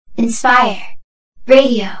Enspire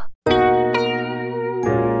Radio.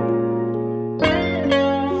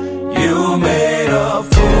 You made a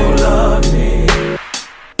fool of me.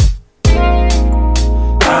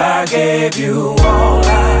 I gave you all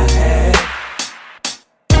I had.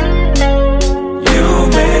 You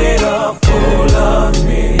made a fool of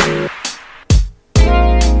me.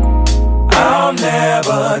 I'll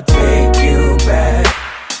never take you back.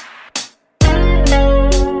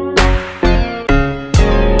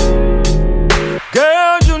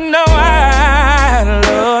 Girl, you know I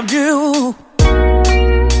loved you.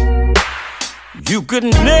 You could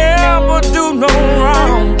never do no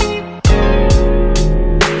wrong.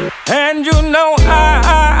 And you know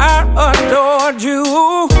I adored you.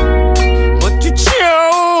 But you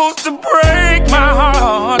chose to break my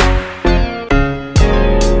heart.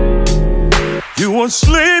 You were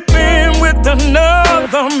sleeping with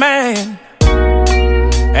another man,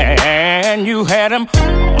 and you had him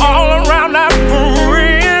all around our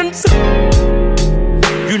friends.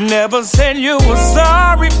 You never said you were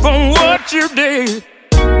sorry for what you did,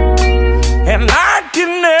 and I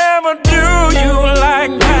can never do you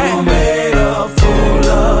like that. You made a fool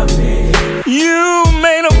of me. You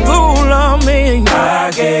made a fool of me.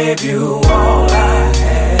 I gave you all I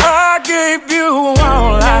had. I gave you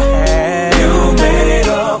all I had. You made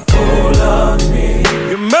a fool of me.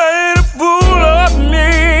 You made a fool of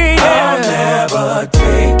me. Yeah. I'll never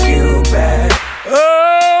take you back.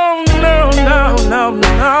 Oh, no, no, no,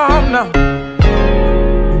 no, no.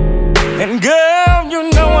 And girl, you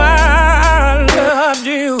know I loved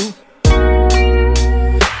you.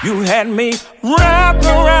 You had me wrapped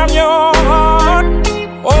around your heart.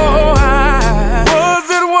 Oh, was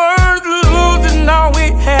it worth losing all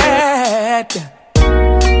we had?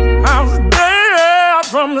 I was there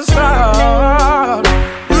from the start.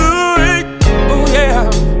 Ooh, yeah.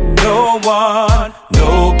 No one,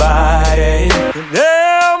 nobody could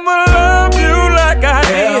ever love you like I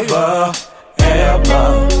did. Ever.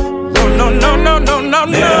 No, no, no, no, no,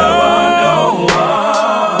 never, no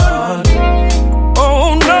one.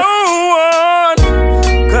 Oh, no one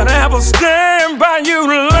could ever stand by you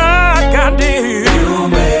like I did. You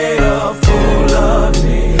made a fool of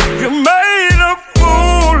me. You made a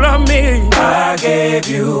fool of me. I gave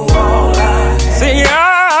you all I had. See, you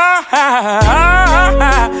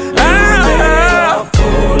made a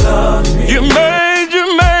fool of me. You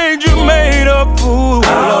made a fool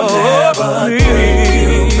I'll of never me. take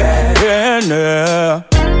you back. Yeah,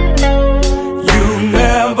 you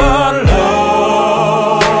never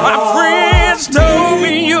loved. My friends told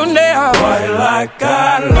me you never quite like I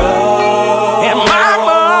love. And my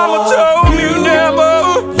mama told me you never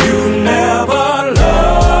loved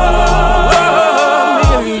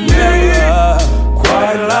me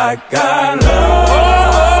quite like I love.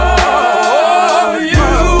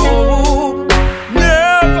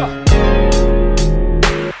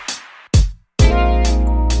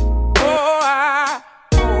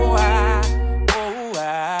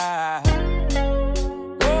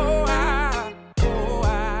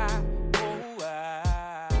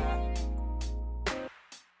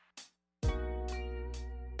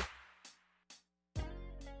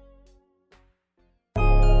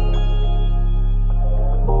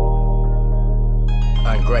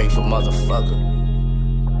 Ungrateful motherfucker.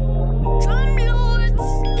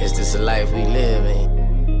 Is this a life we live in?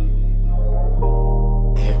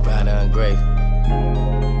 Everybody ungrateful.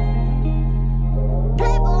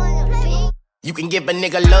 You can give a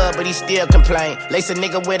nigga love, but he still complain. Lace a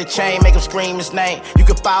nigga with a chain, make him scream his name. You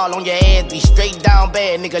can fall on your ass, be straight down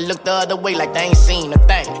bad. Nigga look the other way like they ain't seen a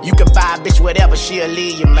thing. You can buy a bitch whatever, she'll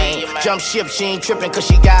leave you, man. Jump ship, she ain't tripping cause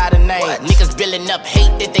she got a name. Niggas building up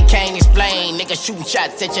hate that they can't explain. Niggas shooting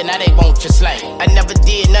shots at you, now they want you slain. I never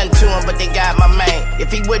did nothing to him, but they got my man.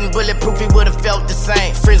 If he wasn't bulletproof, he would've felt the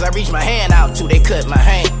same. Friends I reached my hand out to, they cut my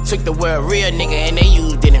hand. Took the word real nigga and they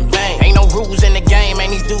used it in vain. Ain't no rules in the game,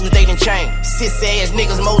 ain't these dudes, they done changed. Sis ass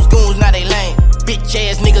niggas, most goons, now they lame. Bitch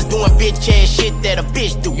ass niggas doing bitch ass shit that a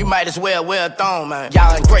bitch do. You might as well wear a thong, man.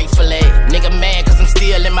 Y'all ungrateful ass. Nigga mad cause I'm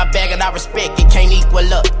still in my bag and I respect it, can't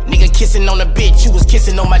equal up. Nigga kissing on a bitch, you was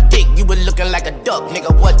kissing on my dick. You was looking like a duck,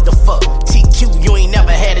 nigga, what the fuck? TQ, you ain't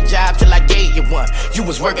never had a job till I gave you one. You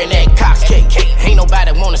was working at Cox Cake. Ain't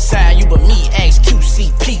nobody wanna sign you but me, ask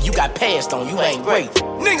QCP. You got passed on, you ain't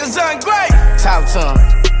grateful. Niggas ungrateful. Talk to 'em.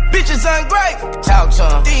 Bitches ungrateful. Talk to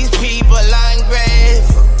 'em. These people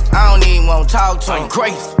ungrateful. I don't even wanna talk to 'em.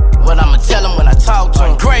 Ungrateful. What I'ma tell 'em when I talk to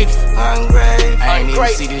 'em. Ungrateful. Ungrateful. I ain't even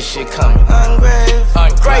see this shit coming. Ungrateful.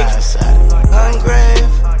 Ungrateful.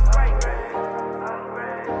 Ungrateful.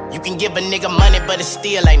 You can give a nigga money, but it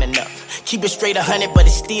still ain't enough. Keep it straight 100, but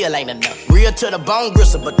it still ain't enough. Real to the bone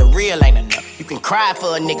gristle, but the real ain't enough. You can cry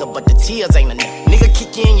for a nigga, but the tears ain't enough. Nigga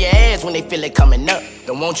kick you in your ass when they feel it coming up.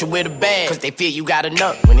 Don't want you with a bag, cause they feel you got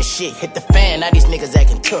enough. When the shit hit the fan, now these niggas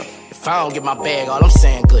acting tough. If I don't get my bag, all I'm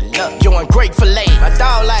saying good luck. You ungrateful late. My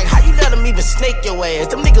dog like, how you let them even snake your ass?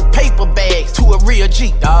 Them niggas paper bags to a real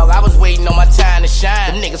G. Dog, I was waiting on my time to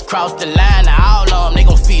shine. Them niggas crossed the line, now all of them, they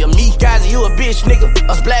gon' feel me. Guys, you a bitch, nigga.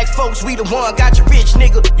 Us black folks, we the one got you rich,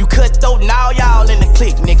 nigga. You cutthroat, now y'all in the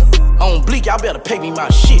clique, nigga. On bleak, y'all better pay me my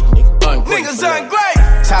shit, nigga. Ungrateful. Niggas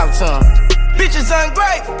ungrateful. Talk to them. Bitches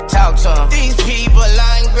ungrateful. Talk to them. These people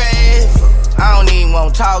ungrateful. I don't even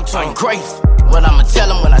wanna talk to them. Ungrateful. What I'ma tell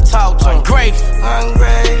them when I talk to them? Ungrateful.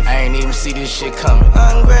 Ungrateful. I ain't even see this shit coming.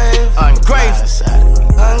 Ungrateful. Ungrateful.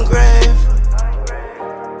 Ungrateful.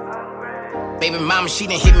 Baby mama, she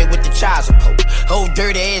done hit me with the child support. Old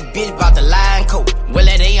dirty ass bitch bout the line coat. Well,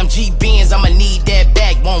 that AMG Benz, I'ma need that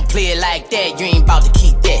back. Won't play it like that, you ain't bout to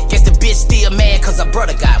keep that. Guess the bitch still mad cause her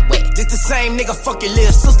brother got wet. This the same nigga fuck your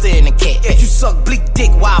little sister in the cat. If you suck bleak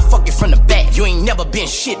dick while I fuck you from the back. You ain't never been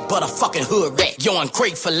shit but a fucking hood rat. You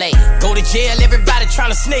ungrateful late. Go to jail, everybody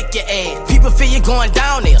tryna snake your ass. People feel you going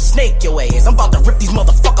down, they'll snake your ass. I'm about to rip these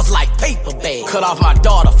motherfuckers like paper bags. Cut off my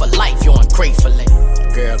daughter for life, you ungrateful late.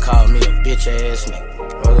 Girl called me a bitch ass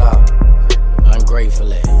nigga. Hold up.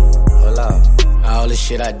 Ungrateful ass. Hold up. All this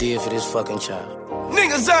shit I did for this fucking child.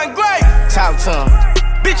 Niggas ungrateful. Talk to them.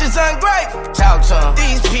 Bitches ungrateful. Talk to them.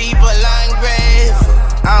 These people ungrateful.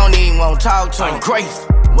 I don't even wanna talk to them. Ungrateful.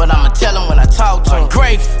 What I'ma tell them when I talk to them?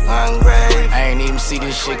 Ungrateful. Ungrateful. I ain't even see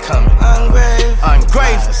this shit coming. Ungrateful.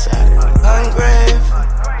 Ungrateful. Ungrateful.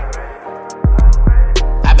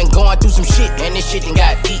 I've been going through some shit, and this shit done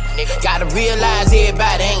got deep, nigga. Gotta realize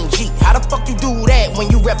everybody ain't G. How the fuck you do that when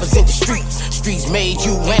you represent the streets? Streets made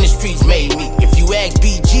you and the streets made me. If you ask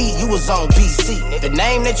BG, you was on BC. The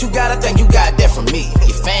name that you got, I think you got that from me.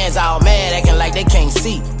 Your fans all mad, acting like they can't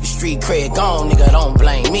see. The street cred gone, nigga, don't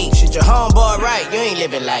blame me. Shit, your homeboy right, you ain't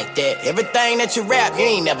living like that. Everything that you rap, you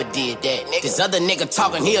ain't never did that, nigga. This other nigga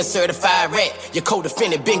talking, he a certified rat. Your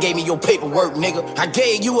co-defendant Ben gave me your paperwork, nigga. I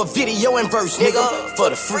gave you a video and verse, nigga, for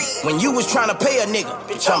the free. When you was trying to pay a nigga,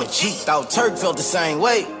 bitch, I'm a G. Thought Turk felt the same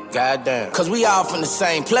way. Goddamn. Cause we all from the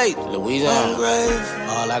same place, Louisiana. Ungrateful.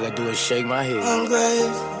 All I gotta do is shake my head.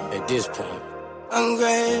 Ungrateful. At this point,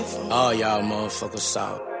 ungrateful. All y'all motherfuckers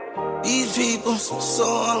soft. These people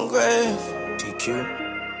so ungrateful. TQ.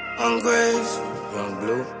 Ungrateful. Young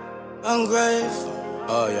Blue. Ungrateful.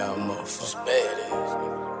 All y'all motherfuckers badass.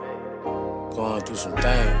 Going through some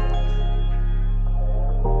things.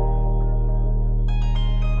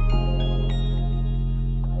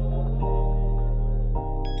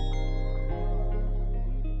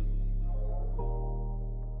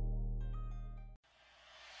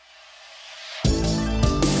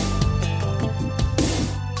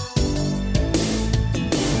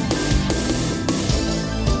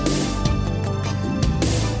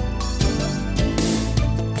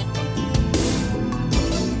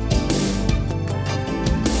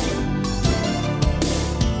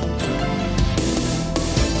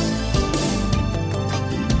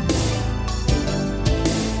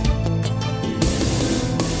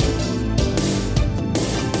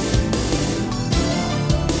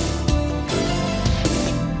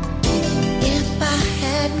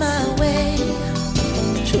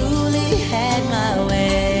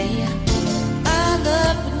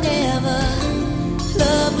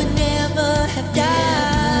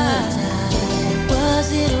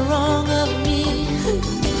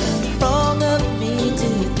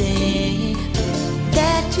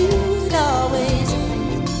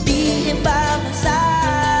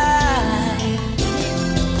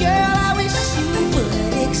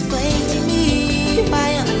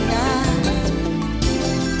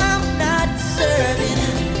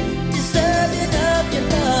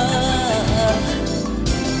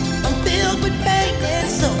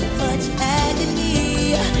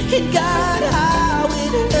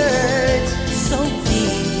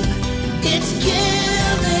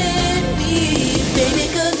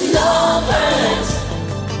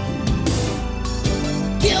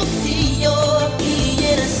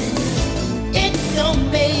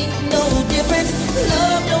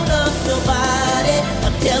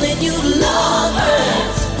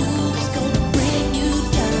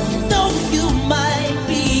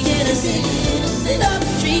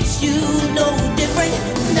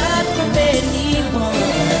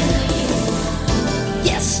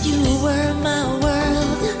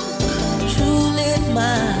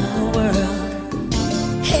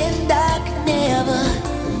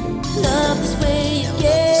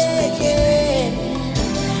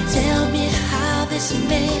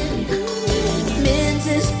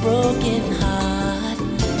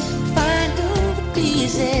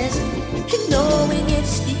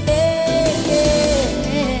 reach the end.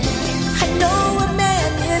 I know a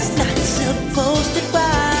man is not supposed to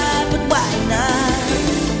cry, but why not?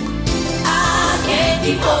 I can't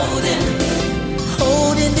keep holding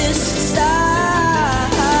this inside.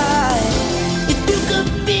 If you could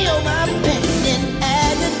feel my pain and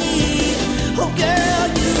agony, oh girl,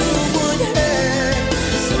 you would hurt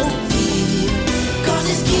so deep. 'Cause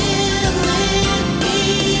it's killing me,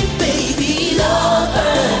 baby. Love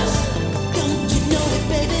hurts. Don't you know it,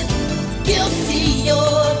 baby? Guilty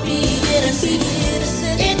or be innocent.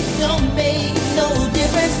 It don't make no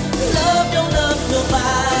difference. Love don't love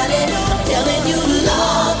nobody. I'm telling you,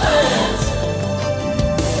 love hurts.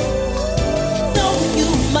 Though you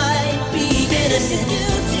might be innocent,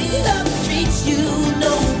 love treats you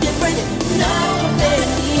no different. Not from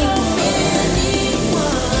anyone.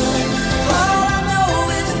 All I know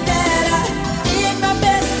is that I did my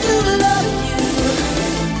best to love you,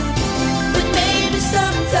 but maybe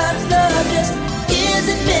sometimes love just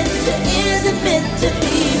isn't meant to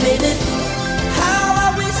be, baby. How I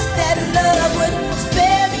wish that love would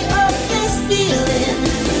spare me of this feeling,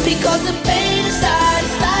 because the pain inside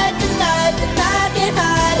is like a knife that I can't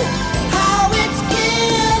hide. How it's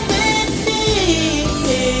killing me.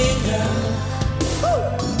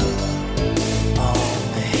 Oh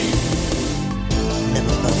man,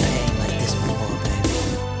 never felt pain like this before, baby.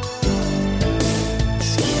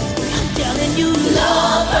 It's killing me. I'm telling you,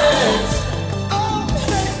 love hurts. Oh,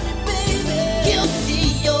 hurt me, baby. Guilty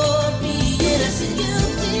or be innocent.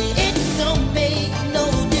 It don't make no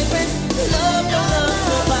difference. Love don't love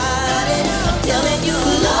nobody. I'm telling you,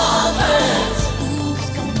 love hurts. Ooh,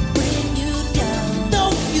 it's gonna bring you down.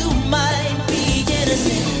 Though you might be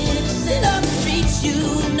innocent, love treats you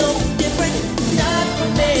no different. Not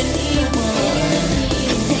from anyone.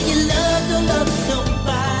 I tell you, love don't love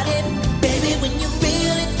nobody, baby. When you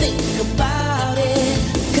really think about it,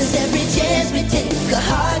 'cause every chance we take, a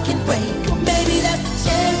heart can break. Maybe that's the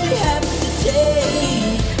chance we have to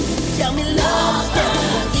take. Tell me love's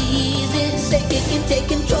never easy. Say it can take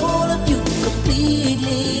control of you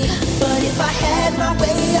completely. But if I had my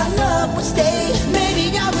way, our love would stay. Maybe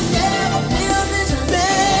I would never feel this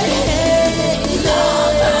pain.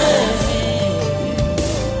 Love hurts.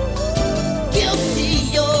 Guilty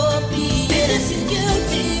or be innocent.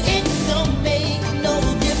 It don't make no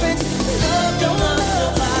difference. Love don't love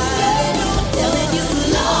nobody. I'm telling you,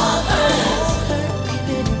 love hurts.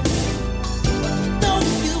 Though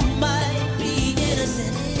you might be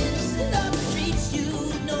innocent, love treats you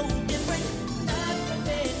no different. Not from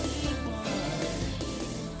anyone.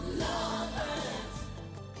 Love hurts.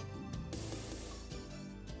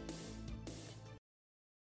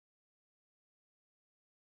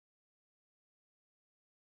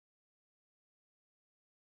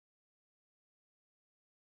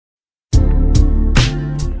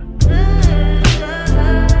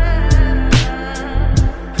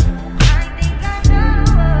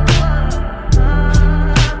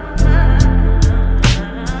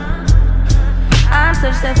 I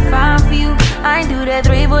touch that fire for you. I do that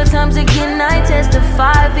 3-4 times again. I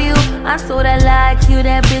testify for you. I told I like you,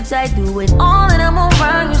 that bitch. I do it all and I'm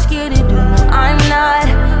around. You scared to do? I'm not.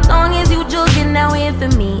 Long as you joking now here for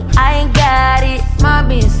me, I ain't got it. My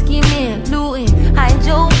bitch scheming, looting, hide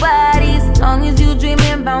your bodies. Long as you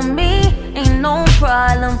dreaming about me, ain't no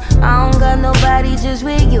problem. I don't got nobody just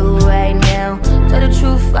with you right now. Tell the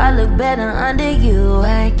truth, I look better under you.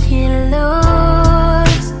 I can't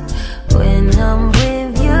lose when I'm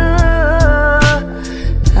with you.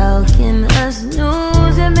 How can us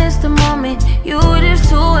lose and miss the moment? You just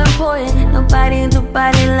too important. Nobody do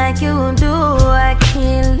body like you do. I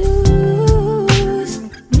can't lose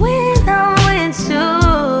when I'm with you.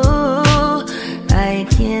 I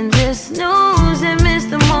can't just lose and miss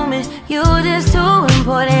the moment. You just too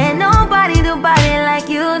important. Nobody do body like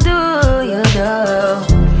you do. You do.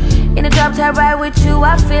 In the drop top ride with you,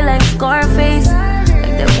 I feel like Scarface.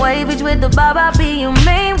 Like that white bitch with the bob, I'll be your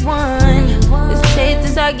main one. Let's take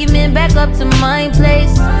this argument back up to my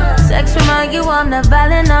place. Sex remind you I'm not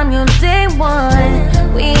violent, I'm your day one.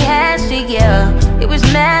 We had shit, yeah. It was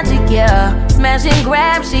magic, yeah. Smash and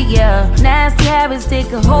grab shit, yeah. Nasty habits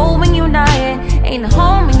take a hold when you're not here. Ain't a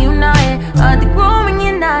home when you're not here. Hard to grow when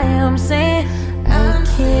you're not here. I'm saying I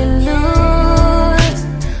can't lose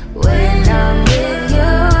when I'm with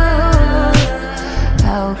you.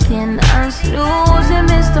 How can I lose and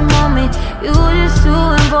miss the moment? You just too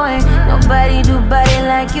important. Nobody do body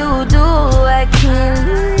like you do. I can't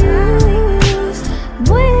lose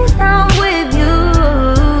when I'm with you.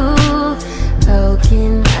 How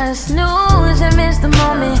can I snooze and miss the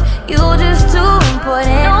moment? You just too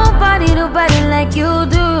important. Nobody do body like you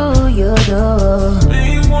do. You do.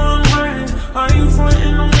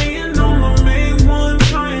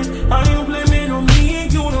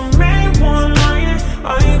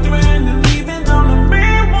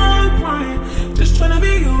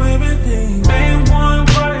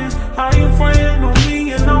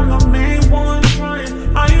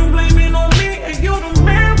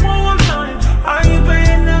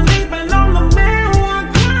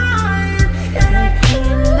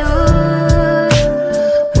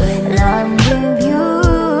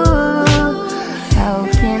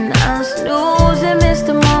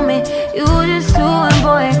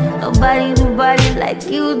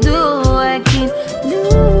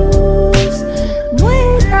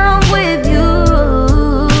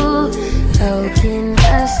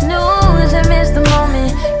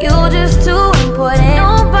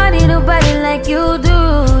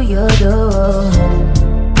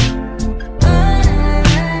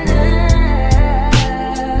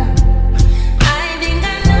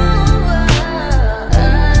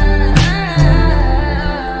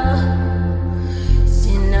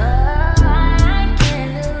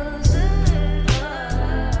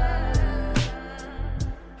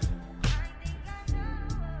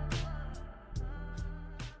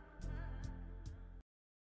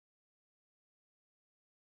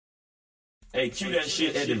 Hey, cue that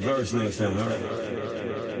shit at the verse next time, huh? You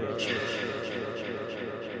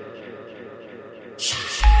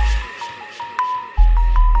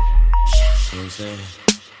know what I'm saying?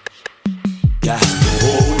 Got to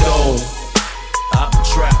hold on. I've been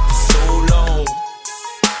trapped for so long.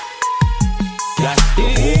 Got to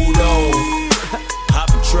hold on. I've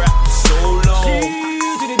been trapped for so long.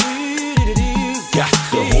 Got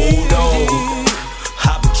to hold on.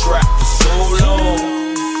 I've been trapped for so long.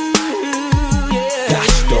 Got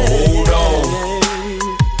to hold on.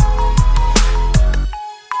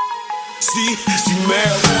 See,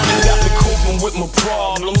 marijuana got me coping with my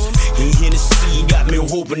problems. And Hennessy got me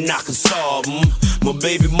hoping I can solve them. My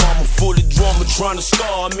baby mama full of drama trying to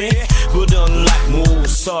scar me. But unlike my old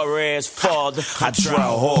sorry ass father, I try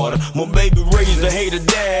harder. My baby raised a hater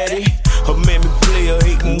daddy. Her made me play her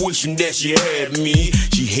hating, wishing that she had me.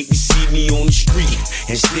 She hate to see me on the street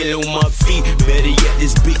and still on my feet. Better yet,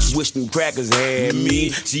 this bitch wish them crackers had me.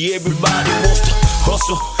 See, everybody wants to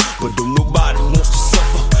hustle, but don't nobody wants to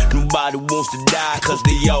suffer. Nobody wants to die, cause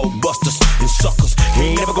they all busters and suckers.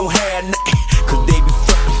 Ain't never gonna have nothing, cause they be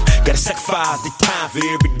fucking. Gotta sacrifice the time for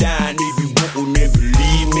every dime they be wantin', and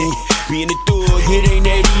believe me, being a thug, it ain't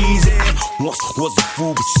that easy. I once was a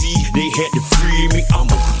fool, but see, they had to free me.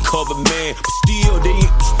 I'm a recovered man, but still they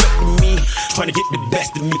ain't respecting me. Trying to get the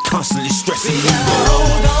best of me, constantly stressing me.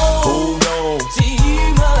 Hold on, See,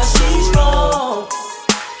 you must be strong.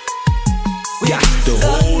 got to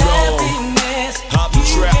hold on. I've been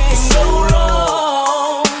trapped for so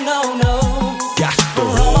long. Got to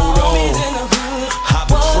hold on. I've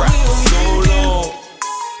been trapped for so long.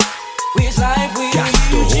 Got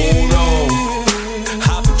to hold on.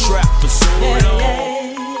 I've been trapped for so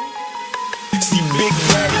long. See, Big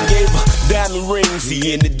Daddy gave her diamond rings. He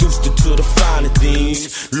introduced her to the finer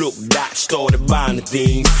things. Look, Doc started buying the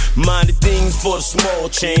things. Minded things for the small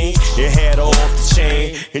change. And had her off the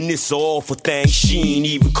chain. And it's all for things. She ain't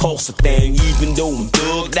even cost a thing. Even though I'm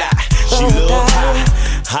thugged out, she loved high.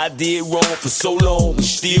 I did wrong for so long and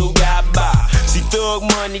still got by. See, thug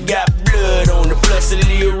money got blood on the plus a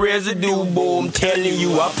little residue. Boy, I'm telling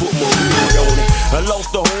you, I put my wood on it. I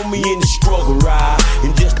lost a homie in the struggle ride.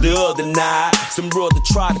 And just the other night, some brother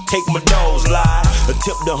tried to take my dog's life.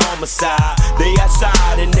 Attempt the homicide. They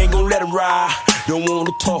outside and they gon' let them ride. Don't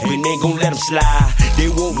wanna talk and they gon' let them slide. They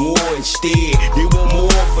want more instead. They want more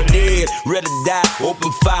for this. Rather die, open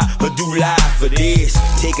fire, or do life for this.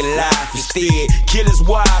 Take a life instead. Kill his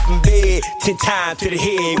wife in bed. 10 times to the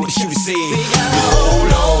head, what the shooter said. Just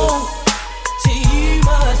hold on.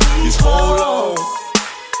 Just hold on.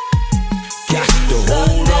 Got to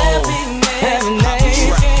hold on. I've been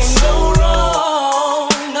trapped for so long.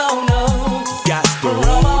 Got to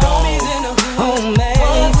hold on.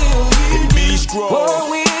 And be strong. Got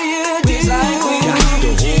to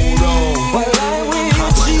hold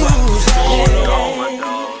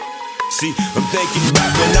on. See, I'm thinking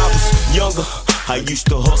back when I was younger. I used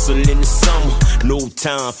to hustle in the summer, no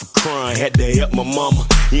time for crying, had to help my mama.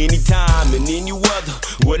 Anytime and any weather,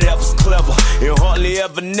 whatever's clever, and hardly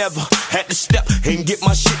ever never had to step and get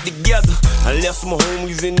my shit together. I left some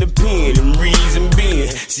homies in the pen and reason being.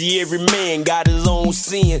 See, every man got his own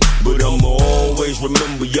sin, but I'ma always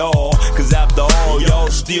remember y'all, cause after all, y'all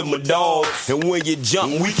still my dog. And when you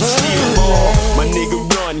jump, we can still ball. My nigga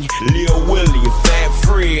Ronnie, Lil Willie, and Fat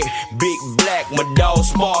Fred, Big Black, my dog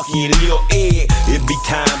Sparky, and Lil Ed. It be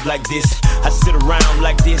times like this, I sit around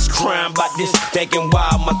like this, crying about this, thinking why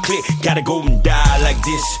my clique gotta go and die like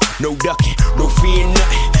this. No ducking, no fear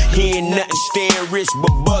nothing, hearing nothing, staying rich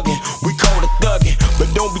but bugging. We call it thugging,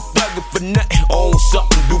 but don't be thugging for nothing. Own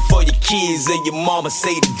something, do for your kids and your mama.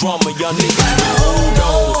 Say the drama, young nigga, hold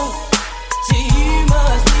on. See, you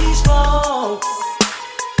must be strong.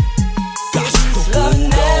 Got to hold on.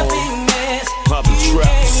 I've been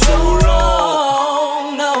trapped for so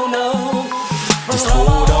long. Just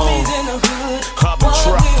hold on. I've been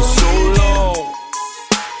trapped for so long.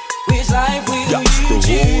 Got to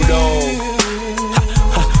hold on.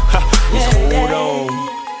 Just hold on.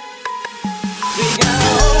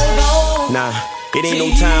 Nah, it ain't no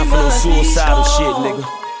time for no suicidal shit, nigga.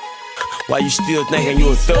 Why you still thinking you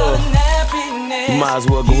a thug? You might as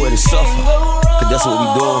well go ahead and suffer. Cause that's what we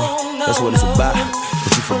doing. That's what it's about.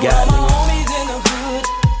 But you forgot, nigga.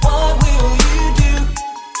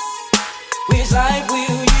 Which life will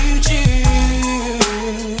you choose?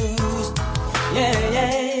 Yeah,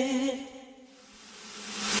 yeah.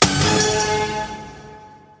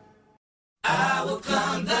 I will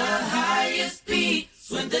climb the highest peak,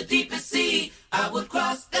 swim the deepest sea. I would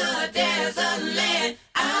cross the desert land.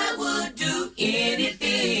 I would do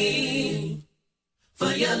anything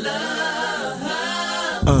for your love.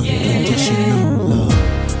 Yeah.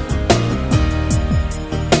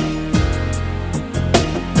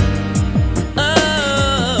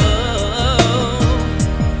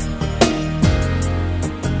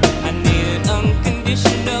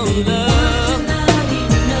 unconditional love.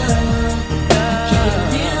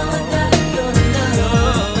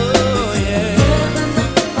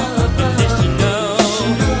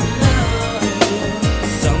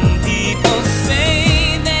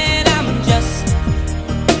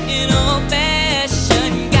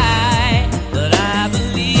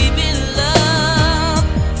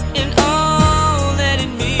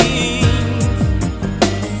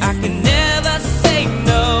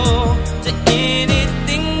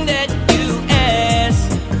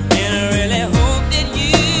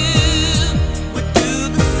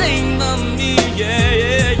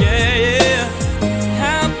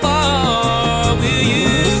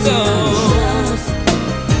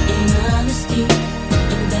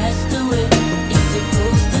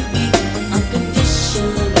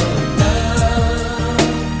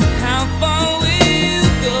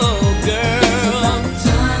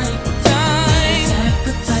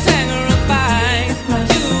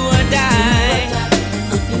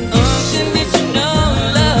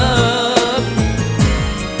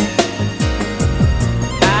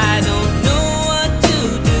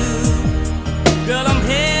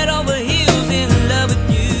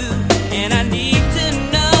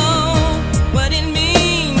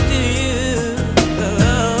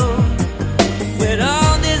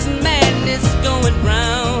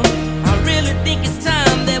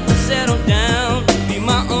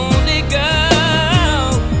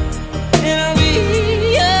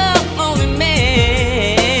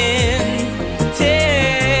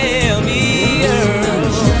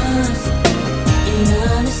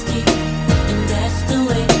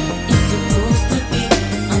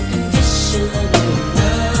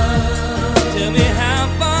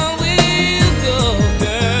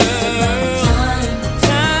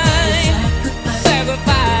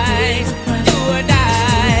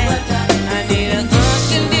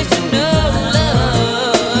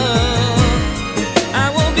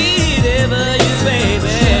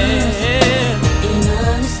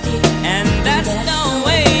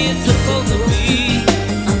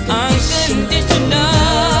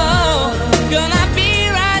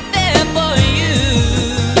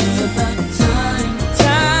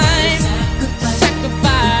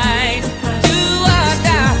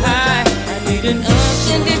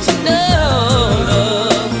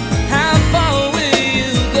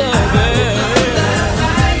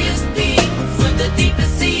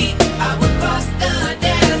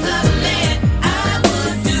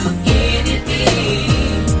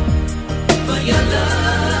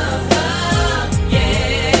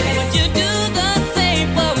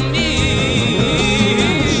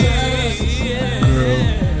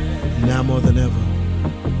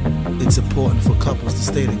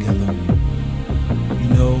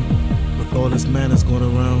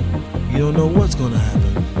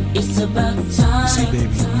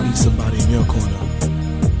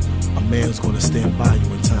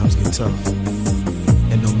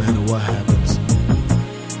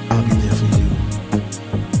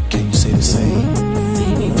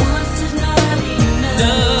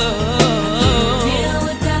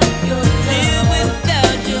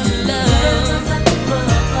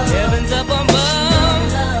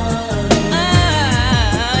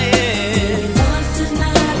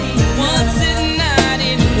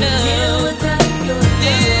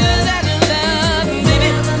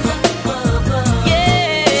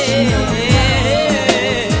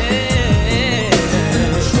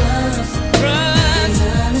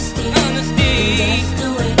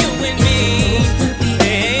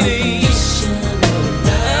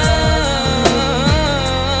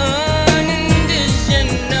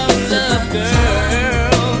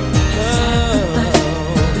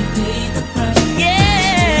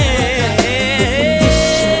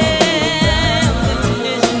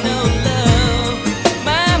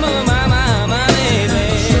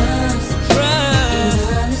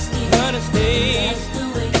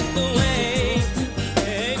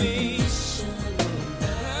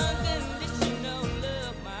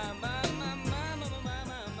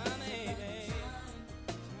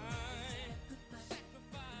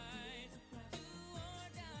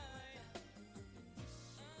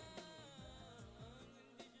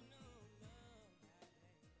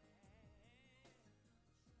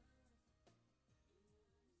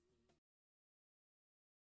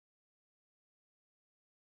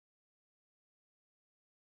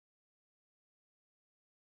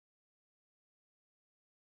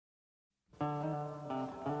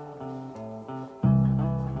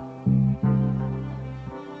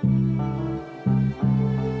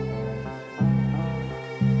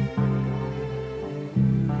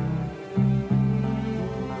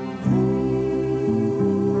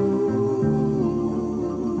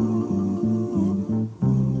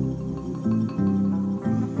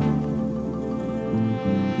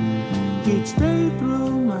 Each day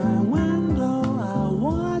through my window I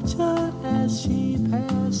watch her as she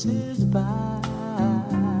passes by.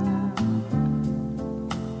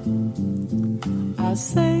 I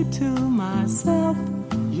say to myself,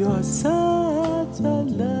 you're such a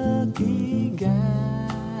lucky guy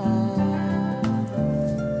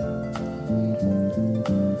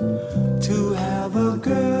to have a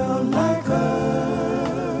girl like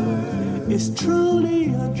her. It's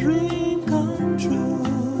truly a dream come true.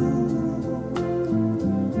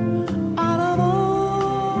 Out of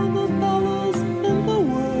all the fellas in the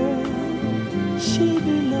world, she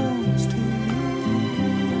belongs to you.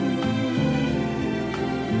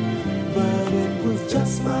 But it was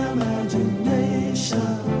just my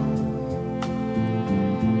imagination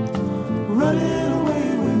running away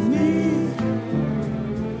with me.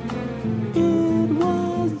 It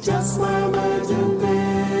was just my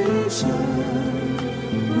imagination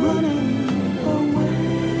running away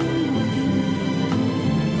with me.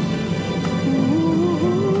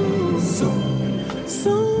 Ooh,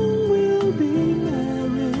 soon we'll be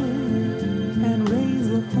married and raise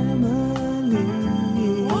a family.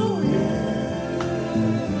 Oh yeah,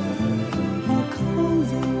 a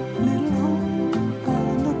cozy little home out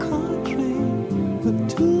in the country with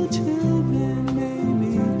 2 children,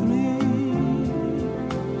 maybe 3.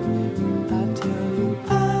 I tell you,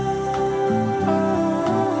 I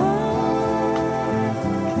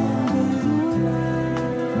can't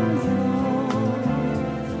visualize it all.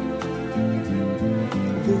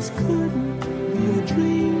 This couldn't be a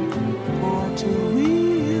dream, for too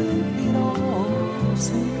real it all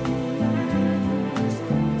seems.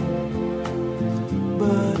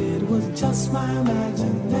 But it was just my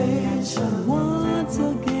imagination once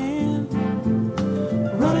again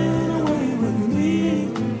running away with me.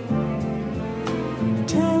 I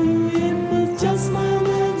tell you, it was just my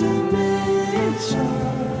imagination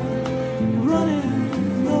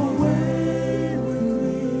running away with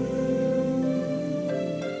me.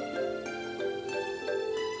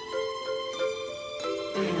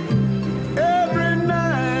 Every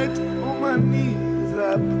night on my knees I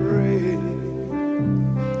pray,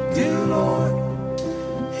 dear Lord,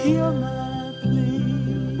 hear my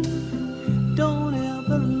plea. Don't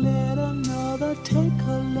ever let another take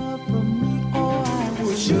her love from me, or I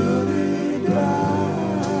will surely die.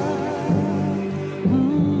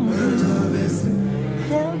 Her love is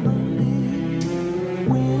heavenly.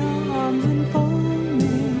 When her arms enfold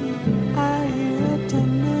me, I hear a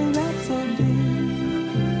tender rhapsody.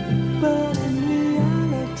 But in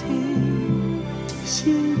reality,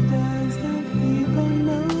 she doesn't even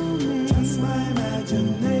know me. Just my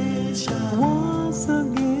imagination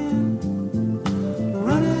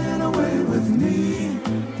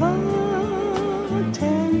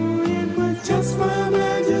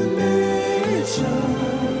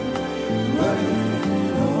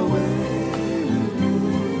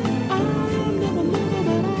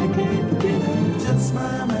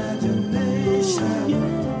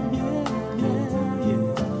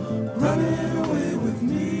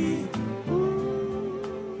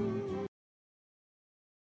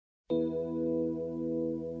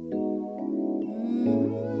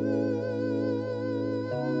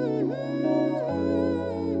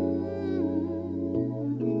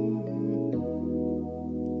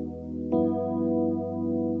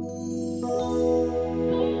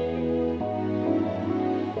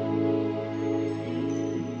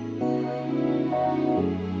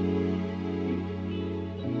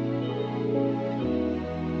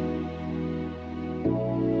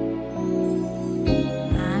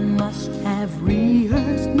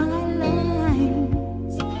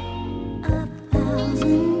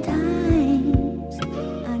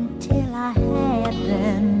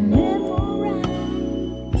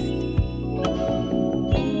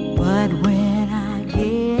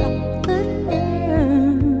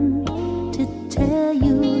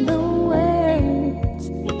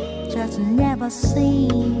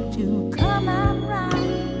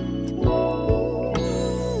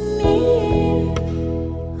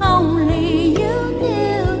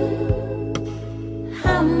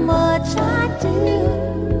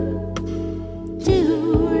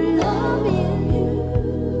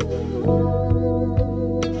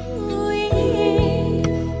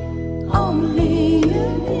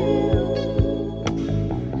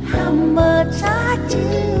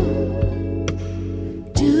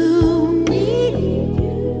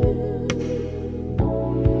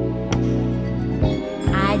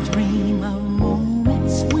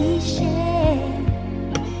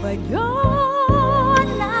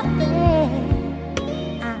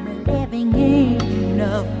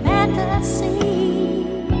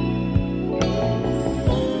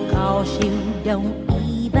don't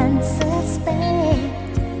even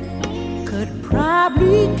suspect. Could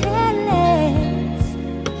probably care less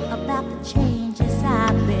about the changes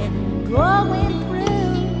I've been going through.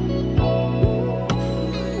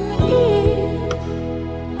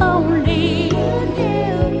 If only you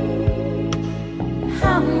knew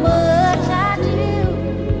how much I do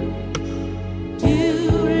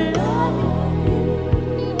love you.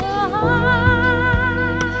 Oh,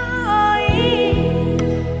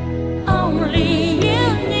 only you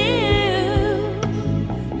knew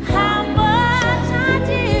how much I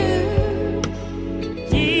do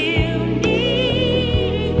need you.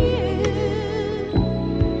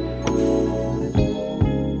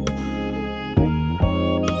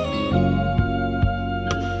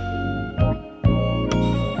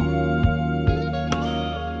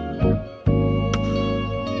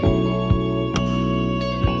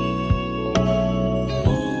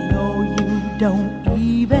 No, you don't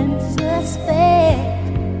even suspect.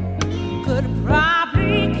 Could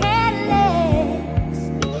probably care less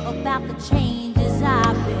about the changes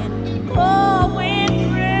I've been going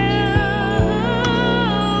through.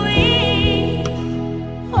 If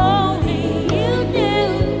only you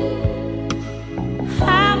knew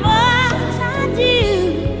how much I do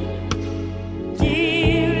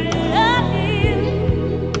love you.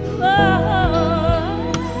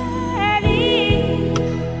 And if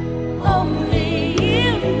only you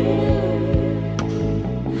knew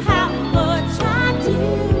how much I do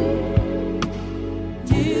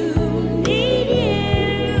need you.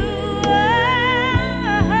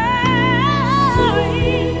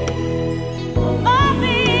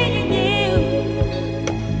 Only you knew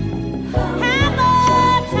how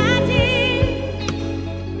much I do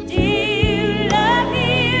love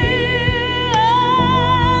you.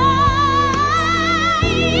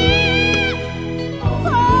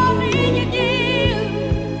 Only you knew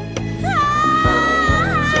how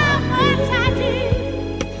much I do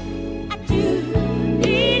need you.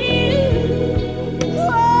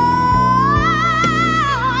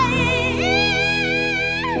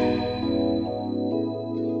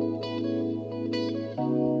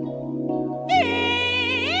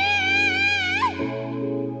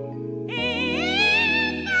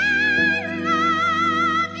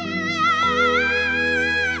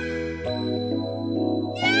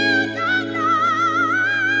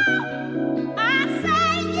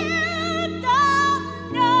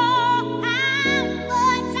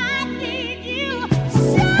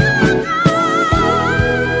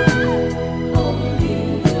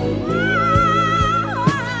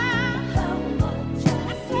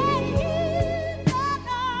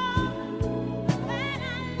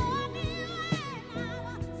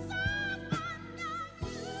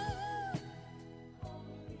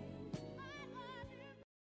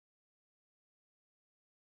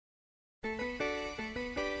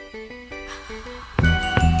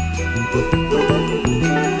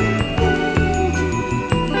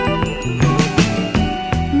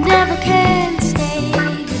 Never can say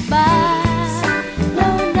goodbye. No,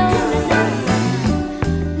 no, no, no.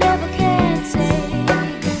 Never can say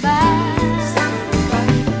goodbye.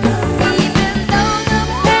 Even though the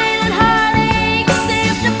pain and heartache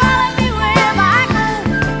seem to follow me wherever I go,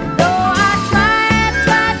 though I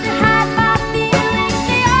tried to hide my feelings,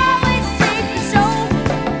 they always seem to show.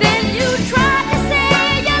 Then you tried to say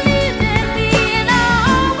you're leaving me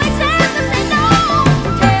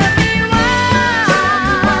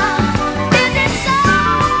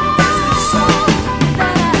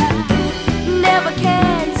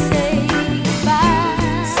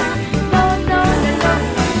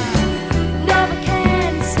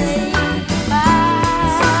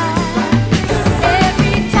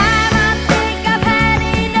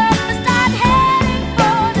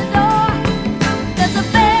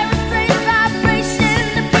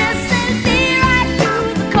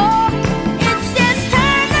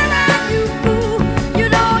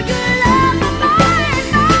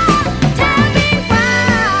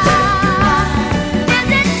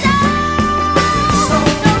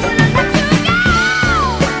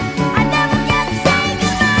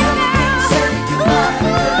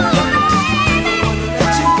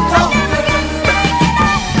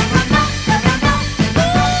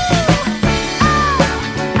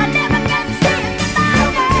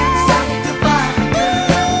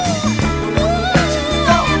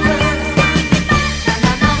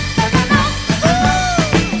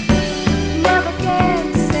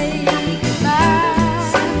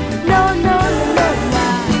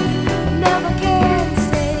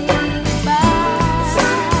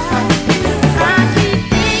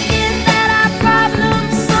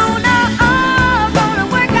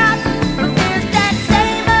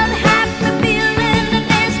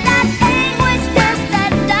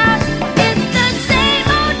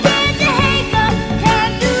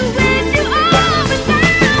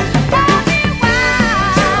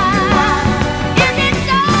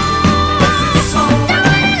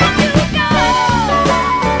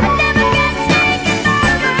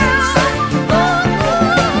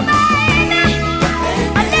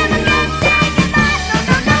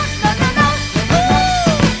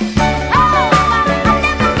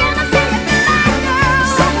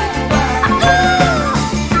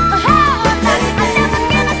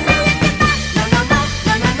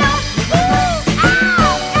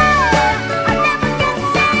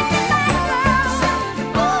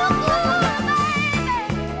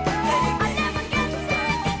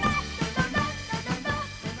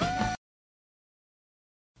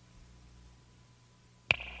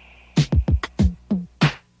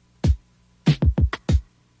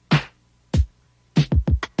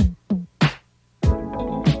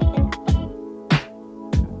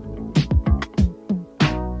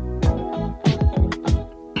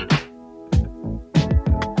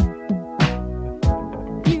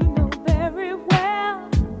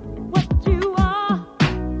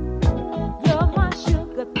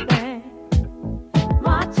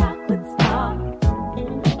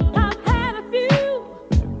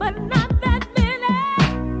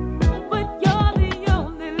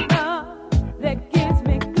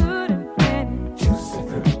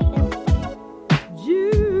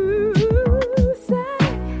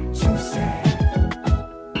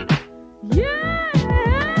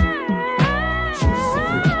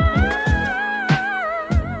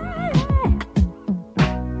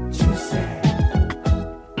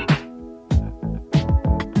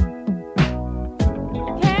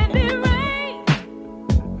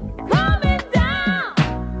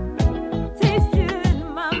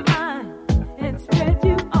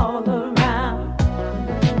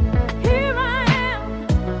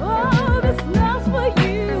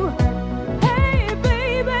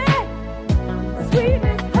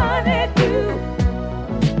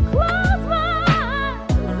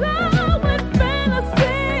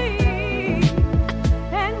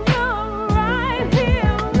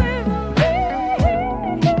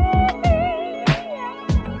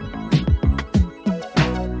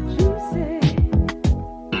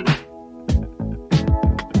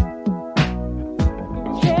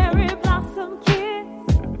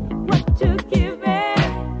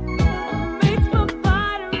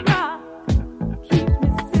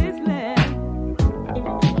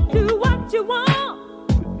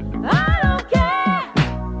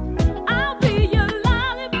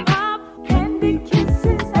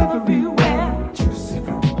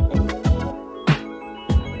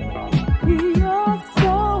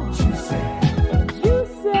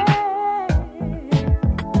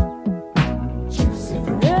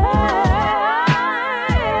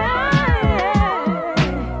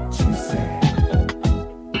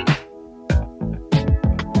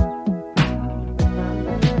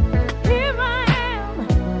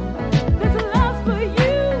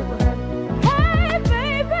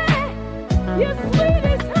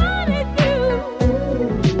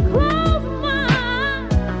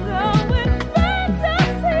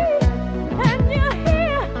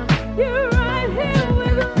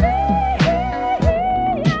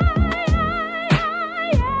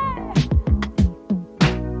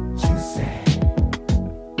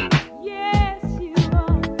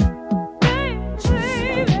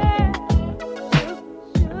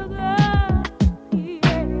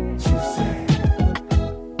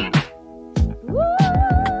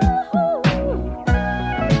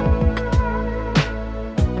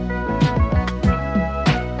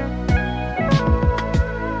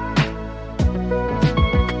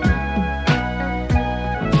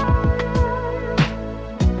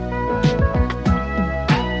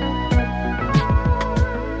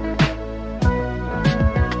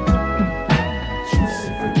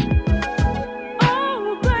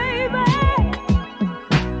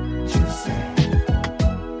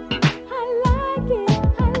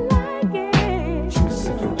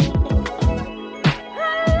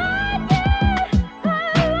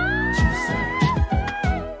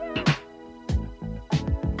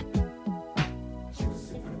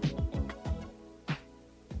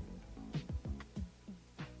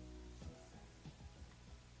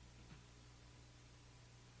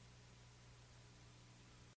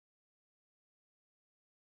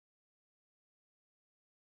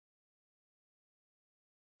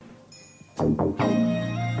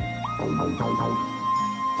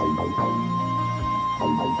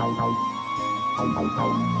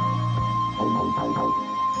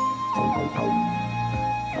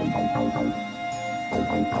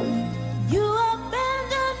You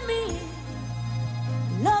abandoned me.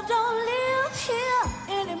 Love don't live here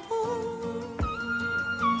anymore.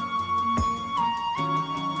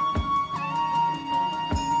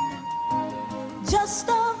 Just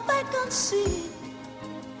a vacancy.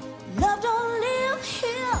 Love don't live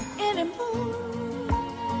here anymore.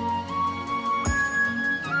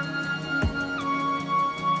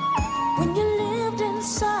 When you lived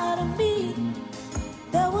inside of me,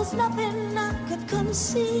 there was nothing I could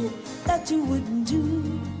conceive that you wouldn't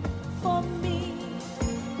do for me.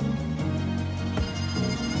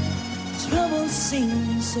 Trouble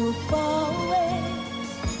seems so far away.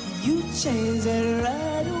 You changed it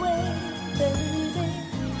right away, baby.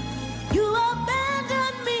 You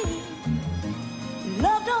abandoned me.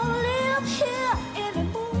 Love don't live here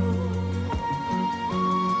anymore.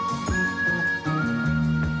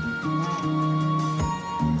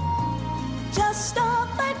 Just a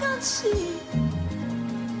vacancy.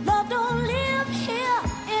 Love don't live here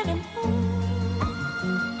anymore.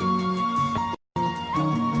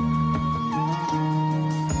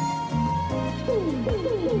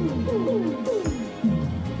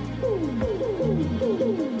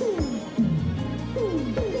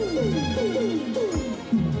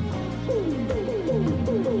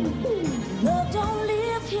 Love don't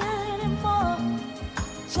live here anymore.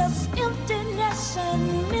 Just emptiness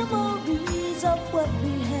and memories of what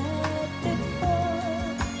we had before.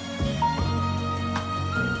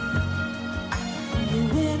 You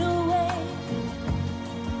went away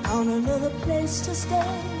on another place to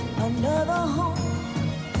stay, another home.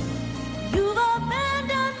 You've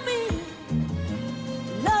abandoned me.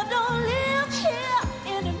 Love don't live here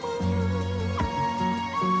anymore.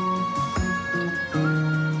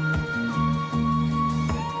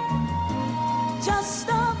 Just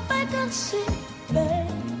a vacancy, babe.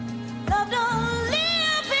 Love don't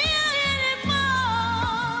live here anymore.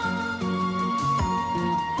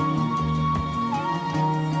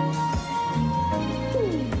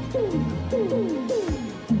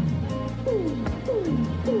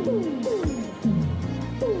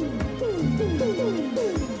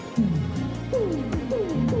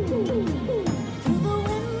 Through the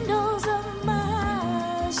windows of my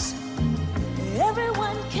eyes,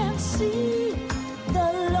 everyone can see the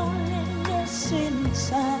loneliness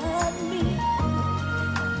inside me.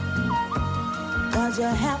 Why'd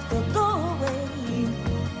you have to go away?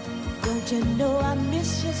 Don't you know I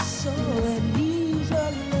miss you so and need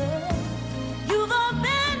your love? You've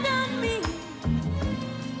abandoned me.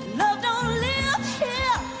 Love don't live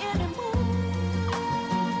here anymore.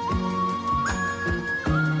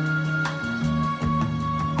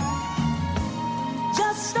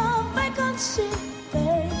 Just a vacancy,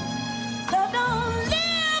 babe. Love don't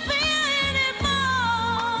live here anymore.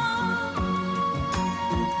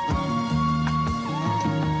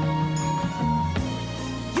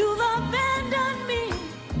 You've abandoned me.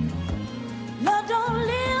 Love don't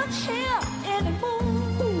live here anymore.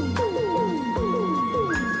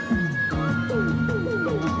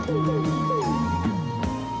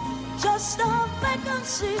 Just a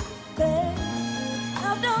vacancy, babe.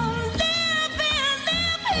 Love don't live here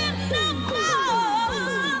no more.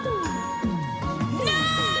 No,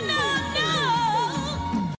 no, no.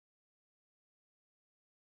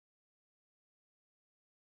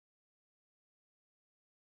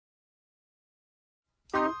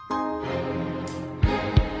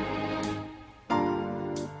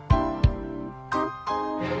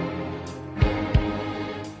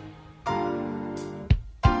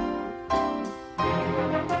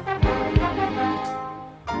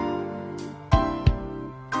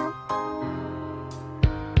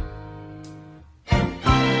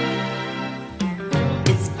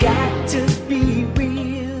 It's got to be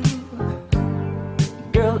real.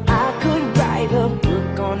 Girl, I could write a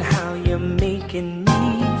book on how you're making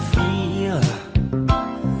me feel.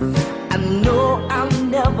 I know I'll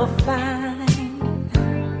never find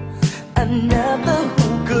another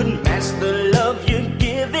who could match the love you're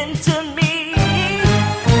giving to me.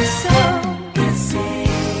 So this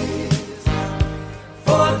is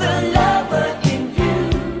for the lover in you.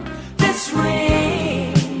 This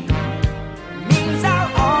ring means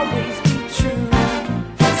I'll always be true.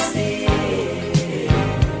 This is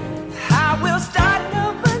how we'll start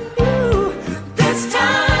over new. This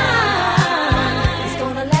time it's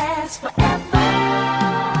gonna last forever.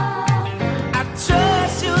 I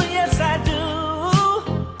trust you, yes I do.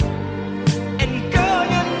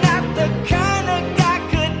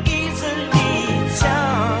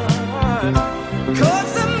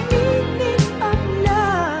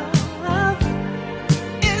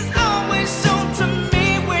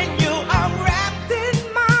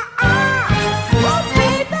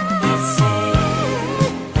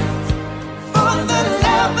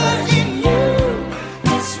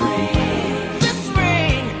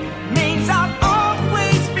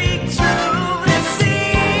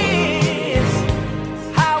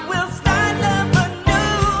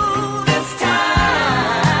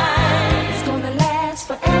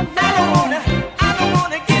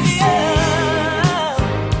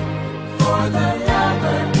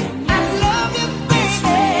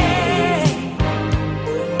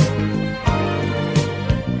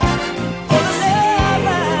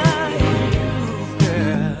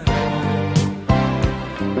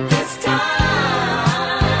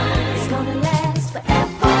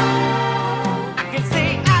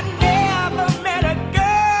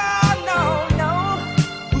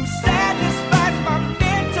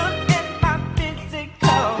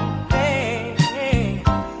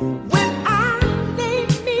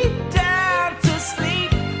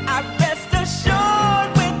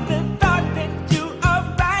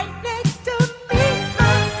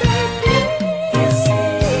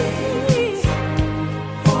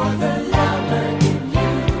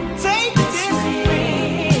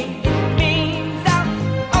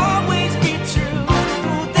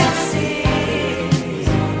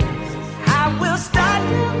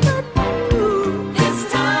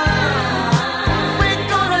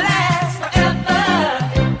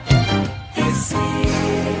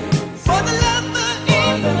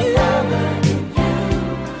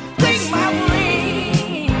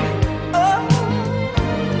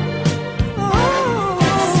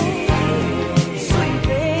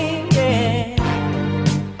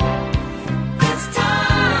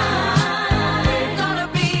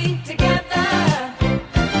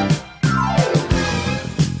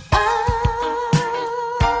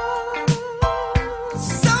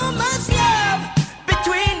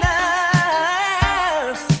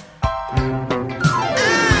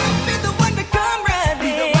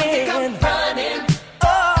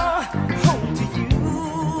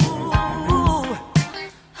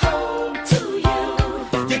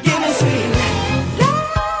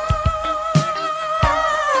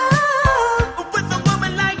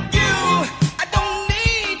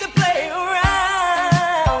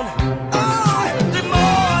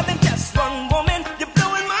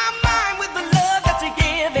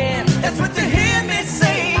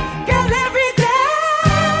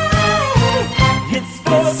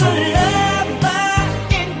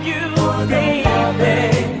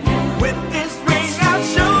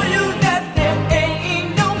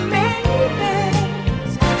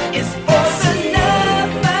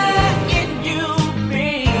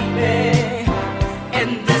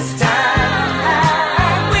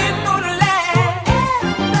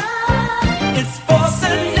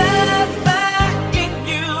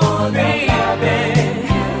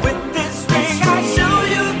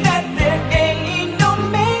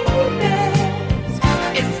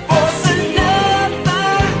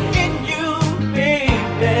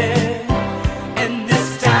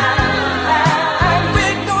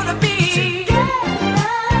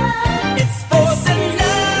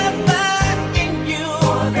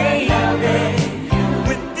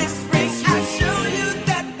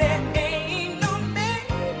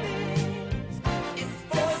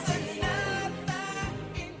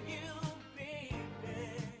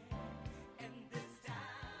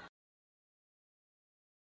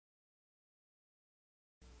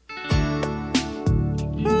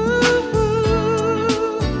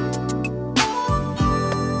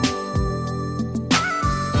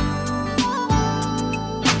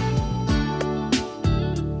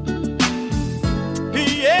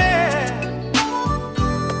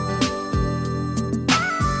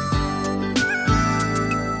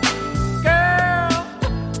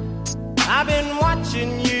 I've been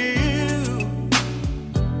watching you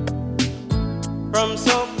from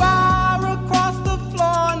so far across the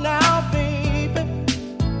floor now, baby.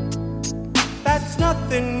 That's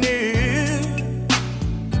nothing new.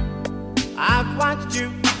 I've watched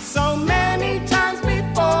you so many times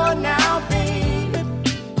before now, baby.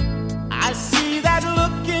 I see that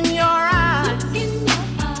look in your eyes,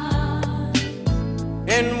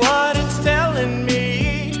 and what it's telling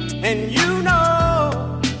me, and you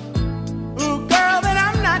know, ooh, girl, that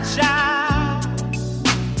I'm not shy.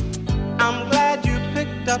 I'm glad you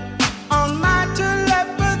picked up on my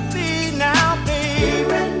telepathy now, baby.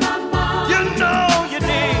 You're in my mind. You know you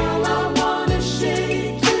did. Girl, I wanna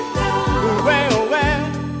shake you down. Well,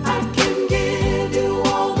 I can give you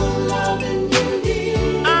all the loving you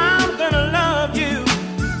need. I'm gonna love you.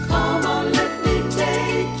 Come on, let me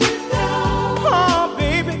take you down. Oh,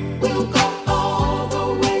 baby, we'll go all the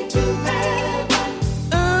way to heaven.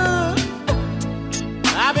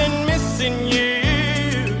 I've been missing you,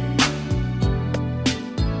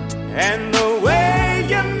 and the way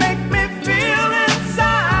you make me feel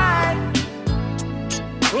inside.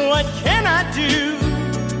 What can I do?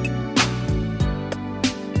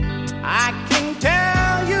 I can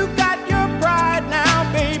tell you got your pride now,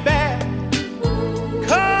 baby.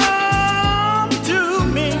 Come to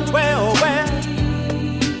me, well,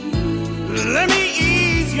 let me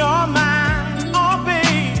ease your mind, oh,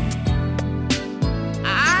 babe.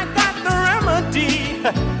 I got the remedy,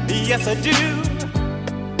 yes I do.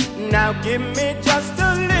 Now give me just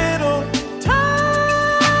a little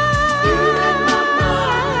time. You're in my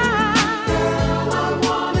mind. Girl, I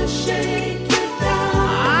wanna shake you down.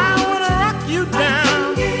 I wanna rock you down.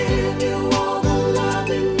 I can give you all the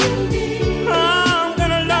loving you need. I'm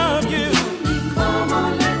gonna love you. Come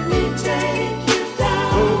on, let me take you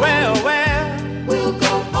down. Well, we'll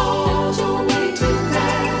go all the way to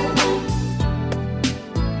heaven.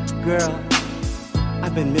 Girl,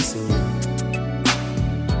 I've been missing you.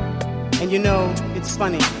 And you know, it's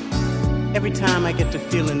funny, every time I get to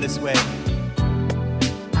feeling this way,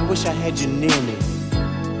 I wish I had you near me.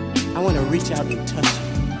 I want to reach out and touch you.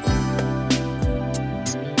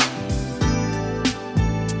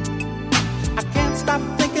 I can't stop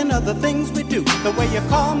thinking of the things we do. The way you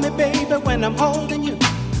call me, baby, when I'm holding you.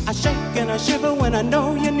 I shake and I shiver when I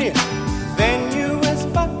know you're near. Then you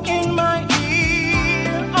whisper in my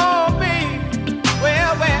ear, oh, babe, well.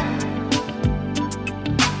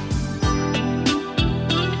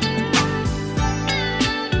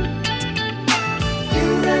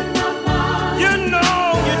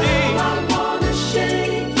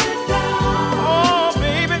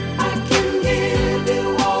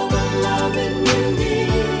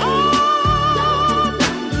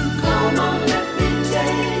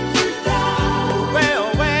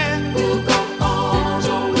 All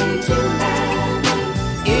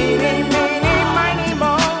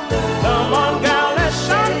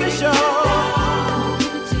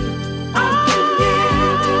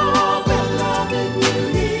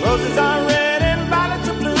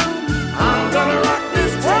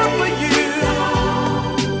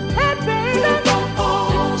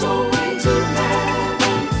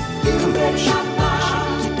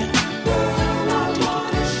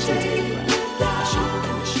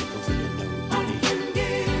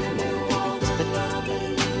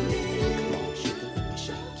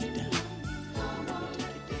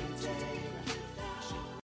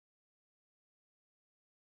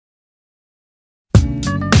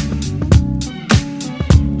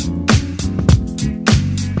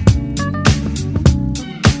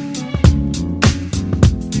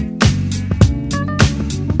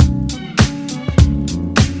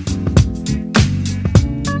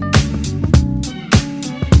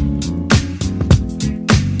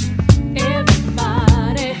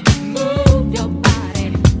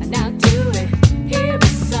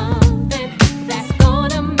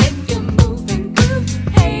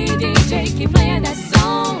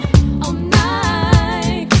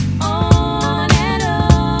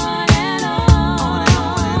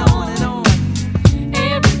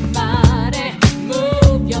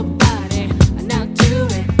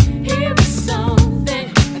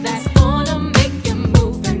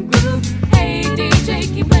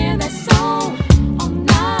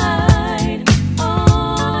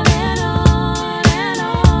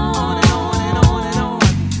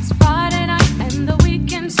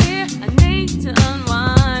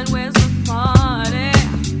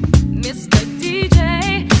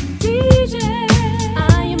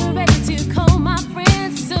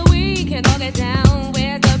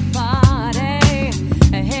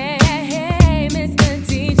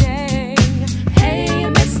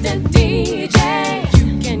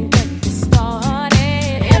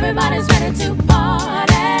ready to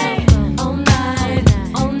party all night,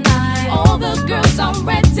 all night. All the girls are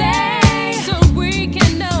ready, so we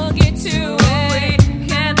can all get to it.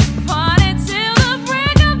 Can party till the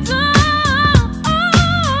break of dawn.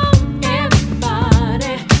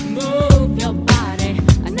 Everybody, move your body,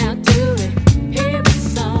 and now do it. Here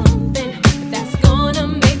is something that's gonna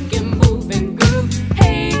make you move and groove.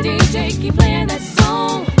 Hey DJ, keep playing that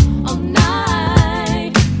song all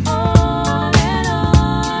night, on and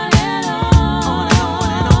on and on.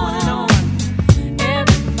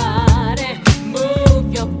 Everybody,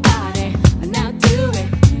 move your body, and now do it.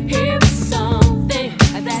 Here is something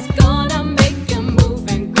that's gonna make you move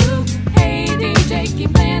and groove. Hey DJ,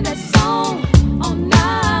 keep playing that song all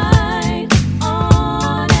night,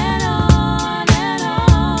 on and on and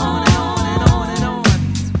on.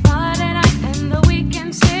 It's Friday night and the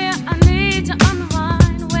weekend's here. I need to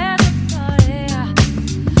unwind. Where's the party?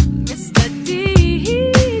 Mr.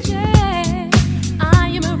 DJ, I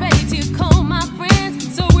am ready to call my friends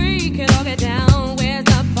so we can all get down. Where's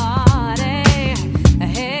the party?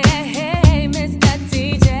 Hey, hey, Mr.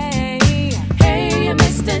 DJ. Hey,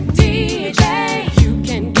 Mr. DJ, you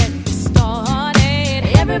can get this started.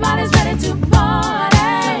 Everybody's ready to party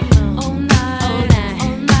all night,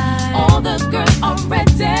 all night. All the girls are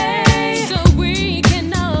ready, so we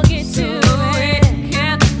can all get to it.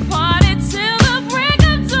 Can party till the break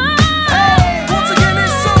of dawn. Once again,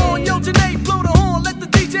 it's on. Yo, Janae, blow the horn. Let the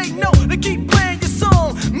DJ know to keep playing your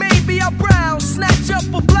song. Maybe I'll browse, snatch up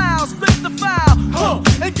a blouse, flip the file,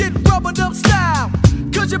 and get rubbered up style.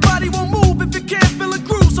 Cause your body won't move if you can't feel a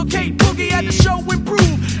groove. So Kate Boogie at the show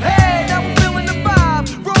improve. Hey, now we're feeling the vibe,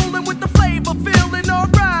 rolling with the flavor, feeling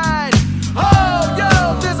alright. Oh,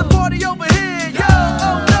 yo, there's a party over here. Yo,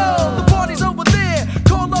 oh no, the party's over there.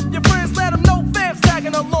 Call up your friends, let them know fans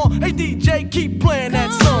tagging along. Hey DJ, keep playing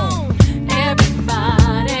that song.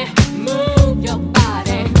 Everybody, move your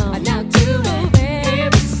body, now do it. Here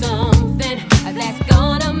is something that's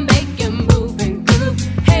gonna make you move and groove.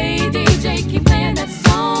 Hey DJ, keep playing that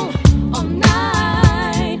song all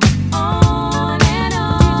night, on and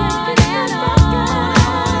on and on.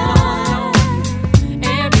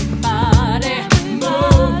 Everybody,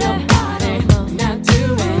 move your body, now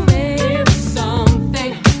do it. Here is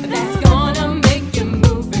something that's gonna make you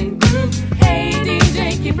move and groove. Hey DJ,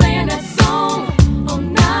 keep playing that song all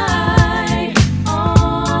night,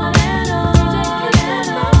 on and on and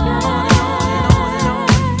on.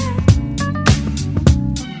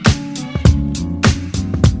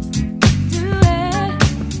 Do it,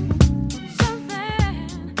 something,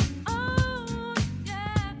 oh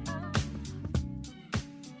yeah.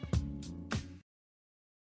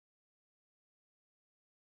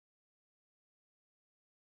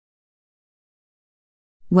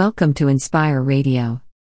 Welcome to Enspire Radio,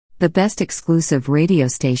 the best exclusive radio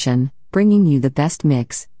station, bringing you the best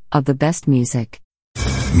mix of the best music.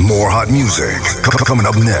 More hot music coming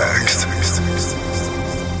up next.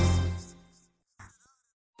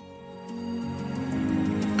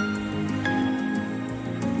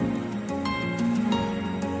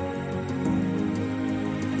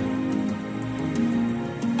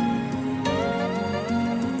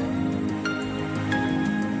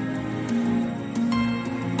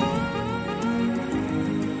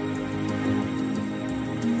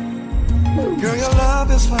 Girl, your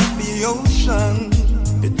love is like the ocean.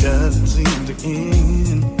 It doesn't seem to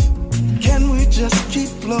end. Can we just keep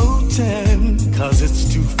floating? Cause it's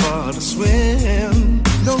too far to swim.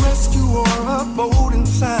 No rescue or a boat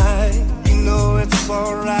inside. You know it's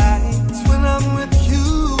alright. When I'm with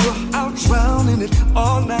you, I'll drown in it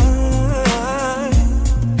all night.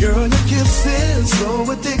 Girl, your kiss is so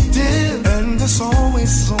addictive, and it's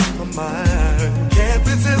always on my mind. Can't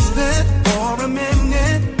resist it for a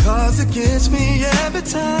minute, cause it gets me every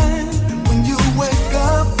time. And when you wake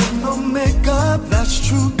up with no makeup, that's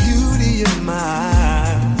true beauty in my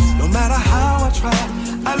eyes. No matter how I try,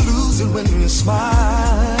 I lose it when you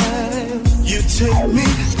smile. You take me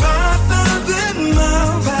 5,000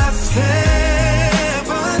 miles past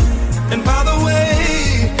heaven. And by the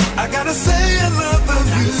way, I gotta say I love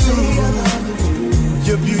you.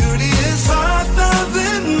 Your beauty is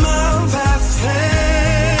 5,000 miles past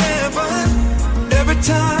heaven.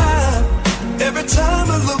 Every time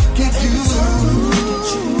I look at you,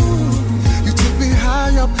 you take me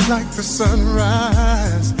high up like the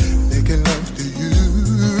sunrise, making love to you.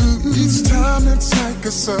 Each time it's like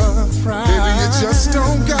a surprise. Baby, you just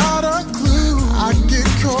don't got a clue. I get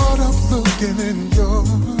caught up looking in your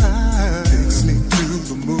eyes. Takes me to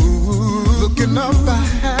the moon. Looking up, I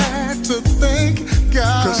had to thank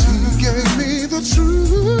God, 'cause He gave me the truth.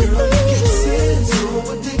 Girl, you can say it's so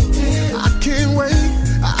addictive. I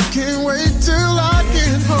can't wait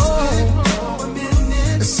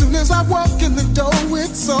as I walk in the door,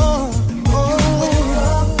 it's on.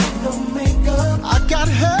 Oh, no makeup. I got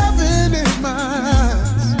heaven in my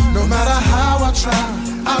eyes. No matter how I try,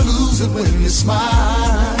 I lose it when you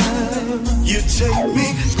smile. You take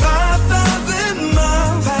me 5,000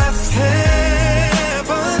 miles past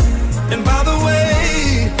heaven. And by the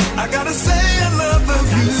way, I gotta say I love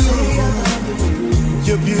you.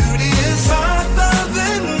 Your beauty is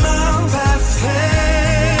 5,000 miles past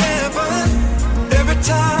heaven.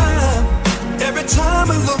 Every time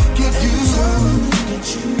I look at you,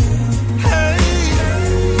 hey,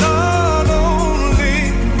 Lord only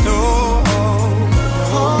knows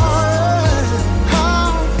how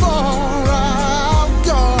far I'll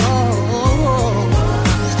go.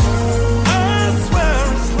 I swear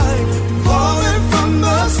it's like falling from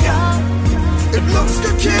the sky. It looks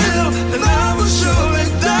to kill, and I will surely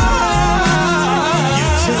die. You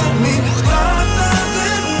tell me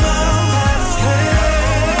 5,000 miles past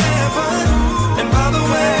heaven. And by the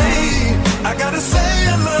way, I gotta say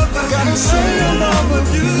I love you. Gotta say I love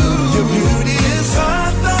you. Your beauty is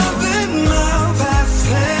 5,000 miles past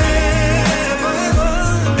heaven.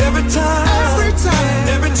 Every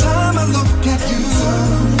time I look at you.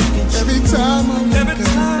 Every time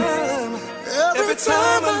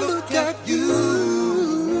I look at you.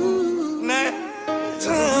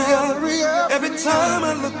 Every time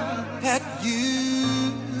I look at you.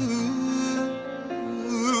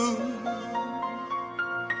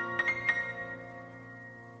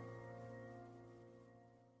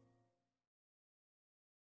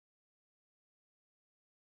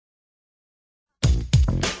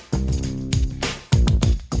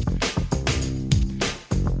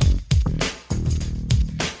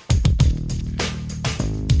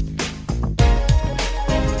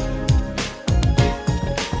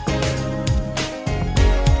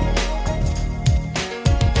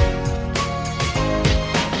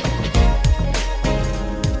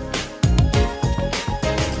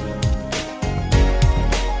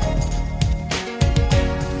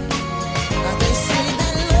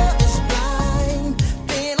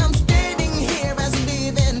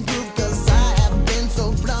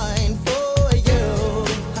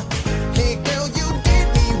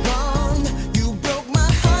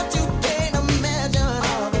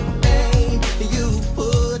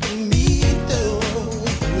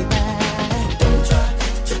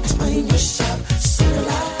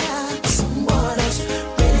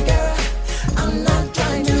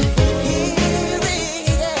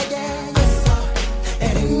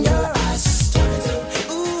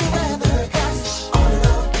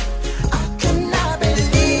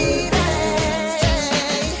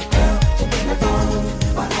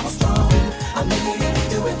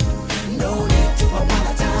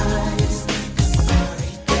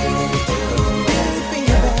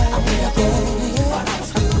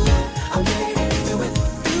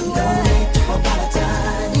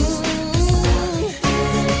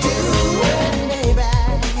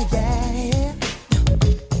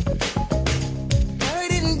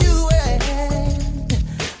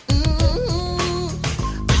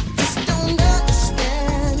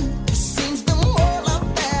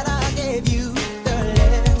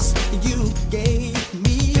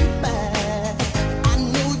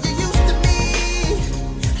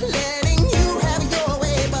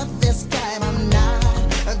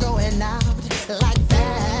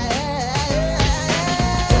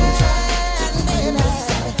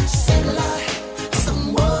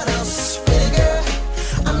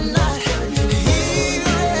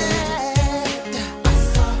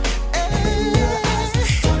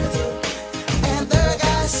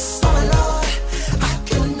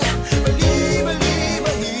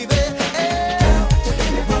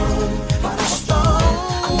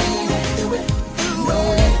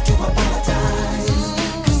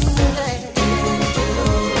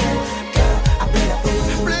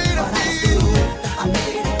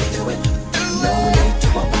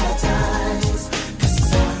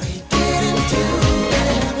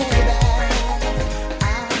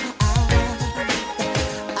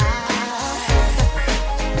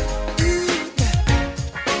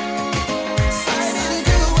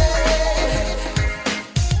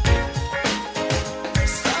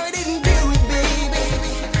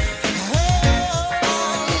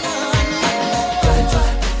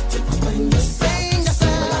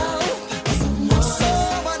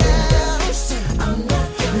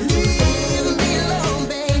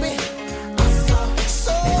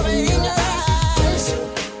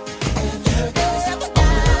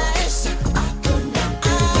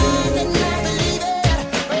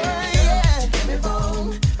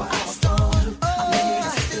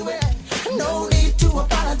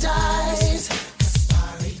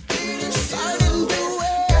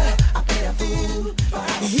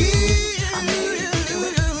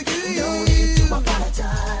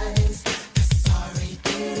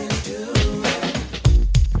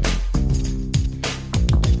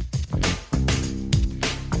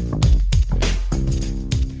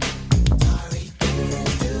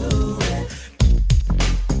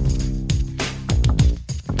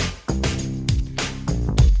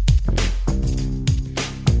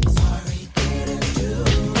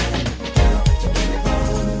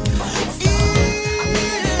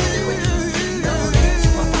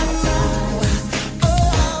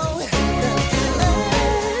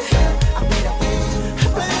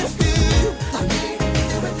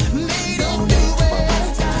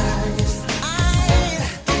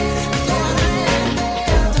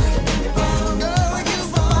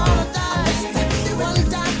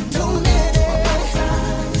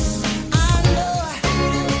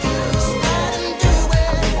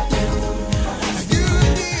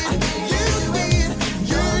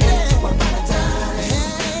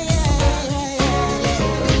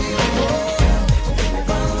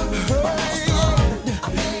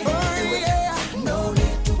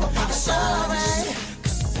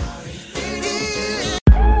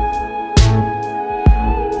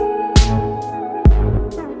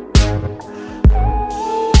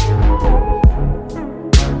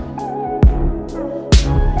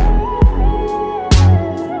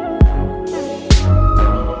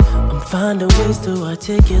 to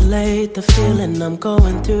articulate the feeling I'm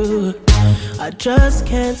going through. I just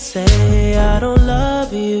can't say I don't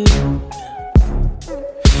love you,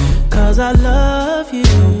 'cause I love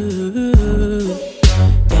you.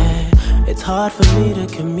 Yeah, it's hard for me to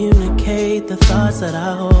communicate the thoughts that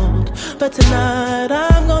I hold, but tonight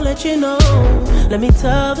I'm gonna let you know. Let me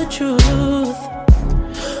tell the truth.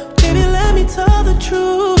 Baby, let me tell the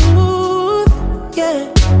truth. Yeah,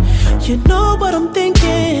 you know what I'm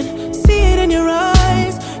thinking. See it in your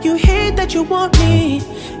eyes. You hate that you want me.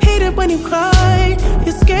 Hate it when you cry.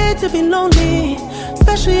 You're scared to be lonely,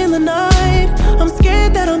 especially in the night. I'm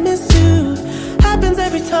scared that I'll miss you. Happens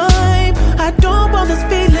every time. I don't want this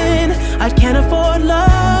feeling. I can't afford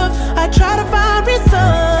love. I try to find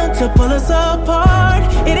reason to pull us apart.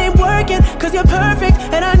 It ain't working, 'cause you're perfect,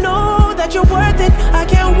 and I know that you're worth it. I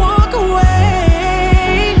can't walk away.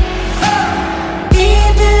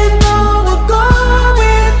 Even though we're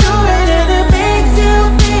going through it and it makes you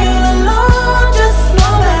feel alone, just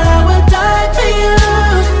know that I would die for you.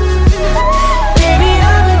 Baby,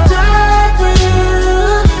 I would die for you.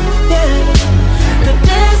 Yeah. The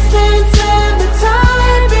distance and the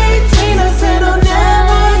time between us, it'll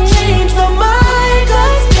never change my mind.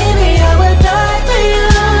 'Cause baby, I would die for you.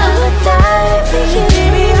 I would die for you.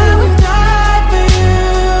 Baby, I would die for you.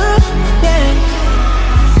 Yeah.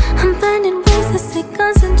 I'm finding ways to stay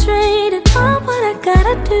concentrated on what I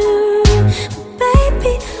gotta do.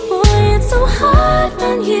 Baby, boy, it's so hard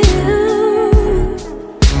on you.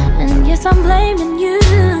 And yes, I'm blaming you.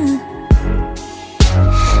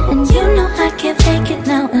 And you know I can't fake it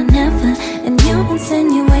now or never. And you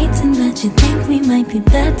insinuating that you think we might be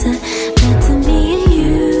better. Better me and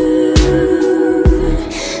you.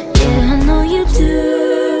 Yeah, I know you do.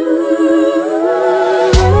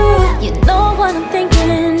 You know what I'm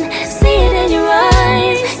thinking. See it in your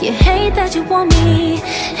eyes. You hate that you want me.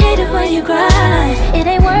 Hate it when you cry. It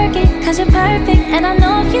ain't working, 'cause you're perfect, and I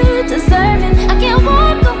know you deserve it. I can't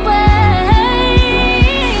walk away.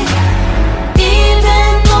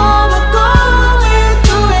 Even though we're going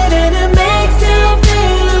through it and it makes you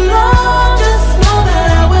feel alone, just know that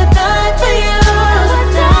I would die for you. I would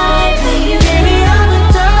die for you. Baby, I would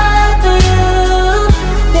die for you.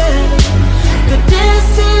 Yeah. The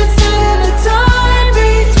distance and the time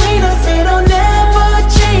between us, it'll never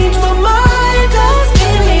change my mind. 'Cause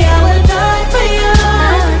baby, I would die for you.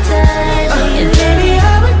 I would die for you. And baby,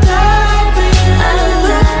 I would die for you. I would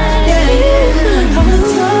die for you. I would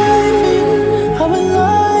die for you. I would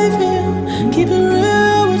lie for you. Keep it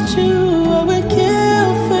real with you. I would kill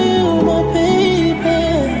for you, my baby.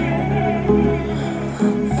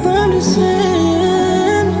 I'm just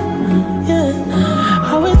saying, yeah.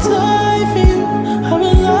 I would die for you. I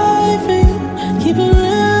would lie for you. Keep it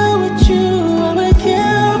real with you. I would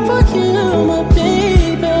kill for you, my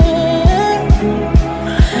baby.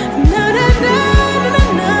 Na na na na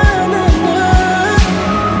na na na.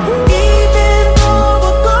 Even though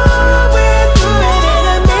we're going through it and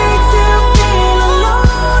it makes you feel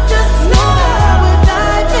alone, just know that I would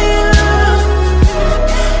die for you.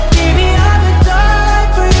 Baby, I would die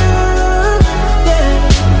for you. Yeah.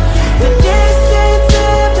 The distance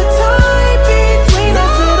and the time between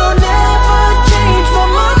us, it'll never change my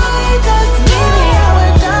mind. 'Cause baby, I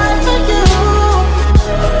would die for you.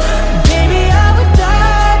 Baby, I would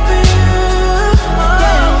die for you.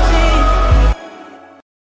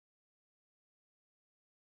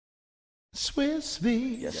 Swiss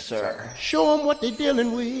beat. Yes, sir. Show them what they're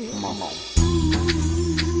dealing with. Come on.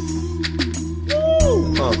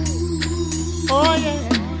 Oh, yeah.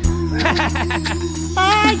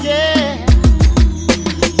 Oh, yeah.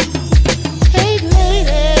 Hey,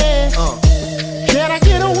 ladies. Can I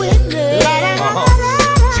get a witness?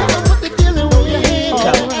 Tell them what they're dealing with. Throw your hands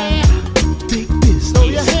up. Big business. Throw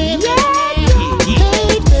your hands up.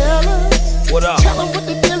 Hey, fellas. What up? Tell them what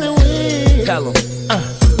they're dealing with. Tell 'em.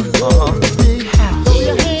 Big house. Throw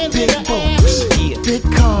your hands big folks. Yeah. Big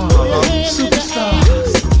cars.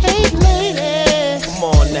 Superstars. Hey, ladies. Come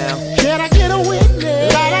on now. Can I get a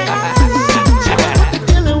witness?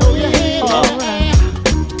 Dealing with your hands around.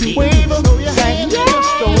 Wave them, say just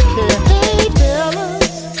don't care. Hey, fellas.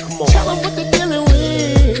 Come on. Tell them what they're dealing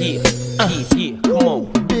with. Yeah. Come on.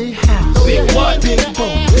 Big house. Big what? Big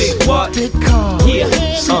boats. Big what? Big cars. Yeah.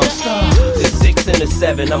 Superstars. The 6 and the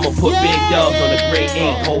 7, I'ma put big dubs on the great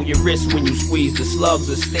ink. Hold your wrist when you squeeze the slugs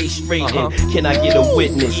or stay straight in. Can I get a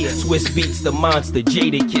witness? Swiss beats the monster,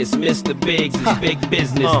 Jada Kiss, Mr. Biggs is big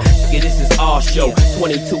business. Yeah, this is our show.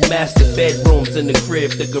 22 master bedrooms in the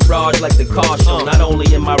crib, the garage like the car show. Not only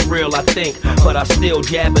am I real, I think, but I still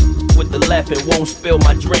jab it with the left and won't spill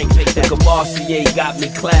my drink. The Cavassier got me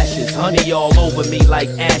clashes, honey all over me like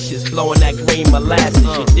ashes, blowing that green molasses.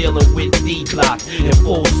 You're dealing with D-block in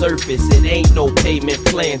full surface. It ain't no payment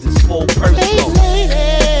plans, it's full personal.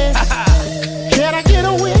 Ladies, can I get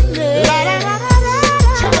a witness?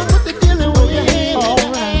 Tell them what they're dealing with. Your hand. All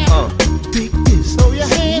right. Big this. Throw your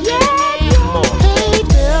hand. Yeah. Come on. Hey,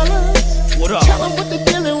 fellas. What up? Tell them what they're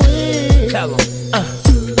dealing with. Tell them.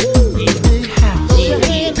 Big house. Your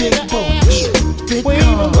hand. Big boats. Big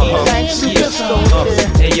cars.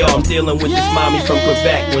 Hey yo, I'm dealing with this mommy from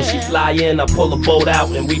Quebec. When she fly in, I pull a boat out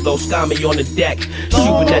and we blow scammy on the deck.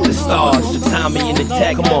 Shooting at the stars, the Tommy in the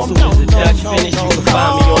tech. Come on, soon as the Dutch finish, you can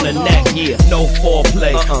find me on the neck. Yeah, no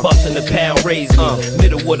foreplay, busting the pound raising.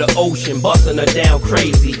 Middle of the ocean, busting her down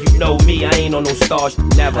crazy. You know me, I ain't on no stars.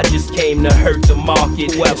 Never, I just came to hurt the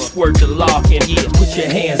market. Whoever squirt the locking, yeah, put your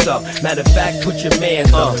hands up. Matter of fact, put your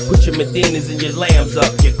mans up. Put your Medinas and your lambs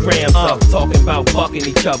up, your grams up. Talking about fucking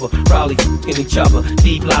each other, probably fucking each other.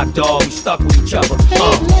 D-block dog, we stuck with each other.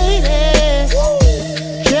 Ladies,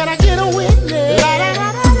 can I get a witness?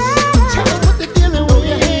 Tell them what they're dealing with.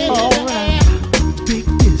 Your hand. All right. Big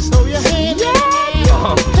this. Throw your hand.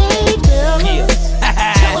 Yeah. Hey, fellas.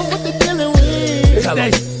 Tell them what they're dealing with. Tell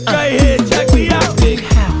them. Right here, check me out. Big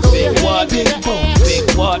house, big what? Big boats,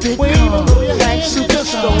 big what? Big cars.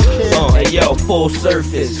 Hey yo, full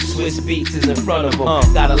surface. Swiss Beats is in front of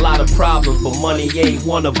them. Got a lot of problems, but money ain't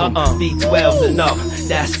one of them. B12's enough,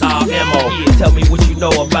 that's our MO. Tell me what you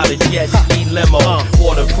know about a jet ski limo.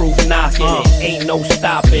 Waterproof knocking it, ain't no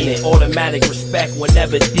stopping it. Automatic respect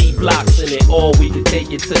whenever D blocks in it. Or we could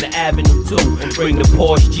take it to the Avenue 2 and bring the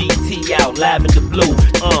Porsche GT out, lavender blue.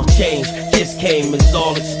 Change, kiss came, it's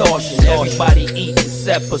all extortion. Everybody eat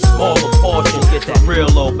except a smaller portion. Get that real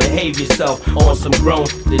low, behave yourself on some grown.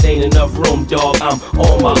 There ain't enough room, dog. I'm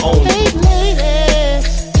on my own. Hey, ladies,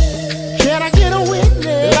 can I get a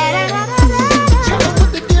witness? Tell them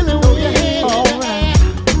what they're dealing with. Your hand. All right.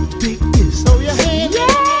 Big this. Throw your hand. Yeah.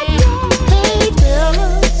 Hey,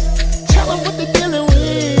 fellas, tell them what they're dealing with.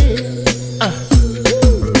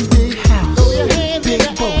 Big house. Throw your hand. Big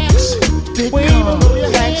boats. Big cars.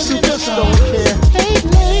 Like superstore. Hey,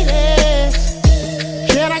 ladies,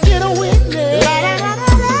 can I get a witness?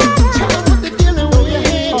 Tell them what they're dealing with. Your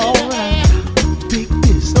hand. All right. Big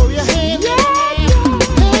this. Throw your hand. Yeah.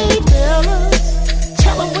 Hey, fellas,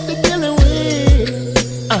 tell them what they're dealing with.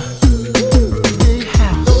 Big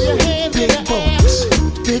house. Throw your hand. Big boats.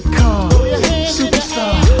 Big cars.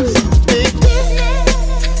 Superstars. Big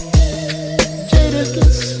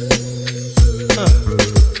Jadakiss.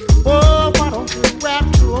 Oh, why don't you rap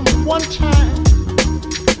to them one time?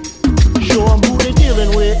 Show them who they're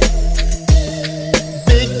dealing with.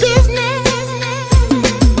 Big business.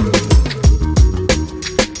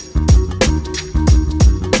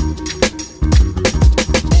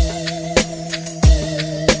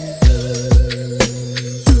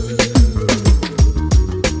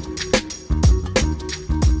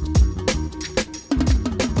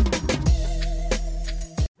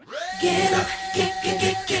 Get up, get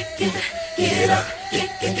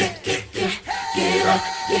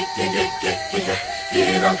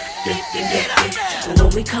up, when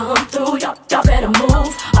we come through, y'all better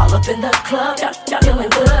move. All up in the club, y'all feeling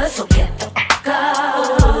good, so get the fuck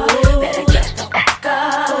up. Better get the fuck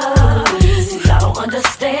up. See, y'all don't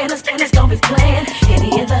understand, this thing is gonna be playing.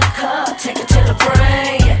 Henny in the cup, take it to the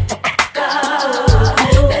brain. Get the fuck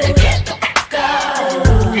up. Better get the fuck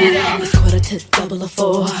up. It's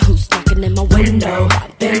 3:45. Who's knocking in my window?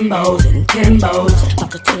 Bimbos and Timbos.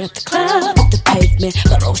 About to turn up the club, up the pavement.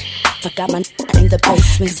 But oh, I got my in the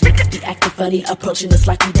basement. Niggas be acting funny, approaching us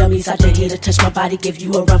like we dummies. I dare you to touch my body, give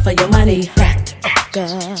you a run for your money. Back the fuck up.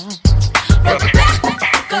 Back the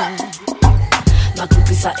fuck up. My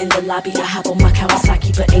groupies are in the lobby. I hop on my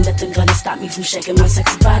Kawasaki, but ain't nothing gonna stop me from shaking my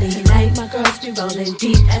sexy body. Tonight, my girls be rolling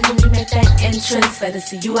deep, and when we make that entrance, better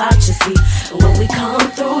see you out your seat. And when we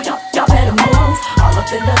come through, y'all better move. All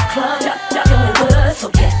up in the club, y'all feeling good, so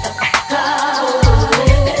get the fuck up.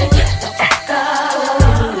 Better get the fuck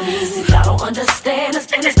up. See, y'all don't understand, this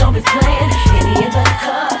thing is gonna be playing. Henny in the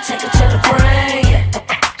cup, take it to the brain. Get the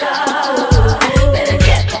fuck up. Better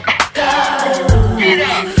get the fuck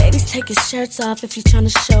up. Ladies, take your shirts off if you're trying to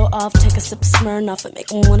show off. Take a sip of Smirnoff and make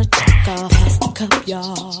them wanna check off. Pass the cup,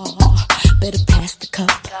 y'all. Better pass the cup.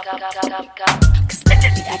 Cause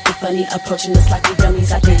niggas be acting funny, approaching us like we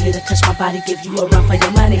dummies. I dare you to touch my body, give you a run for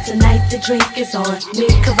your money. Tonight the drink is on me.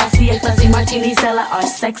 Cavassier, fuzzy martini, Stella, our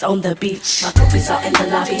sex on the beach. My groupies are in the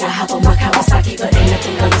lobby. I hop on my Kawasaki, but ain't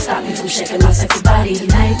nothing gonna stop me from shaking my sexy body.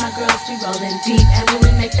 Tonight my girls be rolling deep, and when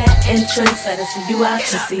we make that entrance, better see you out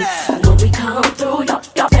your seats. And when we come through,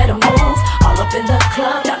 y'all better move. All up in the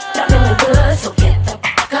club, y'all feeling good, so get the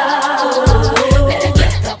fuck up. Better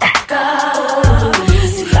get the fuck up.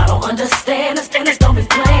 See, y'all don't understand, the spinners don't be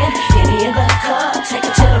playing. Any in the cup, take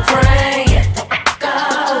it to the brain. Get the fuck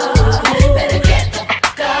up. Better get the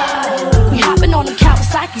fuck up. We hopping on them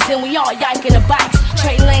Kawasaki's and we all yiking the bikes.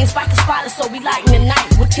 Trade lanes, biker spotters, so we lighting the night.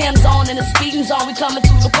 With Tim's on and the speeding's on, we coming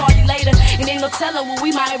to the party later. And ain't no telling what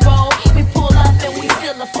we might roll. We pull up and we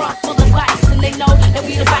fill the front full of ice. And they know that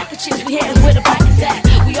we the biker chicks, we heading where the bikers at.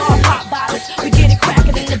 We all pop bottles, we get it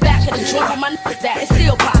cracking in the back of the trunk. Where my niggas at, it's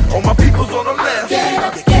still poppin'. All my people's on the left, get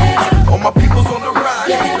up, get up. All my people's on the right,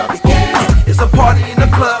 get up, get up. It's a party in the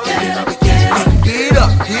club, get up, get up. Get up,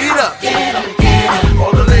 get up, get up, get up.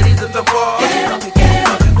 All the ladies at the bar, get up, get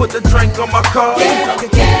up. Put the drink on my car, get up,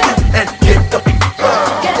 get up. And get the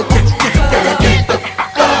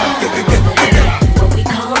when we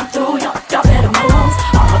come through, y'all better move.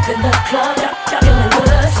 All up in the club, y'all feeling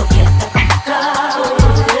good, so get the fuck up.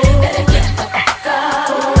 Better get the fuck up.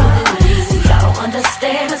 See, y'all don't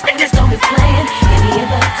understand, the spinners don't be playing. Any in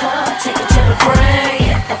the cup, take it to the brain.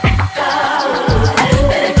 Get the fuck up.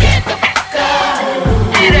 Better get the fuck up.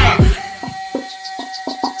 Get up.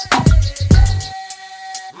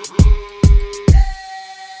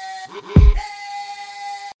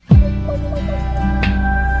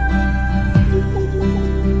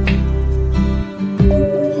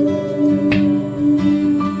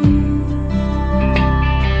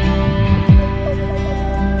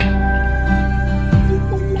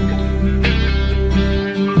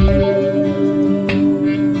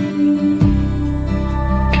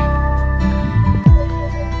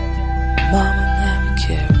 Mama never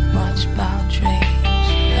cared much about dreams,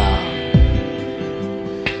 love.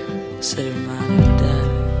 Said it reminded her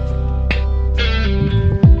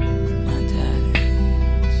of daddy. My daddy.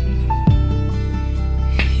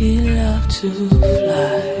 He loved to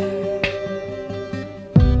fly.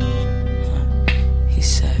 He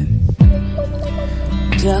said,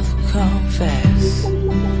 death will come fast.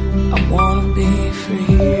 I wanna be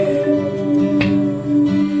free.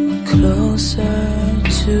 Closer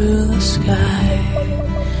to the sky,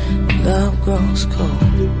 love grows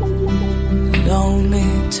cold,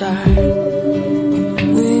 lonely, tired. On the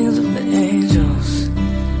wings of the angels,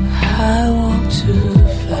 I want to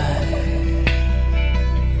fly.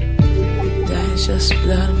 That's just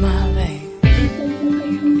blood in my veins.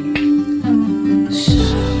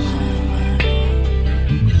 Shine my mind.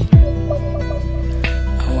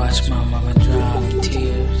 I watch my mama drown in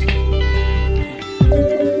tears.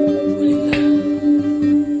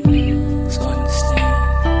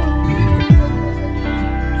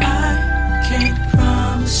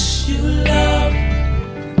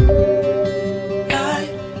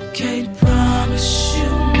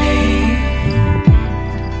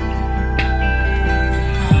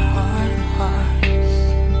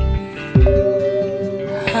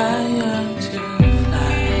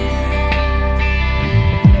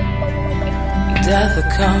 Death will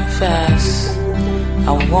come fast. I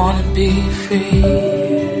wanna be free.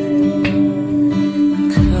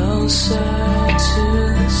 Closer to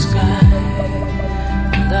the sky.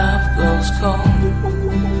 Love grows cold,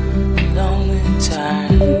 lonely,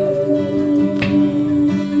 tired.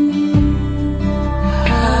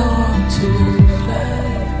 I want to fly.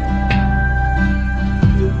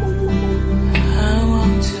 I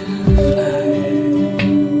want to fly.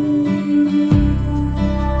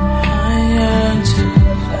 I yearn to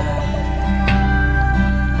fly.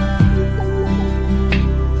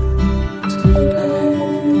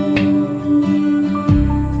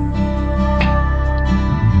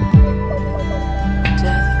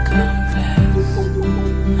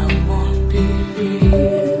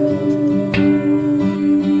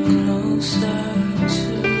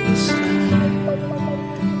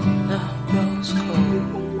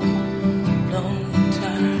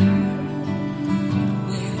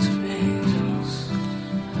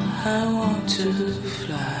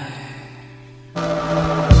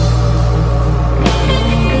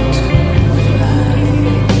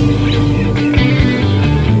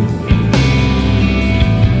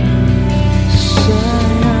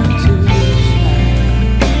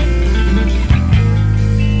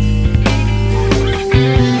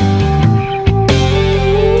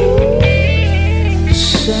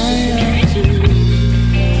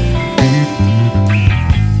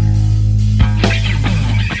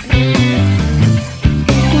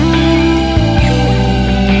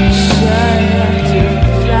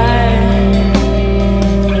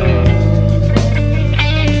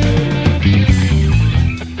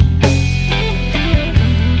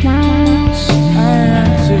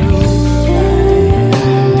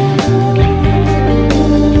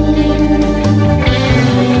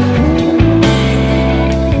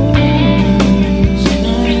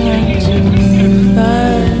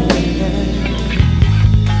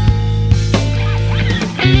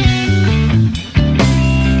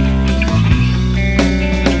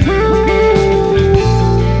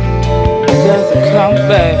 I'm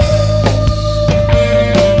back.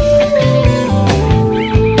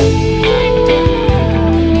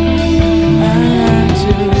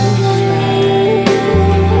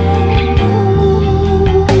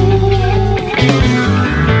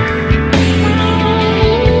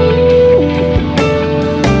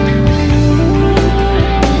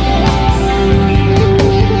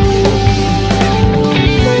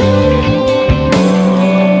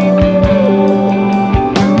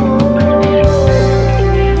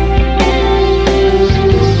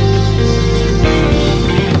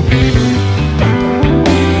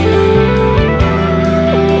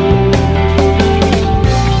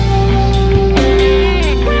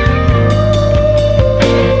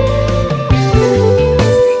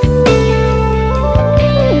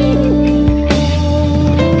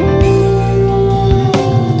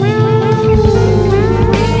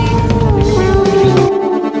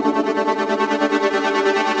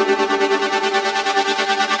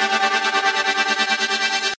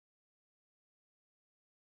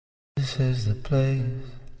 This is the place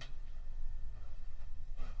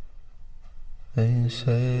they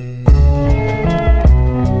say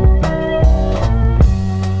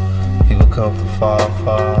people come from far,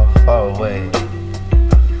 far, far away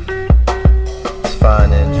to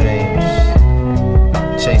find their dreams,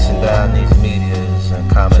 chasing down these meteors and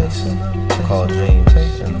comets called dreams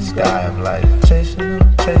in the sky of life. Chasing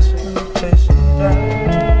them, chasing them, chasing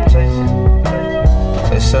down, chasing.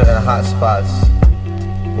 There's certain hot spots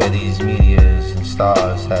where these meteors and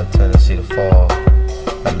stars have tendency to fall.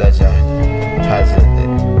 A legend has it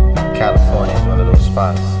that California is one of those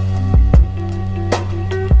spots.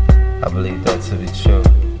 I believe that to be true.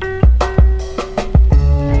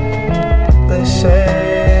 They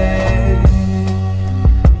say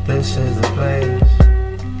this is the place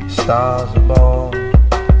stars are born.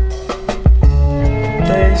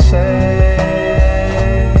 They say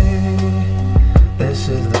this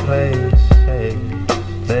is the place, hey,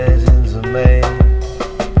 legends are made.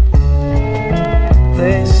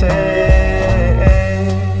 They say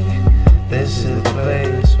this is the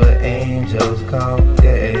place where angels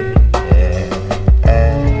congregate. Yeah.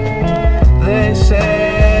 And they say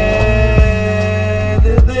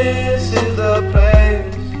that this is the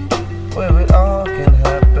place where it all can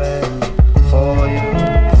happen for you,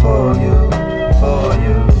 for you, for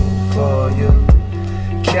you, for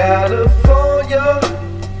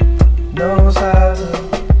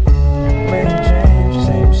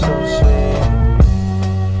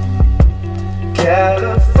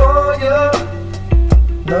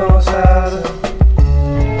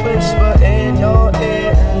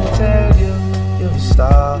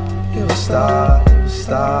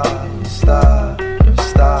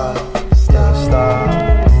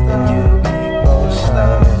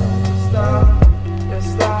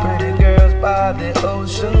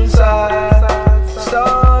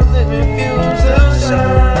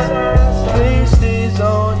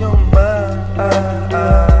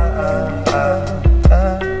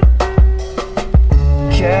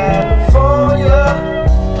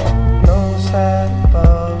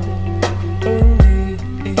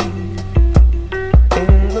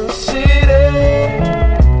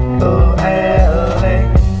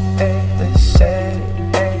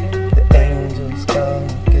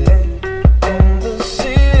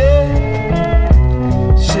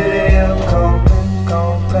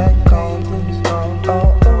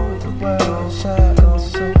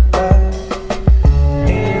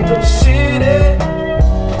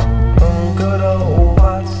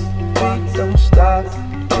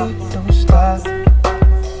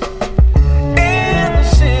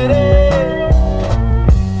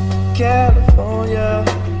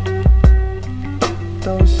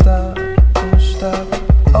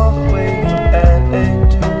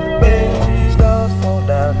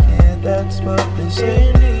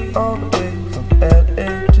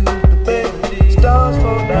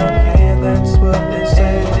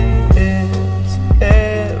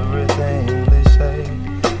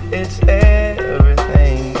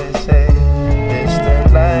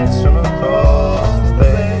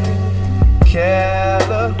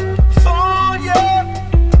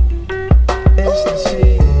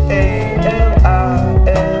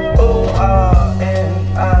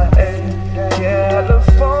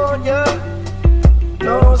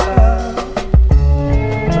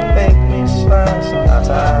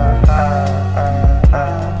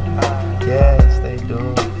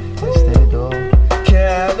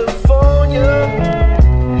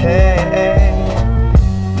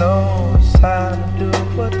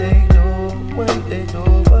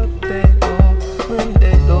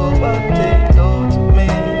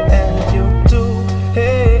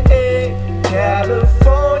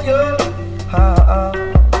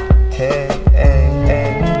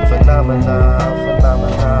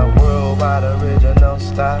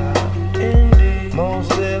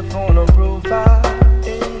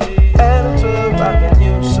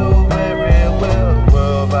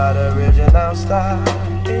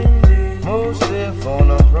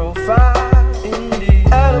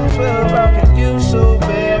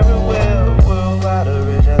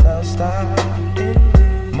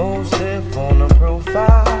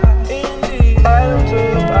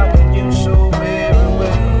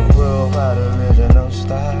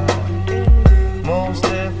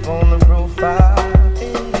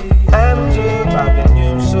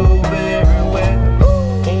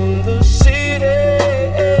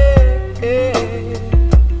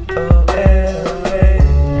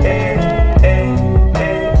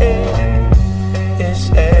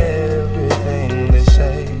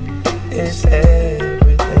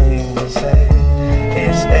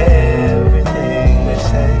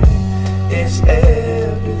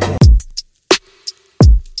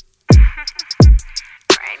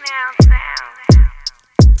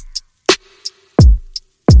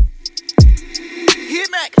Hit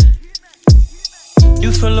Mac.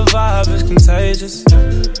 You feel the vibe, it's contagious.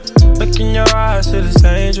 Look in your eyes, shit is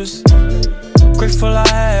dangerous. Grateful I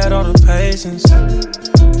had all the patience.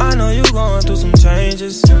 I know you going through some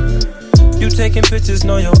changes. You taking pictures,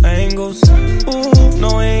 know your angles. Ooh,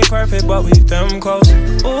 no, we ain't perfect, but we them close.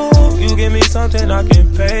 Ooh, you give me something I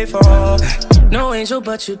can pay for. No angel,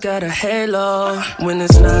 but you got a halo. When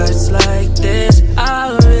it's nights like this,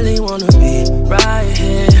 I really wanna be right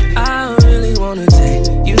here. I really wanna take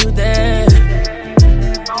you there.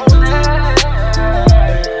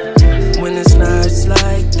 When it's nights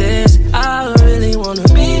like this, I really wanna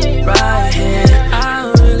be right here.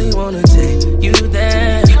 I really wanna take you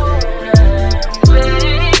there.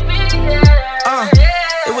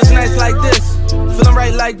 It was nice like this, feeling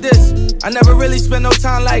right like this. I never really spent no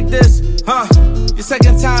time like this, huh? Your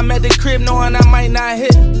second time at the crib knowing I might not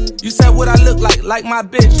hit. You said what I look like my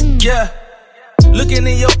bitch, yeah. Looking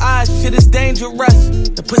in your eyes, shit is dangerous.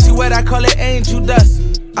 The pussy wet, I call it angel dust.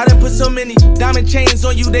 I done put so many diamond chains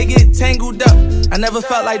on you, they get tangled up. I never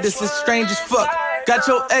felt like this, it's strange as fuck. Got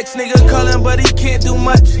your ex nigga calling, but he can't do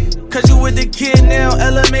much. Cause you with the kid now,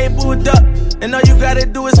 LMA booed up. And all you gotta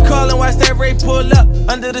do is call and watch that Ray pull up.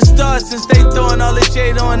 Under the stars since they throwing all the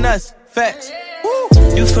shade on us. Facts.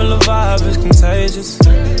 Woo. You feel the vibe, it's contagious.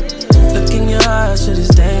 Look in your eyes, shit is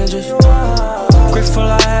dangerous. Grateful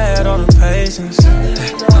I had all the patience.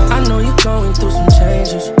 I know you're going through some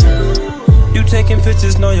changes. You taking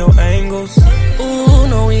pictures, know your angles. Ooh,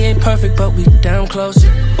 no, we ain't perfect, but we damn close.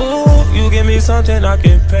 Ooh, you give me something I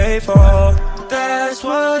can pay for. That's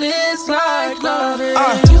what it's like loving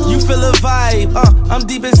you feel a vibe, I'm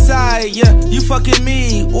deep inside, yeah. You fucking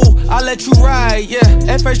me, ooh, I let you ride, yeah.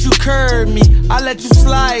 At first you curve me, I let you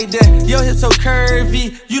slide in. Your hips so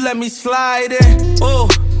curvy, you let me slide in, ooh.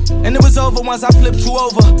 And it was over once I flipped you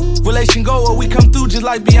over. Relation goer, we come through just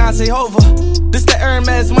like Beyonce Hova. This the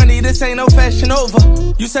Hermes money, this ain't no fashion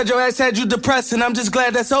over. You said your ass had you depressed, and I'm just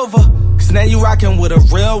glad that's over. Cause now you rockin' with a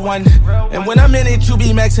real one. And when I'm in it, you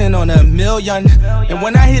be maxing on 1,000,000. And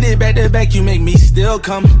when I hit it back to back, you make me still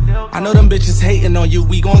come. I know them bitches hating on you,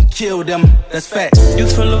 we gon' kill them. That's facts. You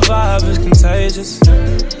feel the vibe, it's contagious.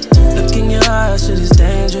 Look in your eyes, shit is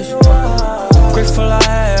dangerous. Grateful I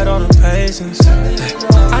had all the patience.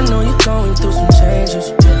 I know you're going through some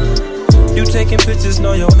changes. You taking pictures,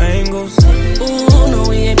 know your angles. Ooh, no,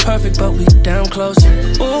 we ain't perfect, but we damn close.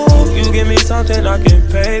 Ooh, you give me something I can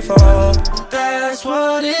pay for. That's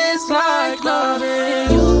what it's like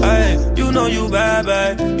loving you. Hey, you know you bad,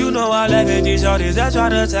 babe. You know I laugh at these shorties that try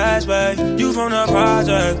to attach, babe. You from the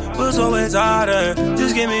project, but so exotic.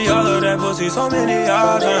 Just give me all of that pussy, so many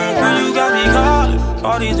options. When you got me calling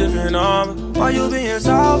all these different numbers. Why you being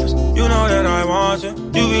selfish? You know that I want you.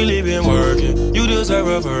 You really been working. You deserve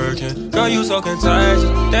a Birkin. Girl, you so contagious.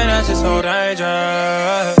 Then that's just so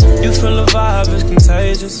dangerous. You feel the vibe, it's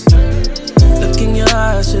contagious. Look in your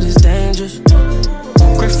eyes, shit is dangerous.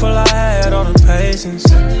 Grateful I had all the patience.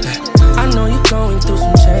 I know you're going through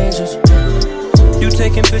some changes. You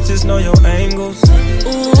taking pictures, know your angles.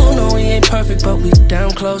 Ooh, no, we ain't perfect, but we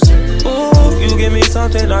damn close. Ooh, you give me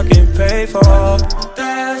something I can pay for.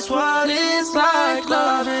 That's what it's like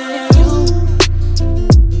loving you.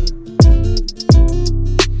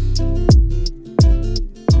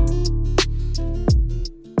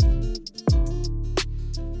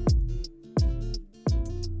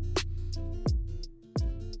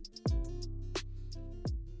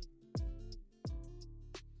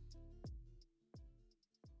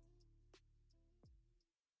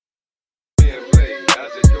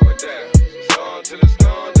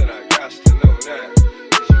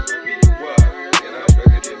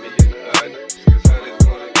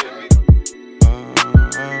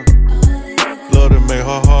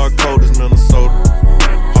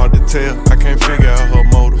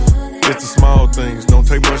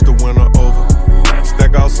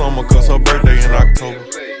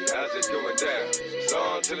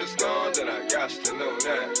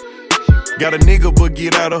 Got a nigga but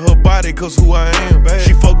get out of her body cause who I am.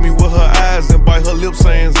 She fuck me with her eyes and bite her lips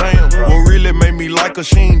saying Zam. What really made me like her,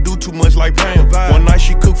 she ain't do too much like Pam. One night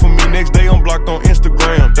she cooked for me, next day I'm blocked on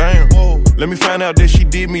Instagram. Damn, let me find out that she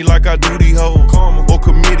did me like I do these hoes. Or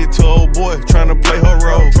committed to old boy, tryna play her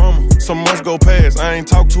role. Some months go past, I ain't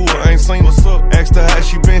talked to her, I ain't seen her. Asked her how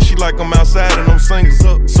she been, she like I'm outside and I'm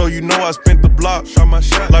single. So you know I spent the block, shot my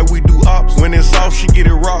shot like we do ops. When it's off, she get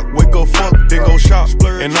it rock, wake up fuck, then go shop.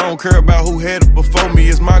 And I don't care about who had it before me,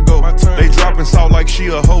 it's my goal. They dropping salt like she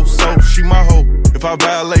a hoe, so she my hoe. If I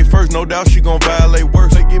violate first, no doubt she gon' violate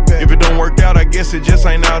worse. If it don't work out, I guess it just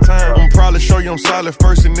ain't our time. I'ma probably show you I'm solid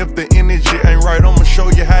first, and if the energy ain't right, I'ma show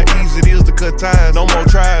you how easy it is to cut ties. No more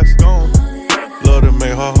tries, gone.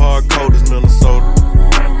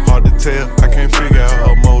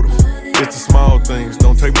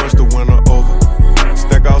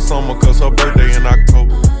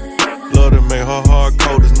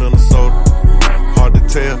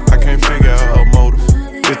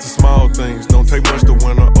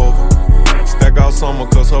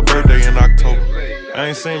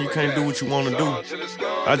 what you wanna do.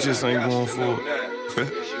 I just ain't going for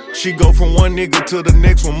it. She go from one nigga to the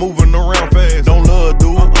next one, moving around fast. Don't love,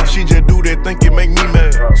 dude. She just do that, think it make me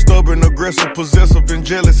mad. Stubborn, aggressive, possessive, and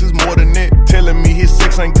jealous is more than that. Telling me his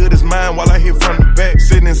sex ain't good as mine while I hit from the back.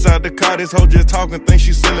 Sitting inside the car, this hoe just talking, think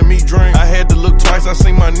she selling me dreams. I had to look twice, I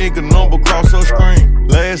seen my nigga number cross her screen.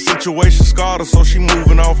 Last situation scarred her, so she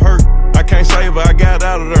moving off hurt. I can't save her, I got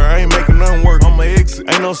out of there, I ain't making nothing work. I'ma exit,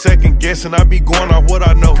 ain't no second guessing, I be going off what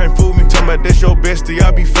I know. Can't fool me, tell me that's your bestie,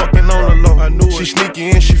 I be fucking on the low. I knew it. She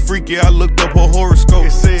sneaky and she freaky, I looked up her horoscope.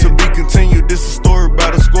 It said, to be continued, this a story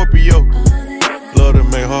about a Scorpio. Love to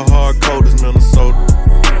make her heart cold as Minnesota.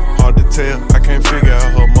 Hard to tell, I can't figure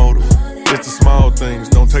out her motive. It's the small things,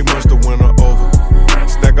 don't take much to win her over.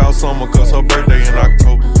 Stack out summer cause her birthday in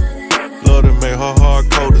October. Love to make her heart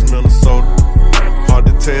cold as Minnesota. Hard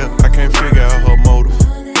to tell, I can't figure out her motive.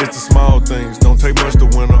 It's the small things, don't take much to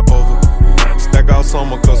win her over. Stack out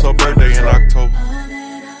summer cause her birthday in October.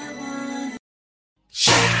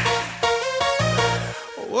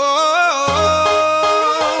 Whoa,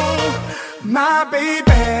 my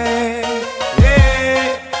baby,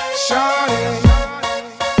 yeah, shawty.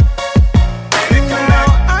 Now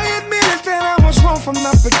I admit that I was wrong from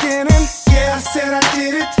the beginning. Yeah, I said I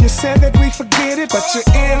did it. You said that we forget it, but you're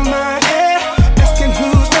in my head, asking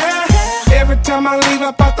who's there. Every time I leave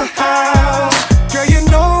up out the house, girl, you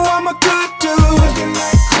know I'm a good dude.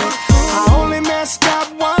 I only messed up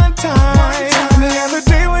one time. The other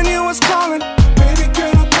day when you was calling, baby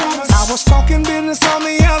girl, I promise I was talking business on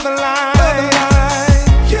the other line.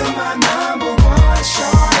 You're my number one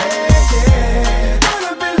shorty, yeah.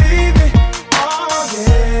 Gonna believe it, oh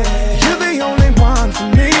yeah. You're the only one for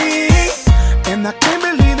me, and I can't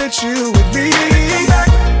believe that you would leave.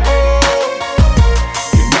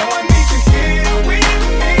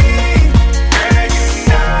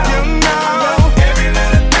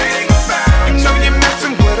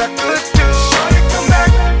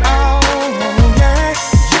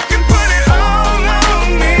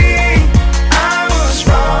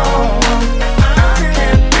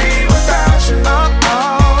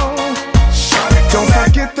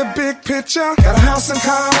 Got a house and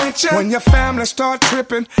car with you. When your family start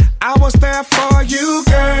tripping, I was there for you,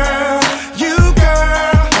 girl. You,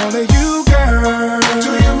 girl. Only you, girl.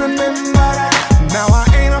 Do you remember that? Now I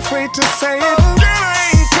ain't afraid to say it. Girl, I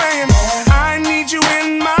ain't playing. I need you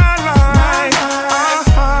in my life.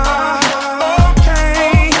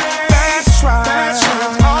 Okay, that's right.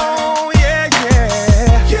 Oh, yeah,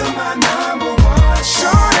 yeah. You're my number one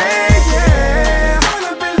shorty, yeah.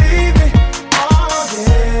 Wanna believe it? Oh,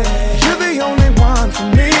 yeah. You're the only one for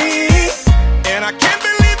me, and I can't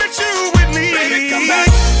believe that you with me. Baby, come back.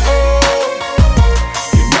 Oh,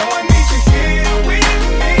 you know I need you here with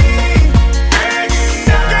me.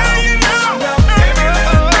 Girl, you know every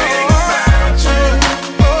little thing about you.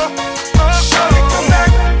 Shorty, come back.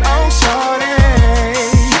 Oh, shorty,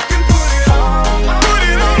 you can put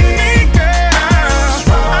it on me, girl.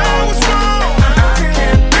 I was wrong. I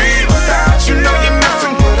can't be without you. You know you're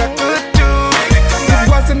messing with a good dude. It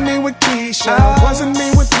wasn't me with Keisha, wasn't me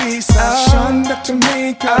with Lisa. Showing up to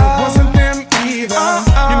me, girl, it wasn't them either.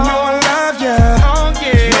 You know I love ya.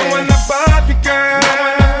 No one above you, girl.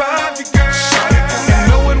 And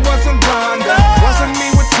no, it wasn't Rhonda, wasn't me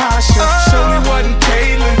with Tasha. Surely wasn't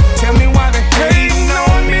Caitlin. Tell me why they hating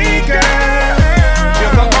on me, girl.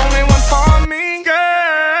 You're the only one for me,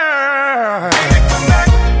 girl. Baby, come back.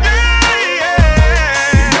 Yeah.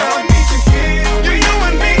 You know I need you here. You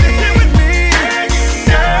and me here with me.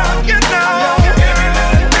 Girl, you know every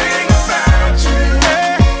little thing about you.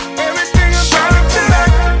 Everything about you.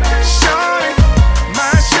 Shorty,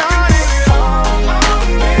 my shorty. On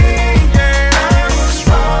me, yeah. I was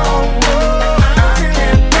wrong. I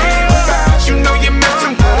can't be without you. Know you're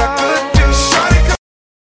messing with a good dude. Shorty, come.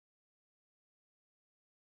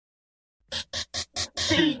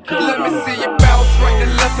 Let me see you bounce right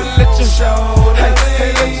and left and let you show. Hey,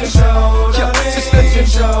 let you show. Yeah, just let you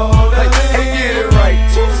show. Hey, get it right.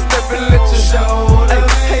 Two-step and let you show.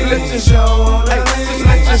 Hey, let you show. Hey, just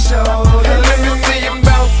let you show. Hey, let me see you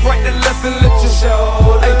bounce right and left and let you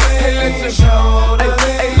show. Hey, let you show.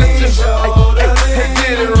 Hey, let you show. Hey,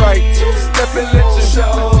 get it right. Two-step and let you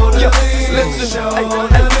show. Yeah, just let you show.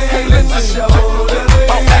 Hey, let you show.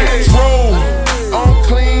 Oh, hey, Roll, I'm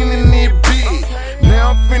clean in this bitch.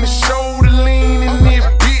 Now I'm finna show the lean in this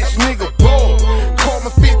bitch. Nigga, boy, call me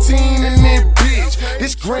 15 in this bitch.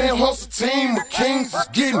 This grand hustle team of kings is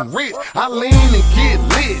getting rich. I lean and get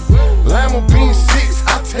lit. Lima bean 6,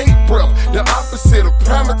 I take breath. The opposite of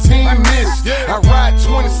Primatine miss. I ride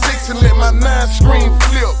 26 and let my 9 screen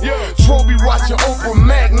flip. Trophy watching Oprah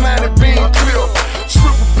Mac 90 being clip.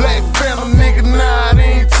 Triple black family.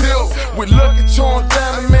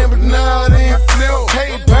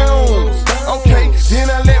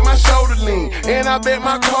 bet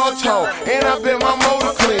my car tall, and I bet my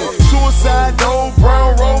motor clean. Suicide dope,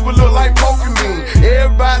 brown rover look like Pokemon.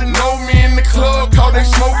 Everybody know me in the club, cause they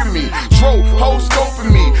smoking me. Tro, whole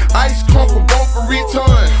scoping me. Ice come for bumper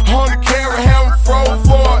return. 100 carat hammer froze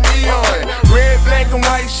for an eon. Red, black, and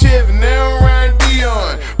white Chevy, now I'm riding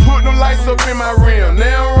Dion. Put them lights up in my rim,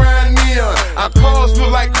 now I'm riding neon. Our cars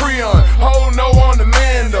look like Creon. Hold no on the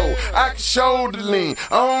man though. I can shoulder lean.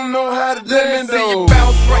 I don't know how to dance though. Let me see you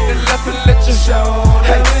bounce right and left and let your show.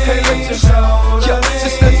 Hey, hey, let your show. Yeah,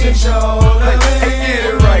 just let your show. Hey, hey, get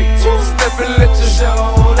it right. Two-step and let your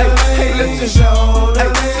show. Hey, hey, let your show.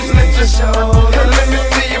 Hey, just let your show. Hey, let me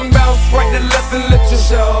see you bounce right and left and let your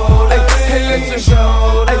show. Hey, hey, let your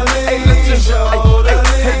show. Hey, hey, let your show. Hey,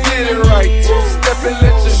 hey, get it right. Two-step and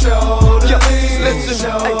let your show. Yeah, just let your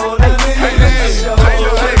show. Hey, hey, let your show.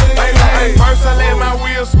 First I let my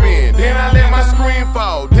wheel spin, then I let my screen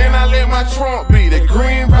fall, then I let my trunk be the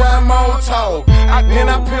green bright Molotov. Then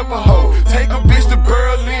I pimp a hoe, take a bitch to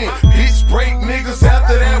Berlin. Bitch break niggas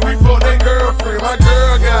after that, we fuck that girlfriend. My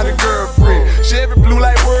girl got a girlfriend, Chevy blue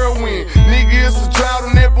like whirlwind. Nigga, it's a drought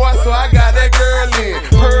on that boy, so I got that girl in.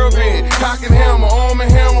 Pearl band, cock and hammer, arm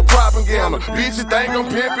and hammer, propaganda. Bitch, you think I'm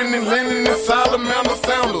pimping and lending and salamander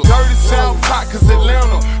sandals. Dirty South hot, cause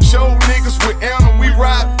Atlanta. Show niggas with Anna, we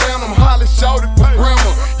ride Phantom, Holly shorty for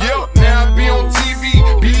grandma. Yep, now I be on TV,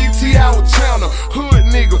 BET our channel. Hood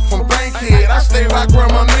nigga from Bankhead, I stay by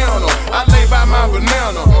Grandma Nana. I lay by my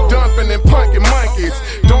banana, dumping and punkin' monkeys.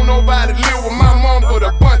 Don't nobody live with my mom but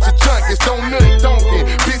a bunch of junkies. Don't nut donkey,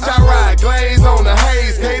 bitch I ride glaze on the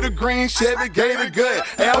haze. Gator green, Chevy, gator gut,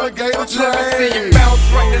 alligator train. Let me see you bounce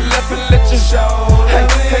right and left and let your show. Hey,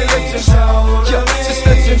 hey, let your show. Yeah, just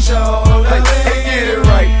let your show. Hey, hey, get it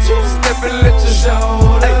right. Two-step and let your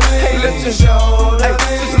show. Hey, hey, let your show. Hey,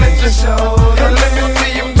 just let your show. Hey, let me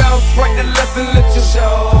see you bounce right and left and let your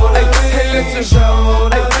show. Hey, hey, let your show.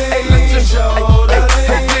 Hey, hey, let your show. Hey,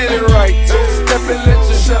 hey, get it right. Two-step and let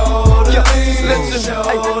your show. Yeah, just let your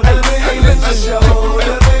show. Hey, hey, let your show.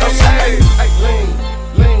 Hey, hey, lean,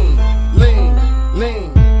 lean, lean, lean,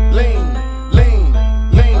 lean, lean,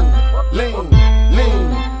 lean, lean, lean,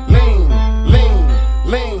 lean,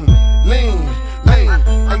 lean, lean, lean. Hey,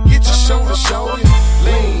 get your shoulder, shoulder.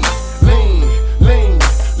 Lean, lean, lean,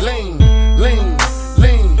 lean, lean,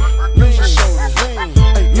 lean, lean, shoulders, lean.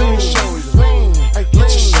 Hey, lean shoulders, lean. Hey, get your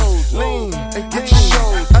shoulders, lean. Hey, get your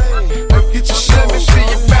shoulders, hey, get your shoulders. Let me see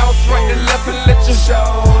you bounce right and left and let your show.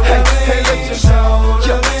 Hey, hey, let your show.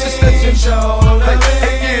 Yeah, just let your show. Hey,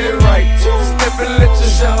 hey, get it right. Two-step and let your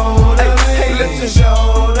show. Hey, hey, let your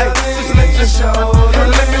show. Hey, just let your show. Hey,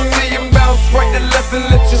 let me see you bounce right and left and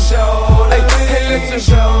let your show. Hey, hey, let your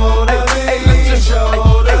show. Hey, hey, let your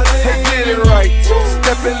show. Hey, get it right.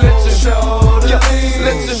 Two-step and let your show. Yeah, just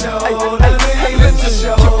let your show. Hey, hey, let your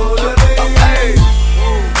show. Hey.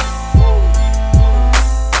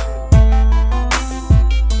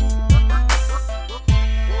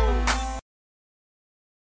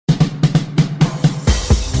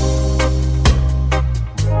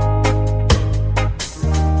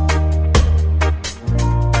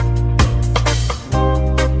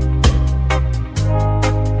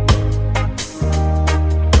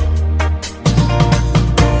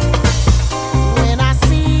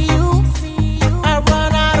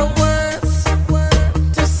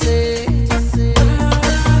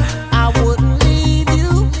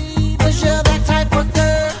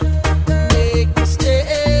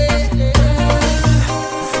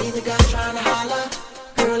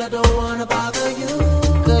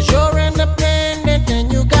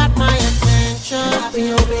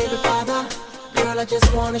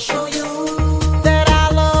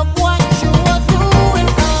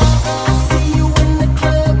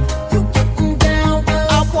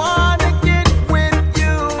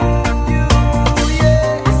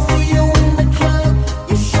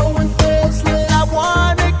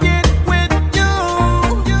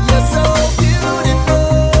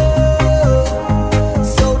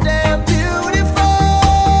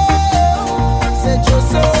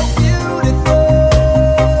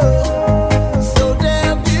 So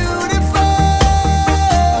damn beautiful.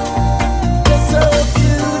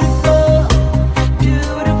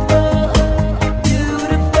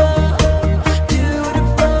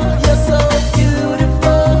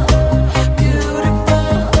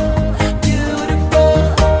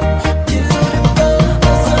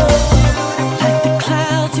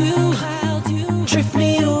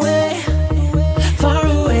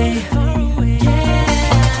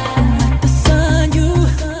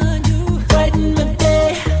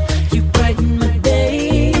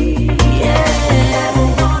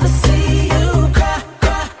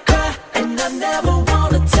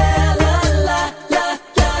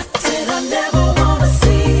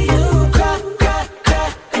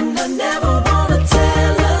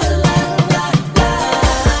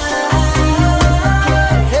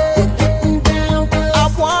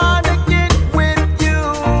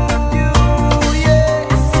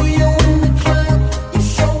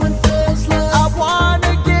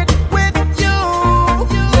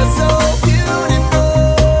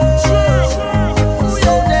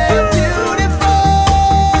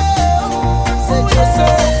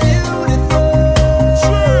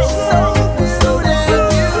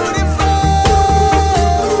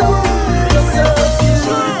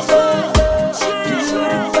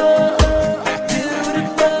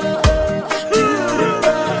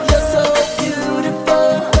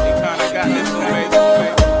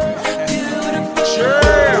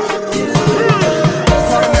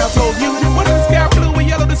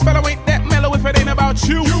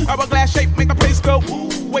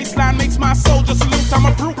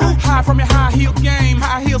 high heel game,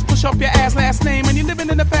 high heels push up your ass last name, and you living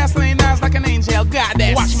in the fast lane, eyes like an angel.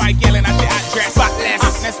 Goddamn, watch my yelling at the address. Spotless,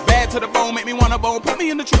 hotness bad to the bone, make me wanna bone. Put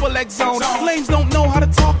me in the triple X zone. Lames don't know how to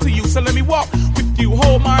talk to you, so let me walk with you.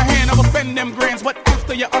 Hold my hand, I will spend them grands, but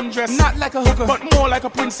after you undress, not like a hooker, but more like a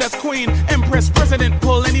princess, queen, empress, president.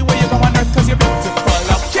 Pull anywhere you go on earth, 'cause you're beautiful.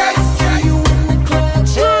 Okay, see you in the club,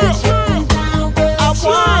 I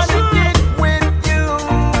wanna get with you.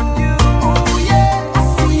 Yeah, I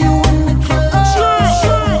see you in the club.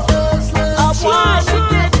 I wanna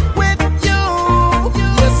get with you.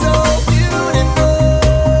 You're so beautiful,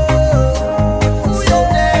 so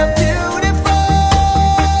damn beautiful.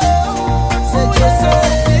 Said you're so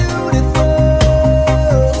beautiful,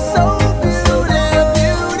 so damn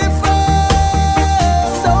beautiful,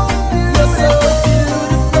 so beautiful.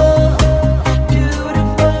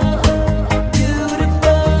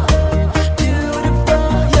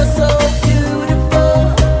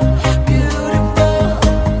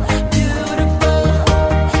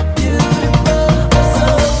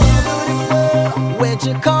 Where'd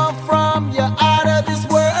you come from? You're out of this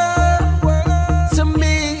world. To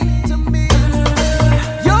me,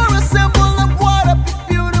 you're a symbol of what a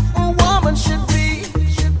beautiful woman should be.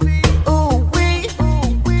 Ooh, we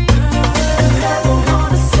never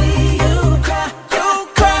wanna see you cry.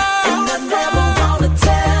 And I never wanna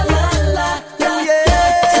tell a lie.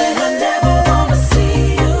 Said I never wanna see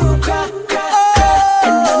you cry.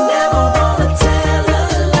 And I never wanna tell a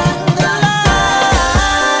lie.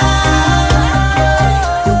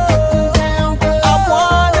 I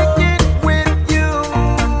wanna get with you.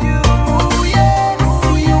 Yeah, I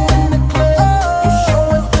see you in the club.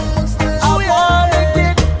 I wanna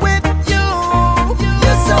get with you.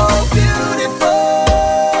 You're so beautiful,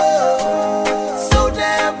 so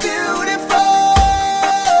damn beautiful.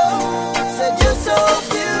 Said you're so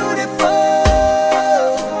beautiful,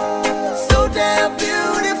 so damn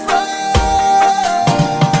beautiful.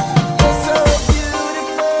 You're so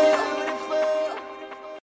beautiful.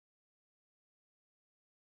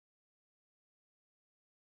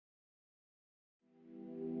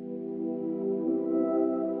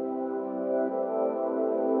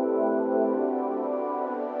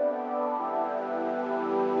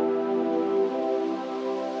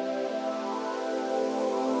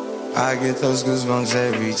 I get those goosebumps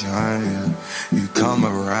every time, yeah. You come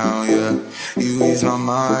around, yeah. You ease my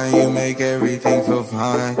mind, you make everything feel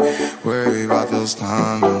fine. Worry about those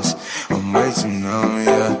condoms, I'm way too numb,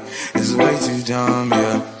 yeah. It's way too dumb,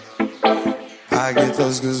 yeah. I get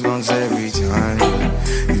those goosebumps every time, yeah.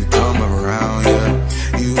 You come around, yeah.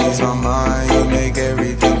 You ease my mind, you make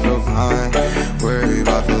everything feel fine. Worry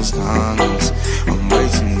about those condoms, I'm way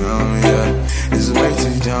too numb, yeah. It's way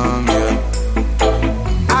too dumb, yeah.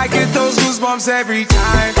 I get those goosebumps every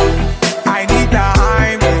time. I need the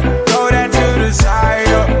Heimlich, throw that to the side.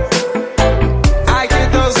 I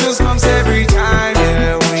get those goosebumps every time,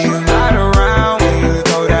 yeah. When you're not around, when you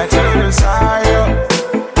throw that to the side.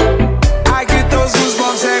 I get those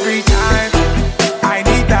goosebumps every time. I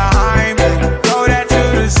need the Heimlich, throw that to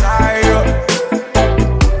the side.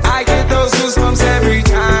 I get those goosebumps every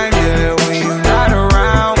time, yeah. When you're not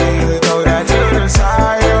around, when you throw that to the side.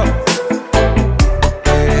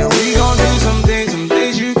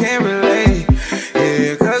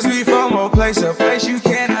 A place you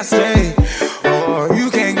cannot stay, or you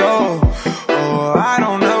can't go, or I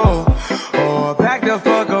don't know, or back the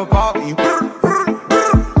fuck up off me.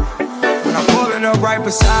 When I'm pulling up right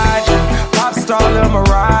beside you, pop star Lil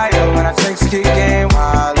Mariah. When I text kick game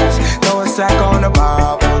wireless, throw a stack on the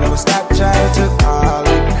Bible, never Snapchat to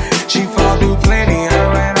college. She fall through plenty,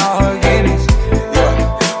 her and all her guineas. Yeah,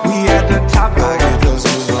 we at the top. I get those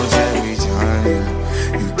goosebumps every time,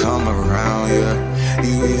 yeah. You come around, yeah.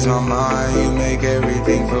 You ease my mind, you make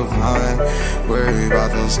everything feel fine. Worry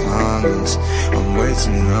about those condoms, I'm way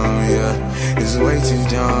too numb, yeah. It's way too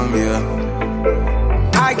dumb, yeah.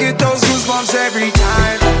 I get those goosebumps every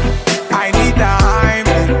time. I need the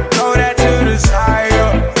Heimlich, throw that to the side.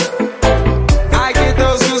 I get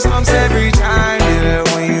those goosebumps every time, yeah.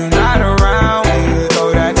 When you're not around, when you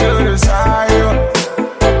throw that to the side.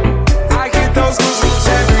 I get those goosebumps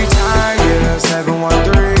every time, yeah.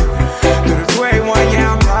 713 through the 281,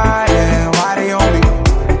 yeah, I'm riding. Why they on me?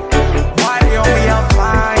 Why they on me? I'm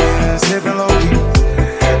flying, sipping low key.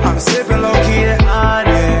 I'm sipping low key at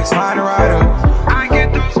Onyx, find a rider. I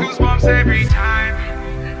get those goosebumps every time.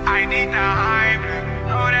 I need the Heimlich,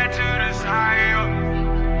 throw that to the side.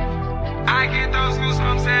 I get those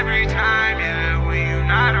goosebumps every time, yeah. When you're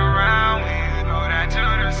not around, when you throw that to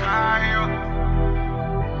the side.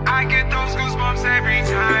 I get those goosebumps every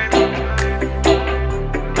time.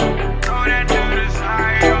 Throw that to the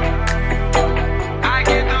side.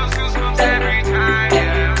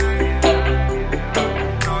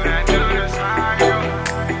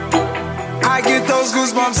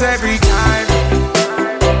 those goosebumps every time.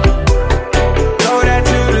 Throw that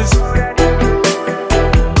to the side.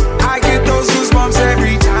 I get those goosebumps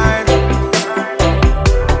every time.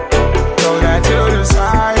 Throw that to the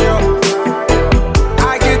side, yo.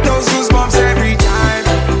 I get those goosebumps every time.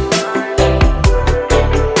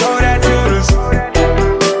 Throw that to the side.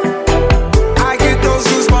 I get those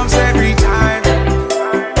goosebumps every time.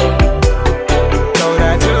 Throw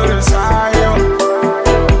that to the side, yo.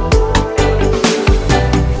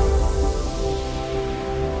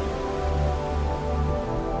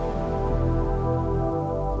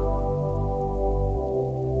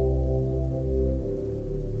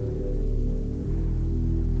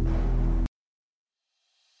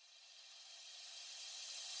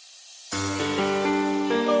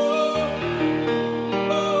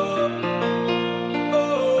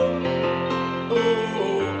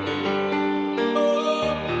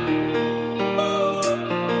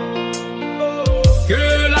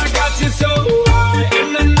 Girl, I got you so high,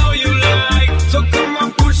 and I know you like. So come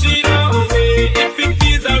on, push it on me, if it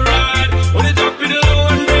feels alright. Wanna drop it low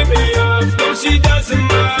and bring me up. No, she doesn't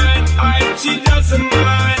mind. She doesn't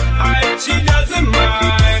mind. She doesn't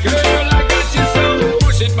mind. Girl, I got you so.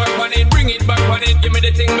 Push it back on it, bring it back on it. Give me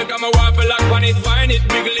the thing, make a waffle lock on it. Wine it,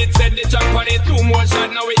 wiggle it, set the chop on it. 2 more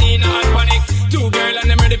shots, now we in a hot panic. 2 girl and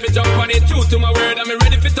I'm ready for jump on it. 2 to my word, I'm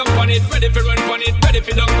ready for jump on it. Ready for run on it, ready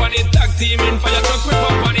for dunk on it. Tag team in fire truck, we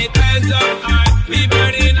pop on it. Hands up high, we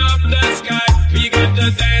burning up the sky. We got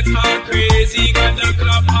the dance all crazy, got the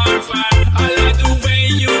club on fire. I like the way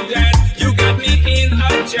you dance, you got me in a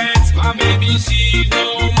trance. My baby, she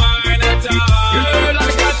don't mind at all. Girl, I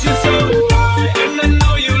got you so high, and I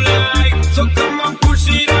know you like. So come on, push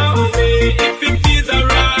it on me, if it feels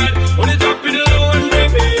alright. Wanna drop it low and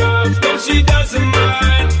bring me up. No, she doesn't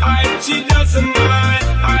mind. She doesn't mind.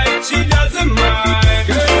 She doesn't mind.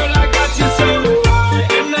 Girl, I got you so high,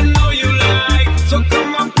 and I know you like. So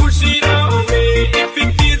come on, push it on me, if it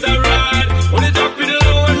feels alright. Wanna drop it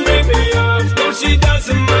low and bring me up. No, she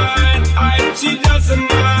doesn't mind. She doesn't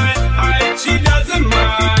mind. She doesn't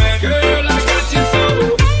mind. Girl, I got you so.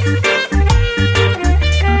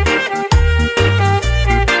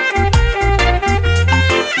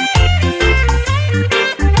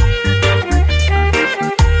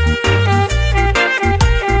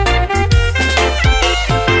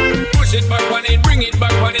 Push it back on it, bring it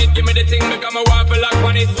back on it. Give me the thing, make a waffle lock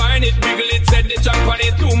on it. Wine it, wiggle it, set the chop on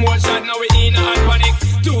it. 2 more shots, now we in a hot panic.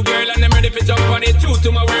 2 girl and I'm ready for jump on it. 2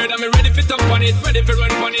 to my word, I'm ready for jump on it. Ready for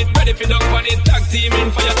run on it, ready for dunk on it. Tag team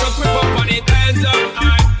in fire truck, we pop on it. Hands up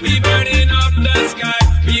high, we burning up the sky.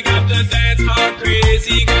 We got the dance all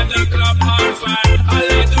crazy, got the club on fire. I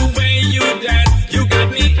like the way you dance, you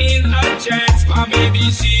got me in a trance. My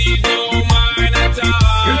baby, she don't mind at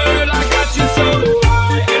all. Girl, I got you so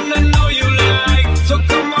high, and I know you like. So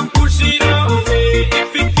come on, push it on me,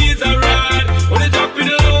 if it feels alright. Wanna drop it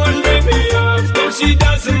low and bring me up. No, she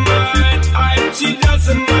doesn't mind. She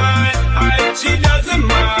doesn't mind. She doesn't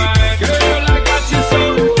mind. Girl, I got you so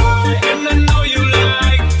high, and I know you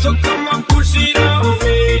like. So come on, push it on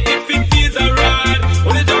me, if it feels alright.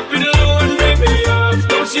 Wanna drop it low and bring me up.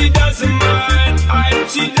 No, she doesn't mind.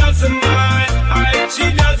 She doesn't mind. She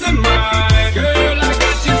doesn't mind. Girl, I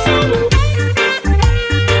got you so.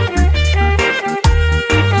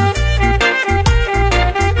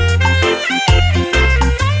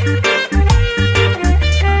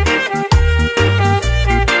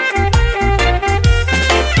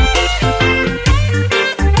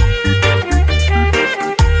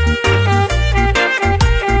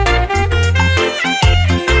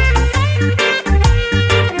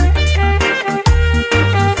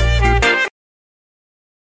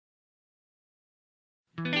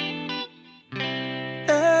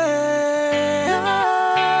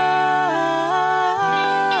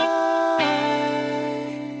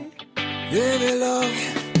 Baby love,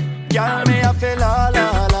 girl, me I feel la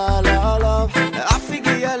la la la love. I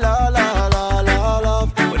figure you la la la la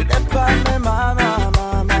love. With it up on my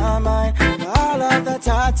mind. All of the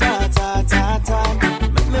time.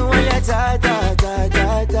 Make me want you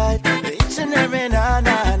tight. Each and every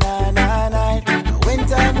night. When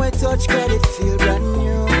time we touch, girl, it feel brand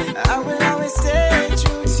new. I will always stay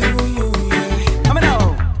true to you. Yeah. I mean, no,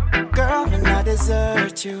 girl, me not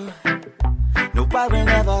desert you. Nobody will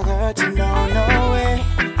never hurt you, no way.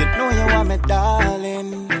 You know you want me, darling.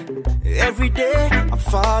 Every day I'm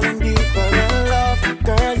falling deeper in love.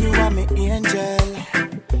 Girl, you want me, angel.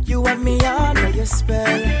 You want me under your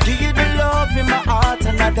spell. Give you the love in my heart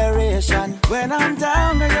and adoration. When I'm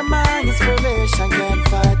down, girl, you're my inspiration. Can't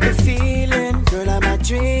fight the feeling. Girl, I'm not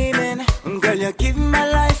dreaming. Girl, you give my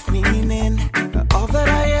life meaning. All that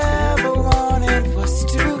I ever wanted was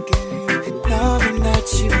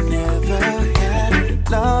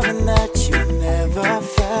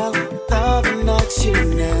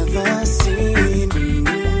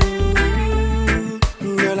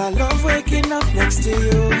next to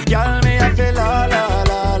you. Girl, me I feel la la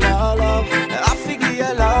la la love. I figure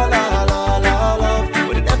you la la la la love.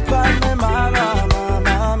 With it up on me, my.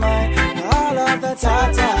 All of the ta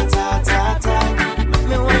ta ta ta ta. Make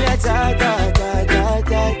me want you ta ta ta ta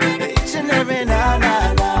ta. Each and every na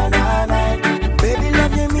na na na na. Baby,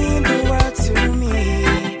 love you mean the world to me.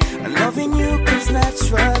 And loving you comes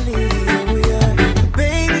naturally. Oh yeah.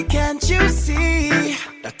 Baby, can't you see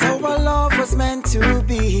that our love was meant to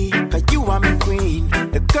be? Cause you are my queen,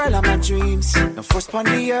 the girl of my dreams. No force upon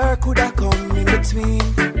the earth could have come in between.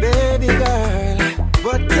 Baby girl,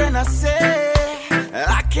 what can I say?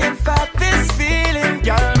 I can't fight this feeling.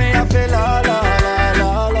 Girl, me I feel la la la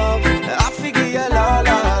la love. I figure you la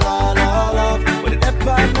la la la love. With it up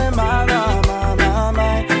on me, my.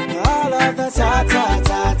 All of the ta ta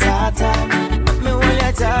ta ta ta. Make me want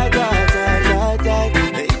you ta ta ta ta.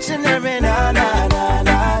 Each and every na na na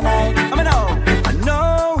na na. I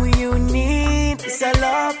know you need this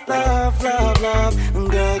love, love, love, love.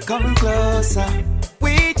 Girl, come closer.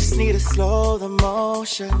 We just need to slow the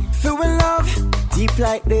motion. Feel in love, deep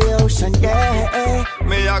like the ocean, yeah.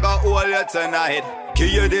 Me I got hold you tonight. Give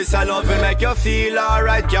you this love and make you feel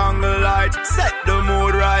alright. Candlelight, set the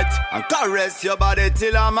mood right. And caress your body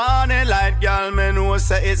till the morning light. Girl, me know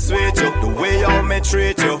say it's sweet you. The way you me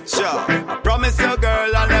treat you. Sure, I promise you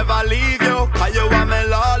girl I'll never leave you. Cause you want me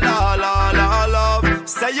la la la la love.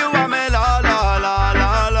 Say you want me la la la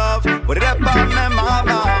la love. With it up on me my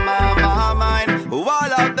mind.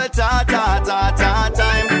 All of the ta ta ta ta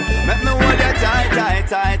time. Make me hold you tight, tight,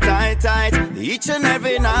 tight, tight, tight. Each and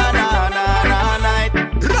every na na na na night.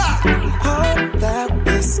 Hope that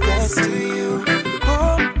this gets to you.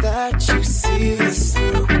 Hope that you see this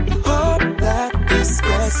through. Hope that this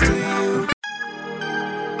gets to you.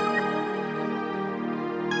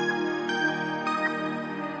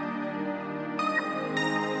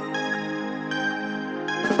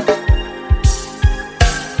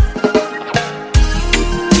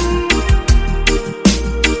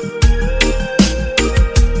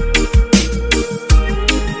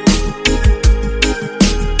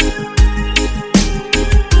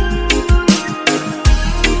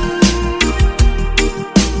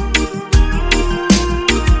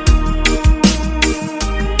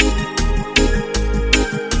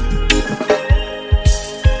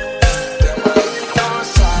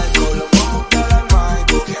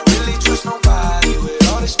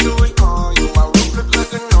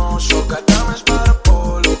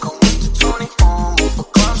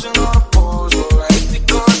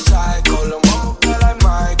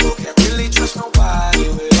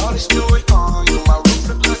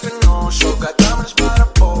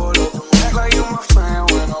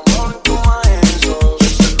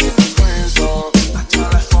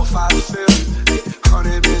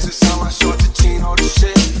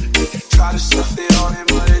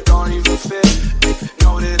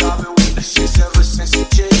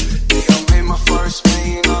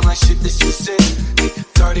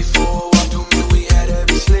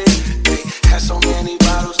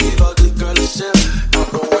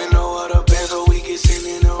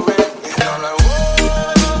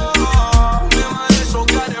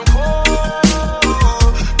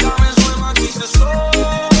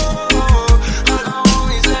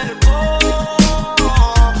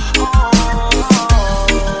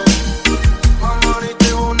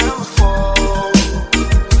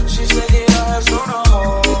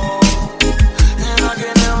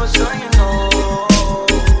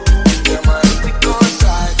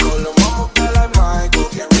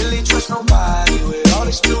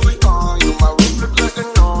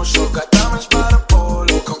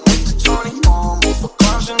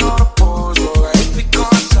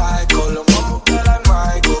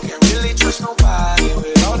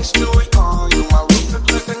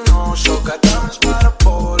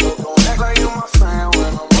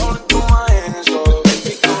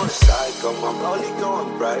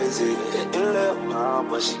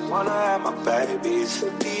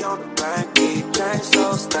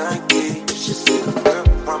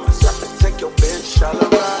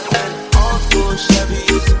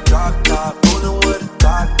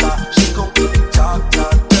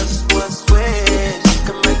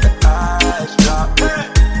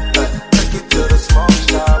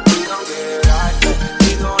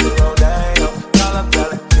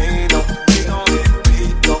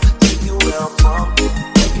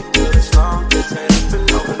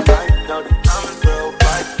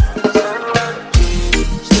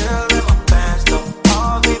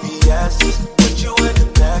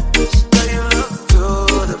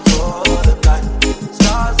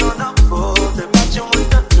 Stars on the pool, they matching with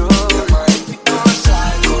the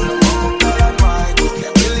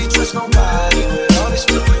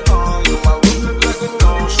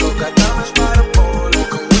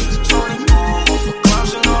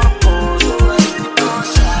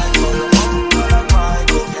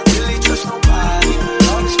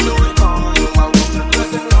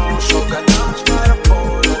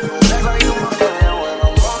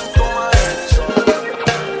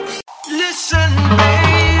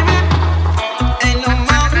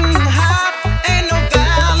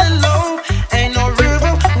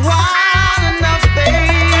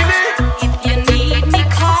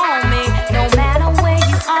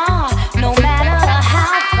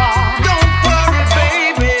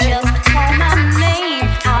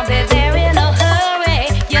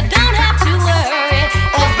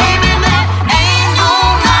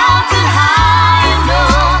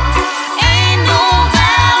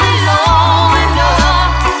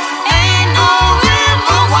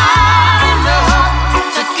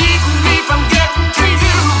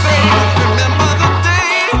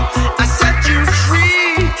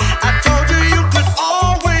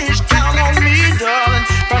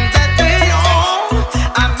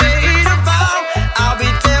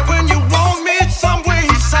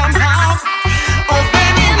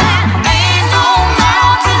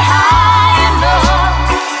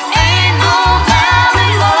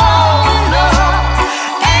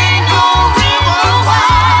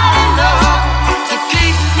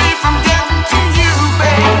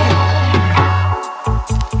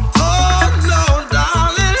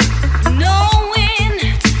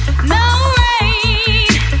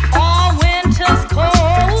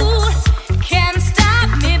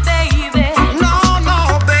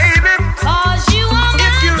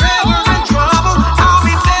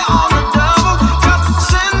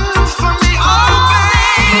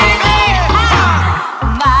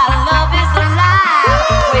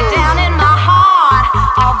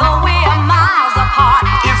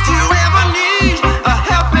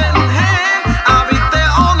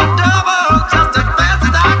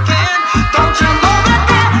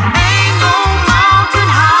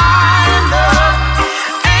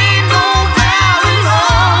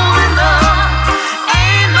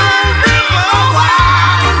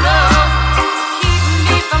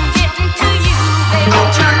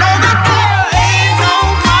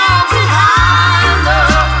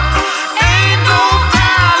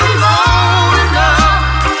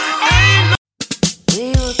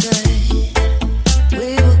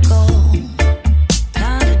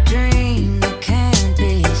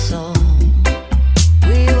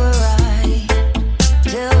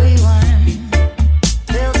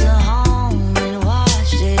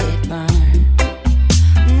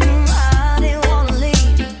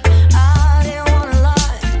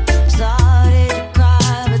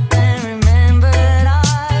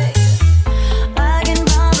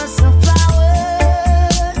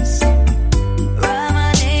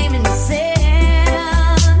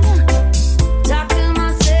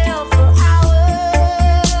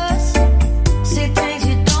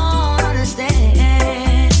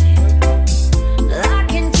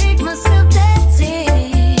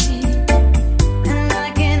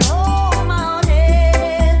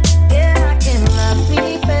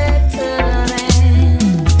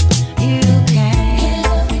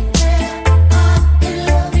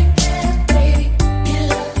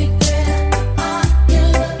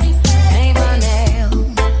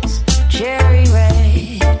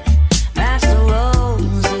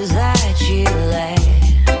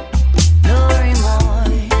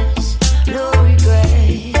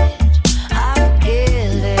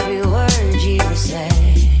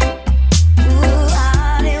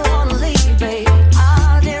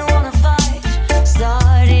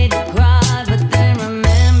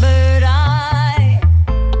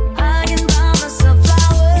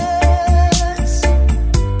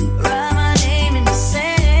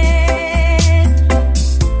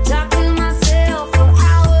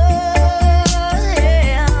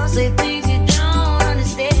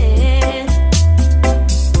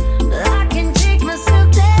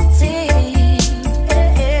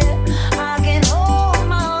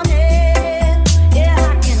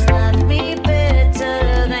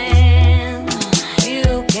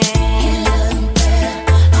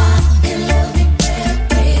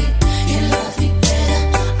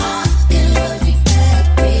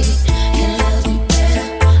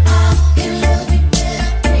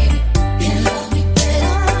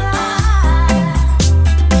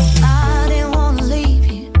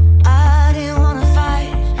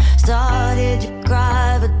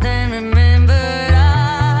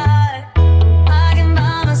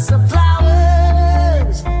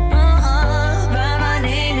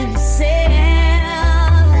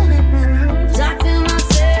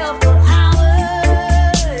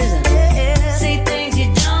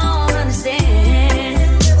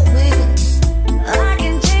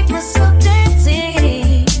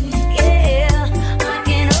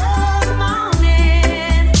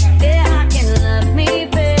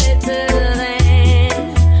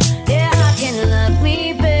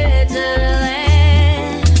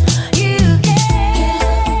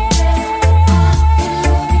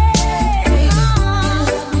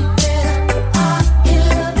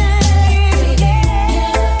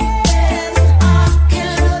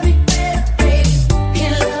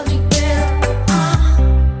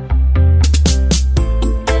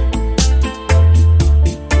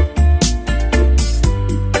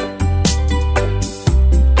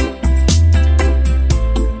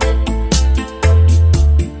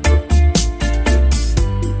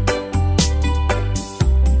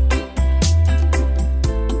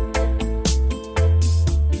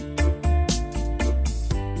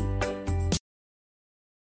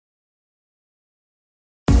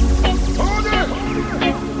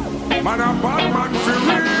and a bad man for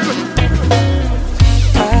real.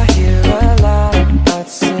 I hear a lot about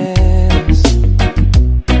sins.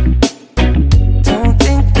 Don't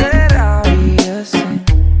think that I'll be a saint,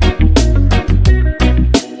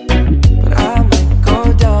 but I might go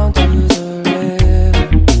down to the river.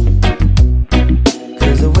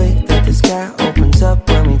 'Cause the way that the sky opens up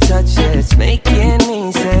when we touch it, it's making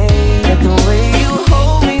me say that the way you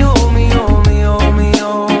hold me, hold me, hold me, hold me,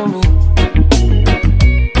 hold me,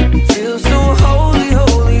 feels so holy,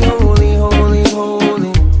 holy, holy, holy,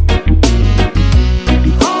 holy.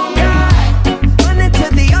 Oh God, running to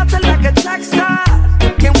the altar like a track star.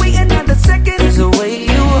 Can't wait another second. 'Cause the way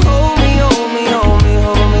you hold me, hold me, hold me,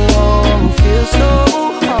 hold me, hold me, feels so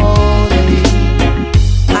holy.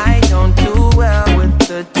 I don't do well with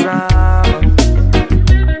the drama,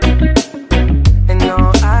 and no,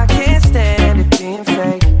 I can't stand it being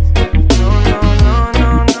fake. No, no, no, no,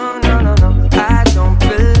 no, no, no, no. I don't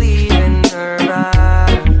believe in nirvana,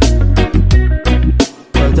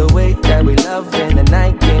 but the way that we love in the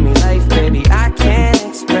night gave me life, baby. I can't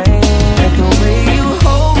explain it. The way you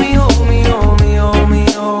hold me, hold me, hold me, hold me,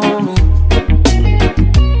 hold me,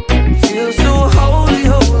 feels so holy,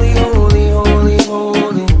 holy, holy, holy,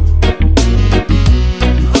 holy.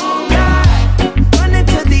 Oh God, running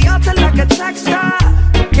to the altar like a track star.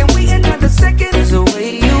 Can we another second? 'Cause the way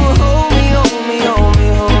you hold me, hold me, hold me,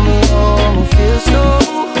 hold me, hold me, feels so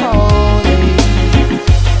holy.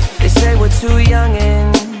 They say we're too young and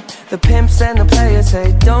the pimps and the players say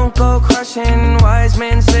don't go crushing. Wise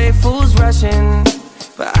men say fools rushing,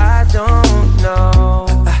 but I don't know.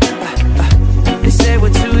 They say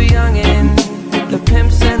we're too young and the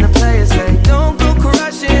pimps and the players say don't go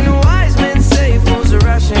crushing. Wise men say fools are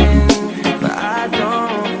rushing, but I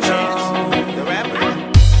don't know.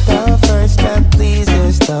 The first that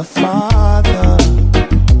pleases the Father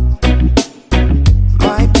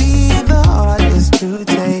might be the hardest to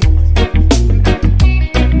take.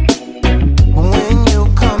 When you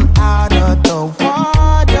come out of the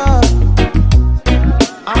water,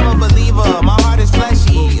 I'm a believer, my heart is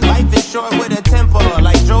fleshy. Life is short with a temper,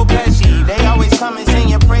 like Joe Pesci. They always come and sing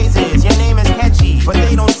your praises, your name is catchy, but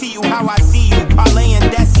they don't see you how I see you. Parlay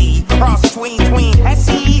and Desi, cross tween,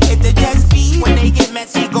 Hesse, hit the jet speed. When they get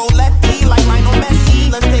messy, go lefty, like Lionel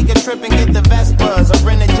Messi. Let's take a trip and get the Vespas, or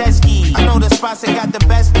rent a jet ski. I know the spots that got the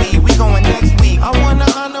best lead, we going next week. I wanna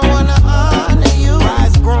honor you.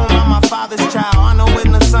 Rise groom, I'm my father's child. I know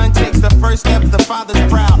when the son takes the first step, the father's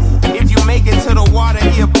proud. If you make it to the water,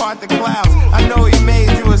 he'll part the clouds. I know he made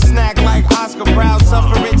you a snack like Oscar Proud.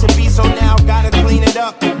 Suffer it to be so now, gotta clean it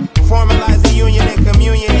up. Formalize the union and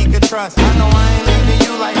communion he could trust. I know I ain't leaving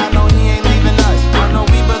you like I know he ain't leaving us. I know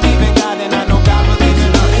we believe in God and I know God believes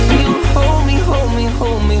in us. You hold me, hold me,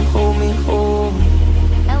 hold me, hold me, hold me.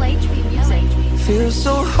 LHV Music. Feel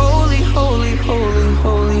so holy, holy, holy,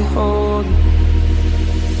 holy, holy.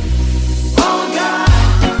 Oh God,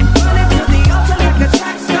 running to the altar like a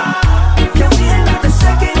track star. Can we another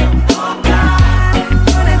second? Oh God,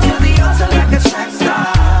 running to the altar like a track star.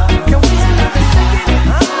 Can we another second?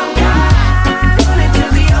 Oh God, running to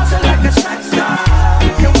the altar like a track star.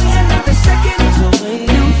 Can we another second? The way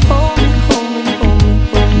you hold me, hold me, hold me,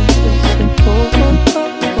 hold me, hold me, hold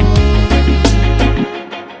me.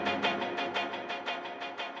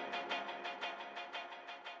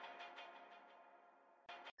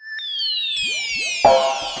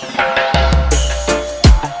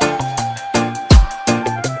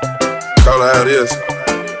 Call it how it is.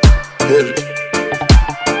 Hit it.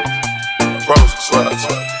 I promise you, swear.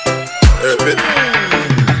 Every bit.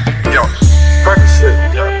 Yo, Percocet,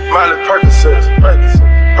 Miley Percocet,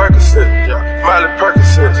 Percocet, Miley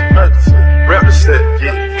Percocet, rep the set,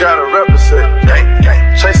 gotta represent,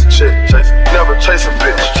 chase a chick, never chase a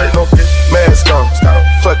bitch, chase no bitch. Mask on,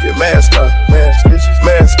 fuck it, mask on, mask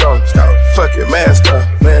on, fuck it, mask on,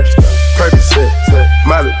 Percocet,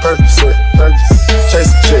 Miley Percocet, chase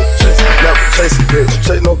a chick, never chase a bitch,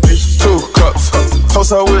 chase no bitch. 2 cups,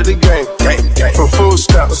 toast out with the gang, from food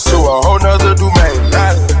stamps to a whole nother domain.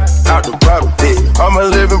 Out the bottle, I'm a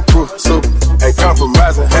living proof, so ain't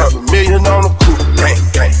compromising. $500,000 on the coupe,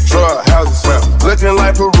 drug houses, looking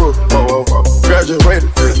like Peru. Graduated,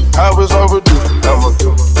 I was overdue. I'm a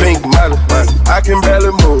pink Molly, I can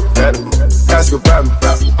barely move. Ask about me,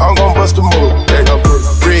 I'm gon' bust a move.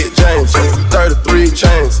 Red James, 33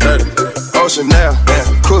 chains, Ocean now,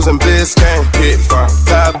 cruising Biscayne, hit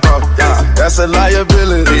top off, that's a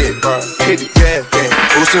liability. Hit the gas,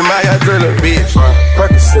 boosting my adrenaline.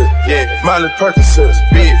 Percocet, Miley Percocet,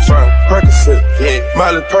 Percocet,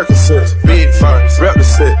 Miley Percocet, rep the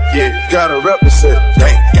set, gotta rep the set.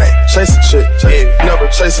 Chase a chick, never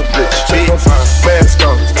chase a bitch. Mask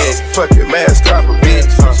on, fuck it, mask on,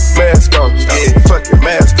 mask on, fuck it,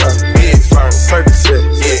 mask on. Percocet,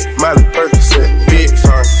 Miley Percocet,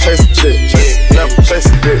 chase a chick, never chase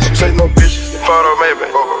a bitch. Chase no bitch. Photo maybe,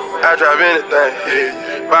 I drive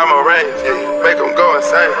anything, buy my range, make them go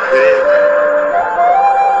insane.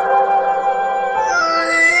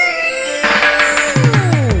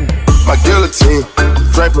 My guillotine,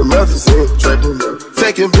 drink promethazine,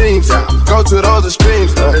 taking beams, go to those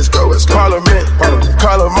extremes. Let's go, it's Parliament,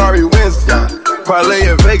 Calamari wins, parlay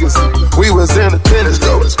in Vegas. We was in attendance,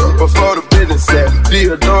 before the business,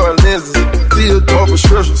 Theodore lenses, Theodore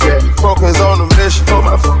prescriptions, focus on the mission, for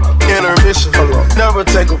my intermission. Never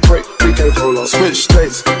take a break, we can't pull on. Switch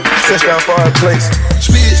states, touchdown for our place.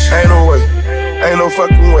 Ain't no way, ain't no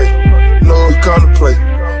fucking way. No, we come to play,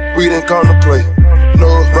 we didn't come to play. No,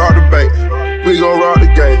 rob the bank, we gon' rob the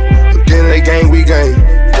game. Again, they gang, we gang.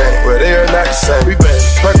 But they are not the same. We bang.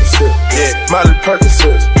 Percocet, Miley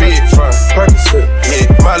Percocet, Percocet,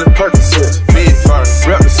 Miley Percocet,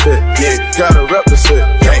 rep the set, gotta rep the set.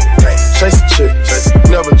 Chase a chick,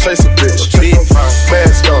 never chase a bitch.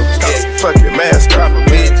 Mask on, fuck it, mask on.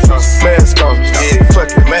 Mask on,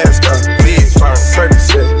 fuck it, mask on.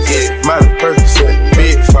 Percocet, Miley Percocet,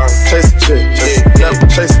 chase a chick, never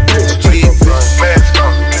chase a bitch. Mask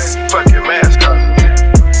on, fuck it, mask on.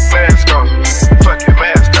 Mask on, fuck it,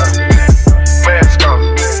 mask on. Mask on,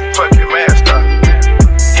 fuck it, mask on.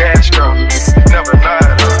 Gas on, never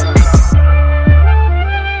lied on.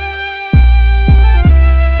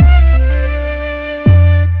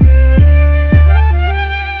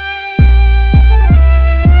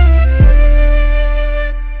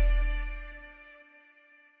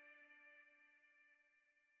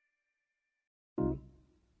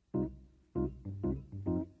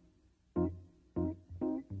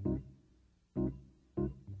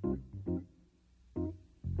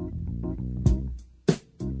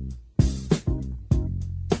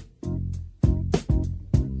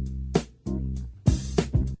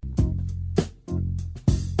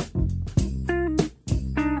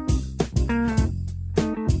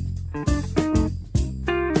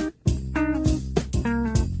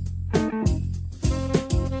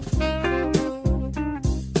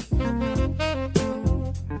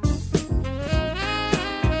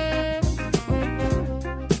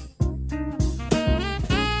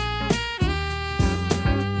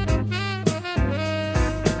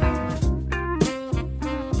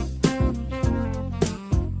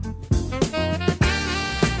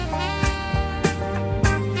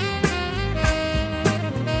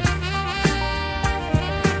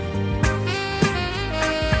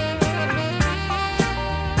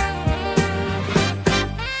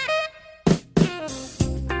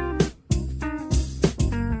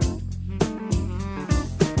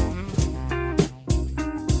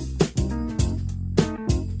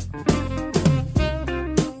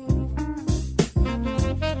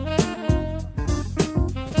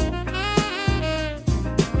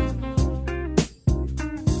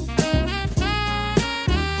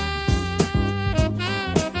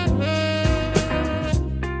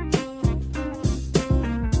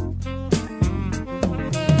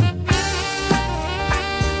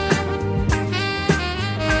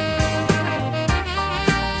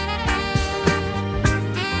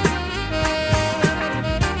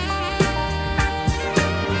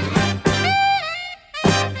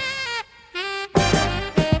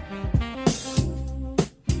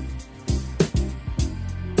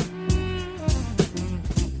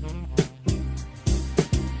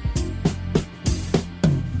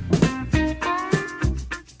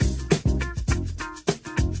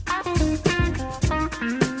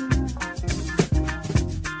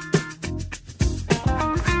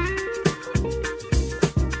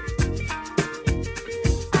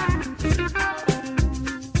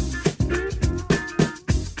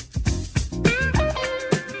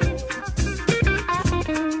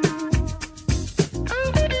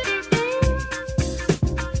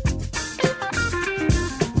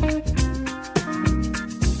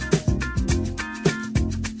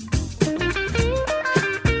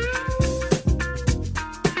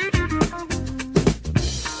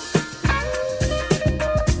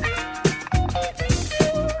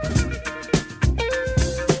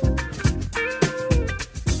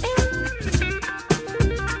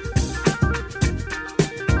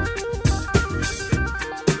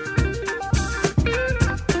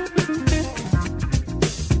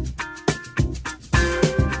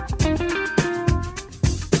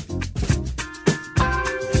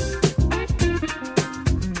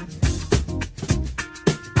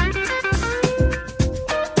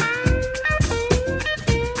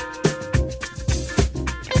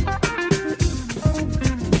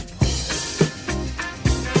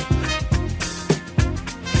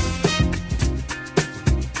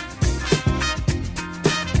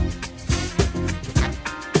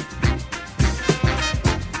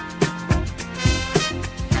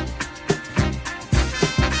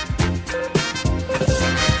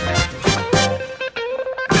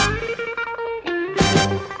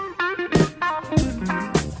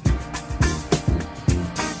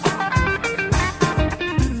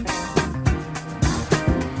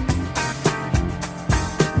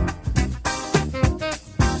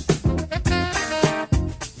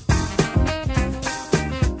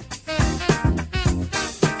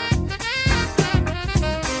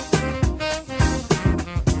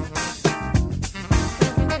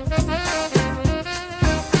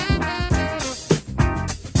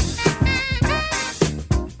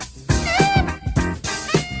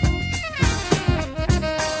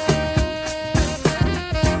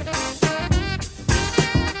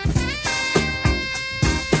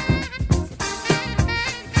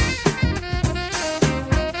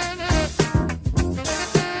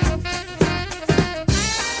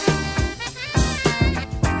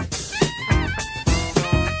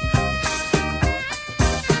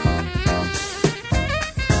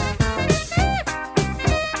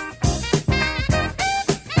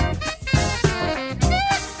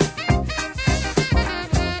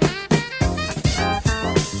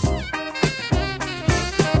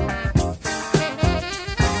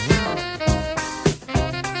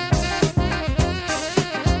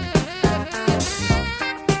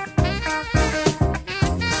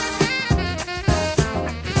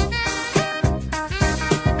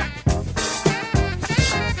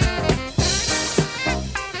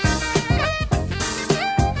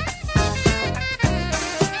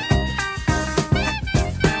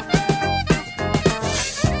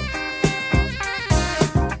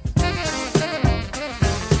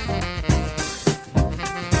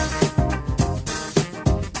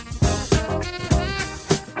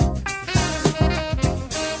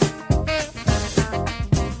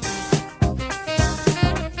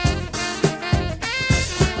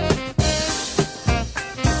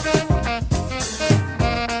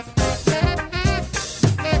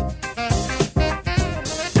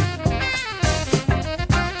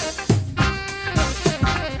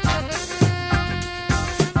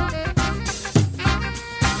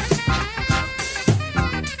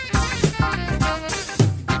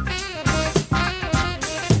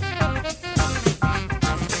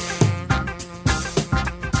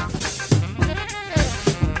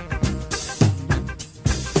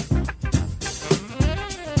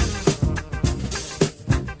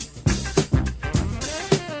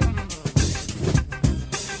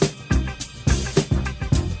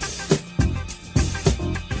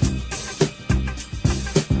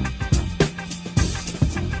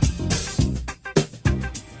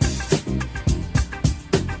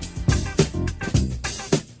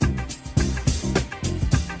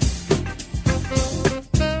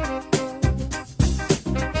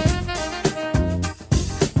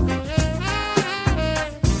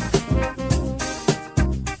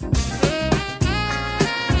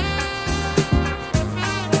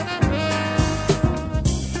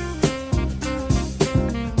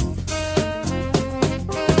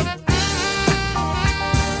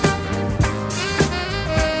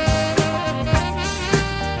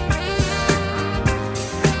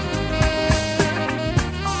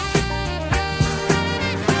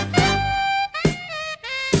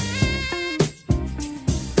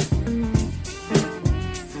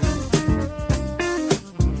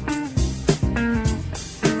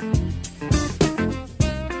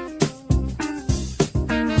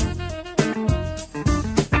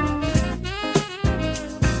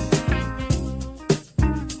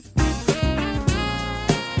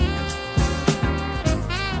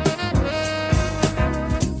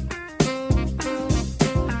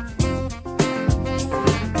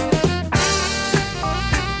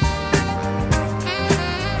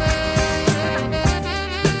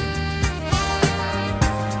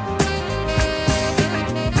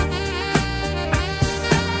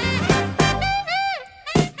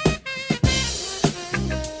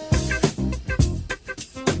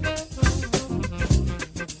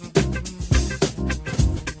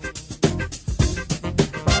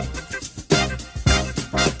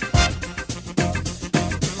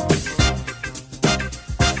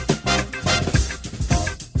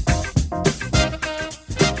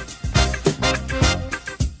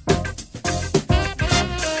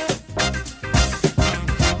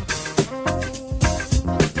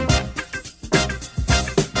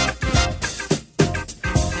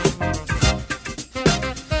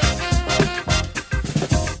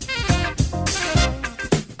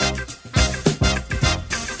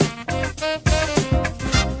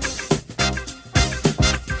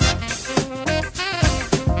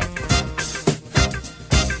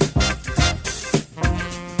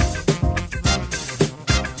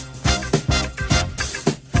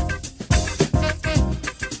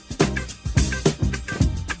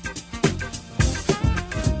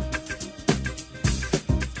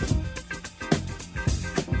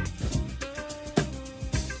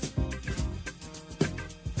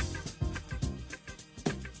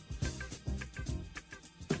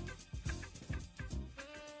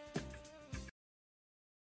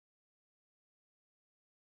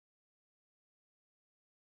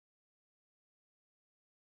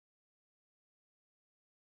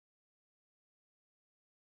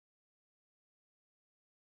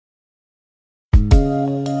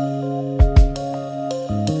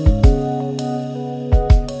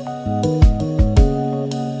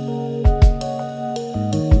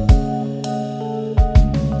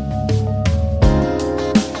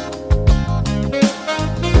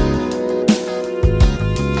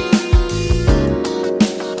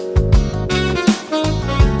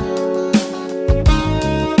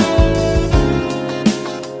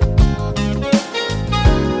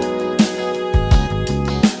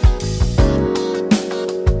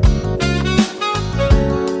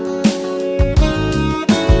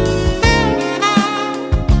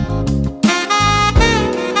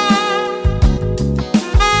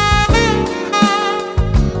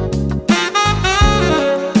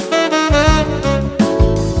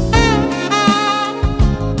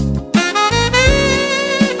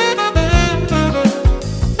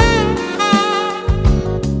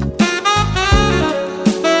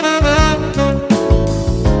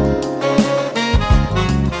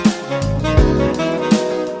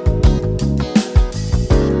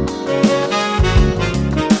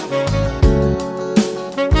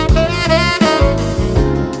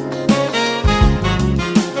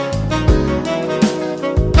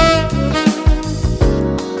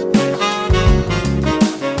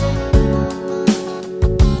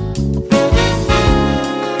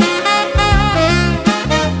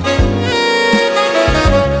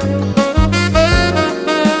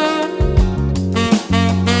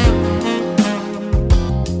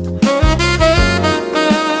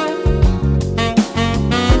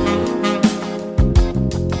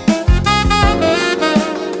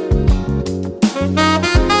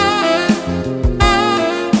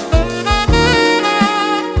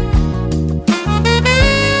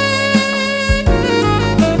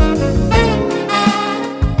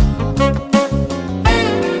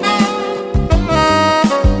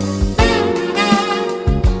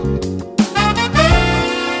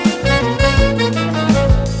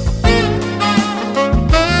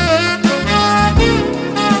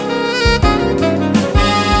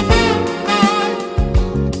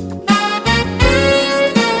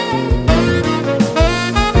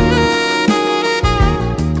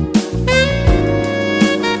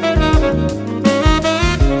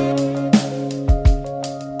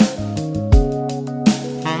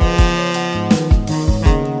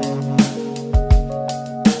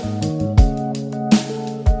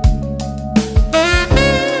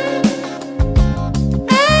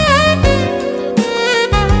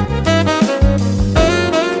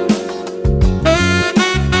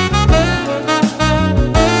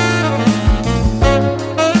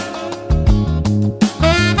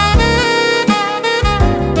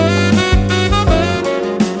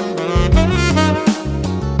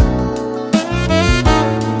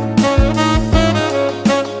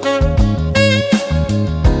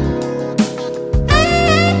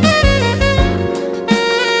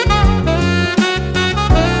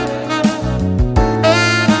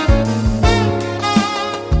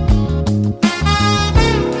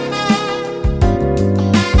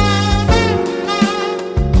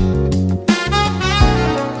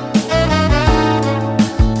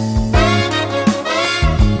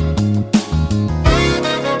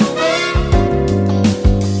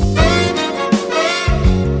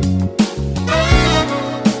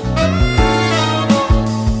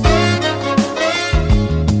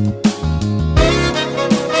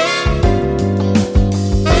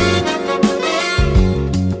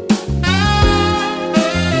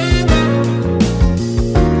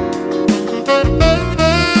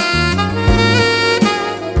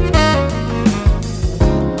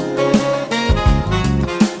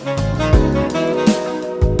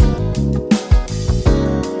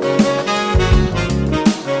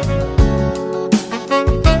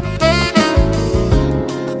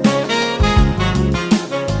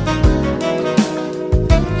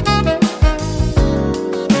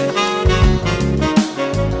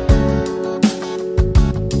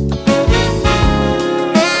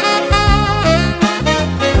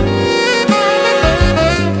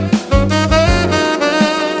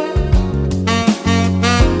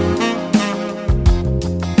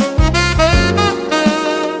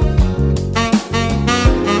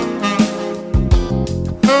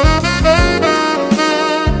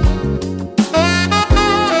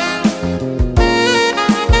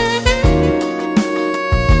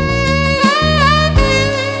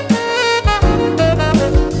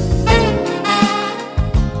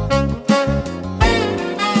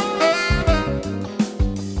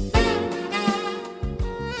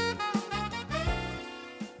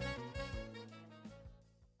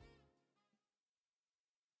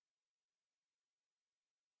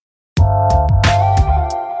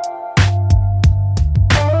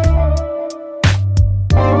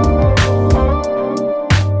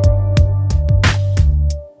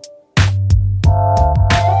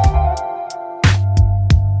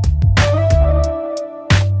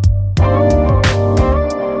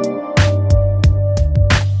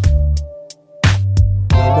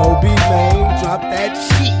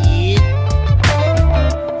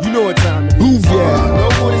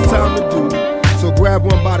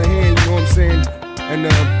 And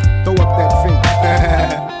throw up that finger.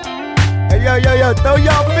 Hey, yo, throw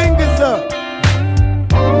y'all fingers up.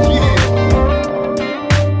 Yeah.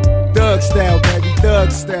 Thug style, baby,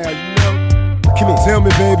 thug style, you know. Come here, tell me,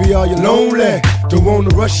 baby, are you lonely? Don't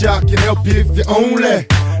wanna rush, I can help you if you only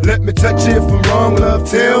let me touch you if I'm wrong, love,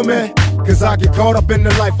 tell me. Cause I get caught up in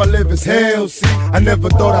the life I live as hell, see. I never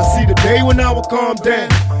thought I'd see the day when I would calm down.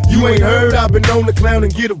 You ain't heard, I've been on the clown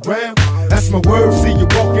and get around. That's my word, see you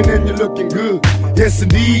walking and you're looking good. Yes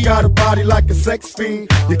indeed, got a body like a sex fiend.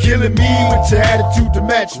 You're killing me with your attitude to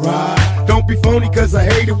match, right? Don't be phony cause I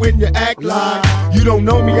hate it when you act like you don't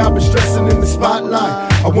know me, I've been stressing in the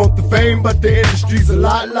spotlight. I want the fame but the industry's a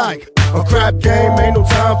lot like a crap game, ain't no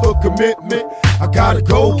time for commitment. I gotta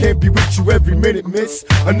go, can't be with you every minute, miss.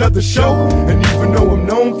 Another show, and even though I'm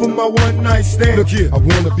known for my one night stand, look here, I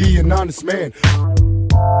wanna be an honest man.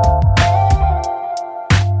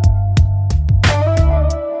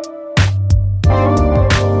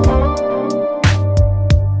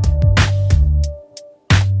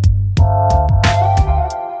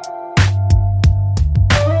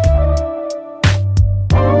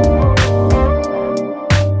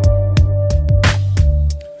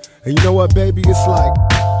 And you know what, baby, it's like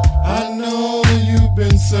I know you've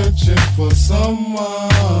been searching for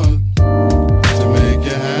someone to make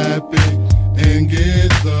you happy and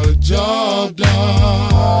get the job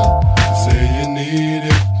done. You say you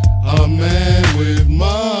needed a man with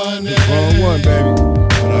money. Wrong one, baby.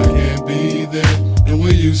 But I can't be there, and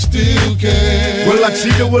will you still care? Will I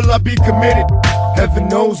cheat or will I be committed? Heaven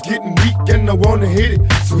knows getting weak and I wanna hit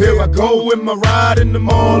it. So here I go in my ride in the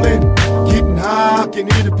morning. Getting high, I can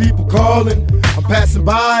hear the people calling. I'm passing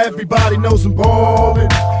by, everybody knows I'm ballin'.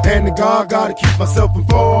 And the God gotta keep myself from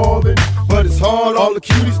falling. But it's hard, all the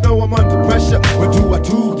cuties know I'm under pressure. What do I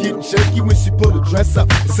do? Getting shaky when she pull the dress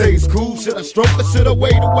up and say it's cool. Should I stroke or should I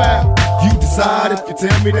wait a while? You decide if you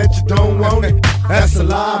tell me that you don't want it. That's a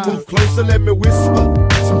lie, move closer, let me whisper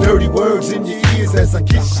some dirty words in your ears as I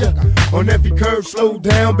kiss you. On every curve, slow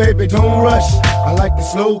down, baby, don't rush. I like it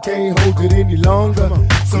slow, can't hold it any longer.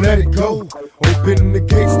 So let it go, open the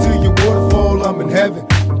gates to your waterfall, I'm in heaven.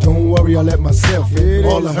 And don't worry, I let myself in.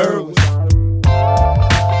 All I heard was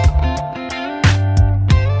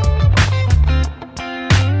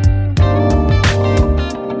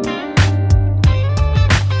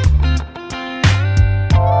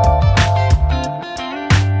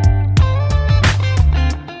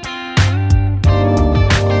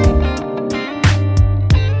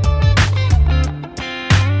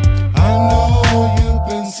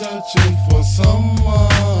searching for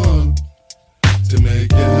someone to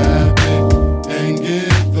make you happy and get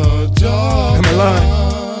the job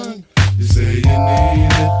done. You say you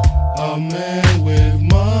needed a man with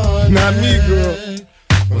money. Not me, girl.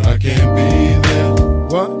 But I can't be there.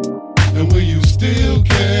 What? And will you still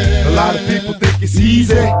care? A lot of people think it's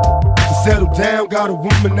easy to settle down. Got a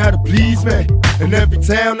woman now to please me. In every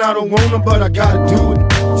town I don't want her, but I gotta do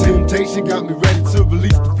it. Temptation got me ready to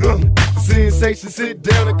release the blunt. Sensation, sit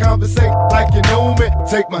down and conversate like you know me.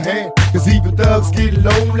 Take my hand, cause even thugs get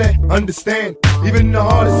lonely. Understand, even the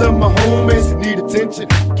hardest of my homies need attention.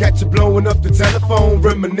 Catch you blowing up the telephone,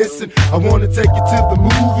 reminiscing. I wanna take you to the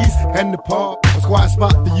movies and the park. A quiet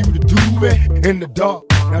spot for you to do me in the dark.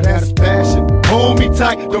 Now that's passion. Hold me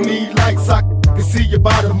tight, don't need lights. I can see you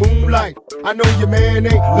by the moonlight. I know your man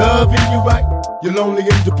ain't loving you right. You're lonely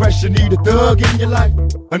in depression, need a thug in your life.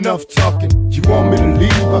 Enough talking, you want me to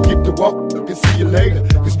leave? I'll get to walk, I can see you later.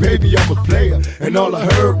 Cause baby, I'm a player, and all I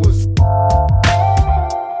heard was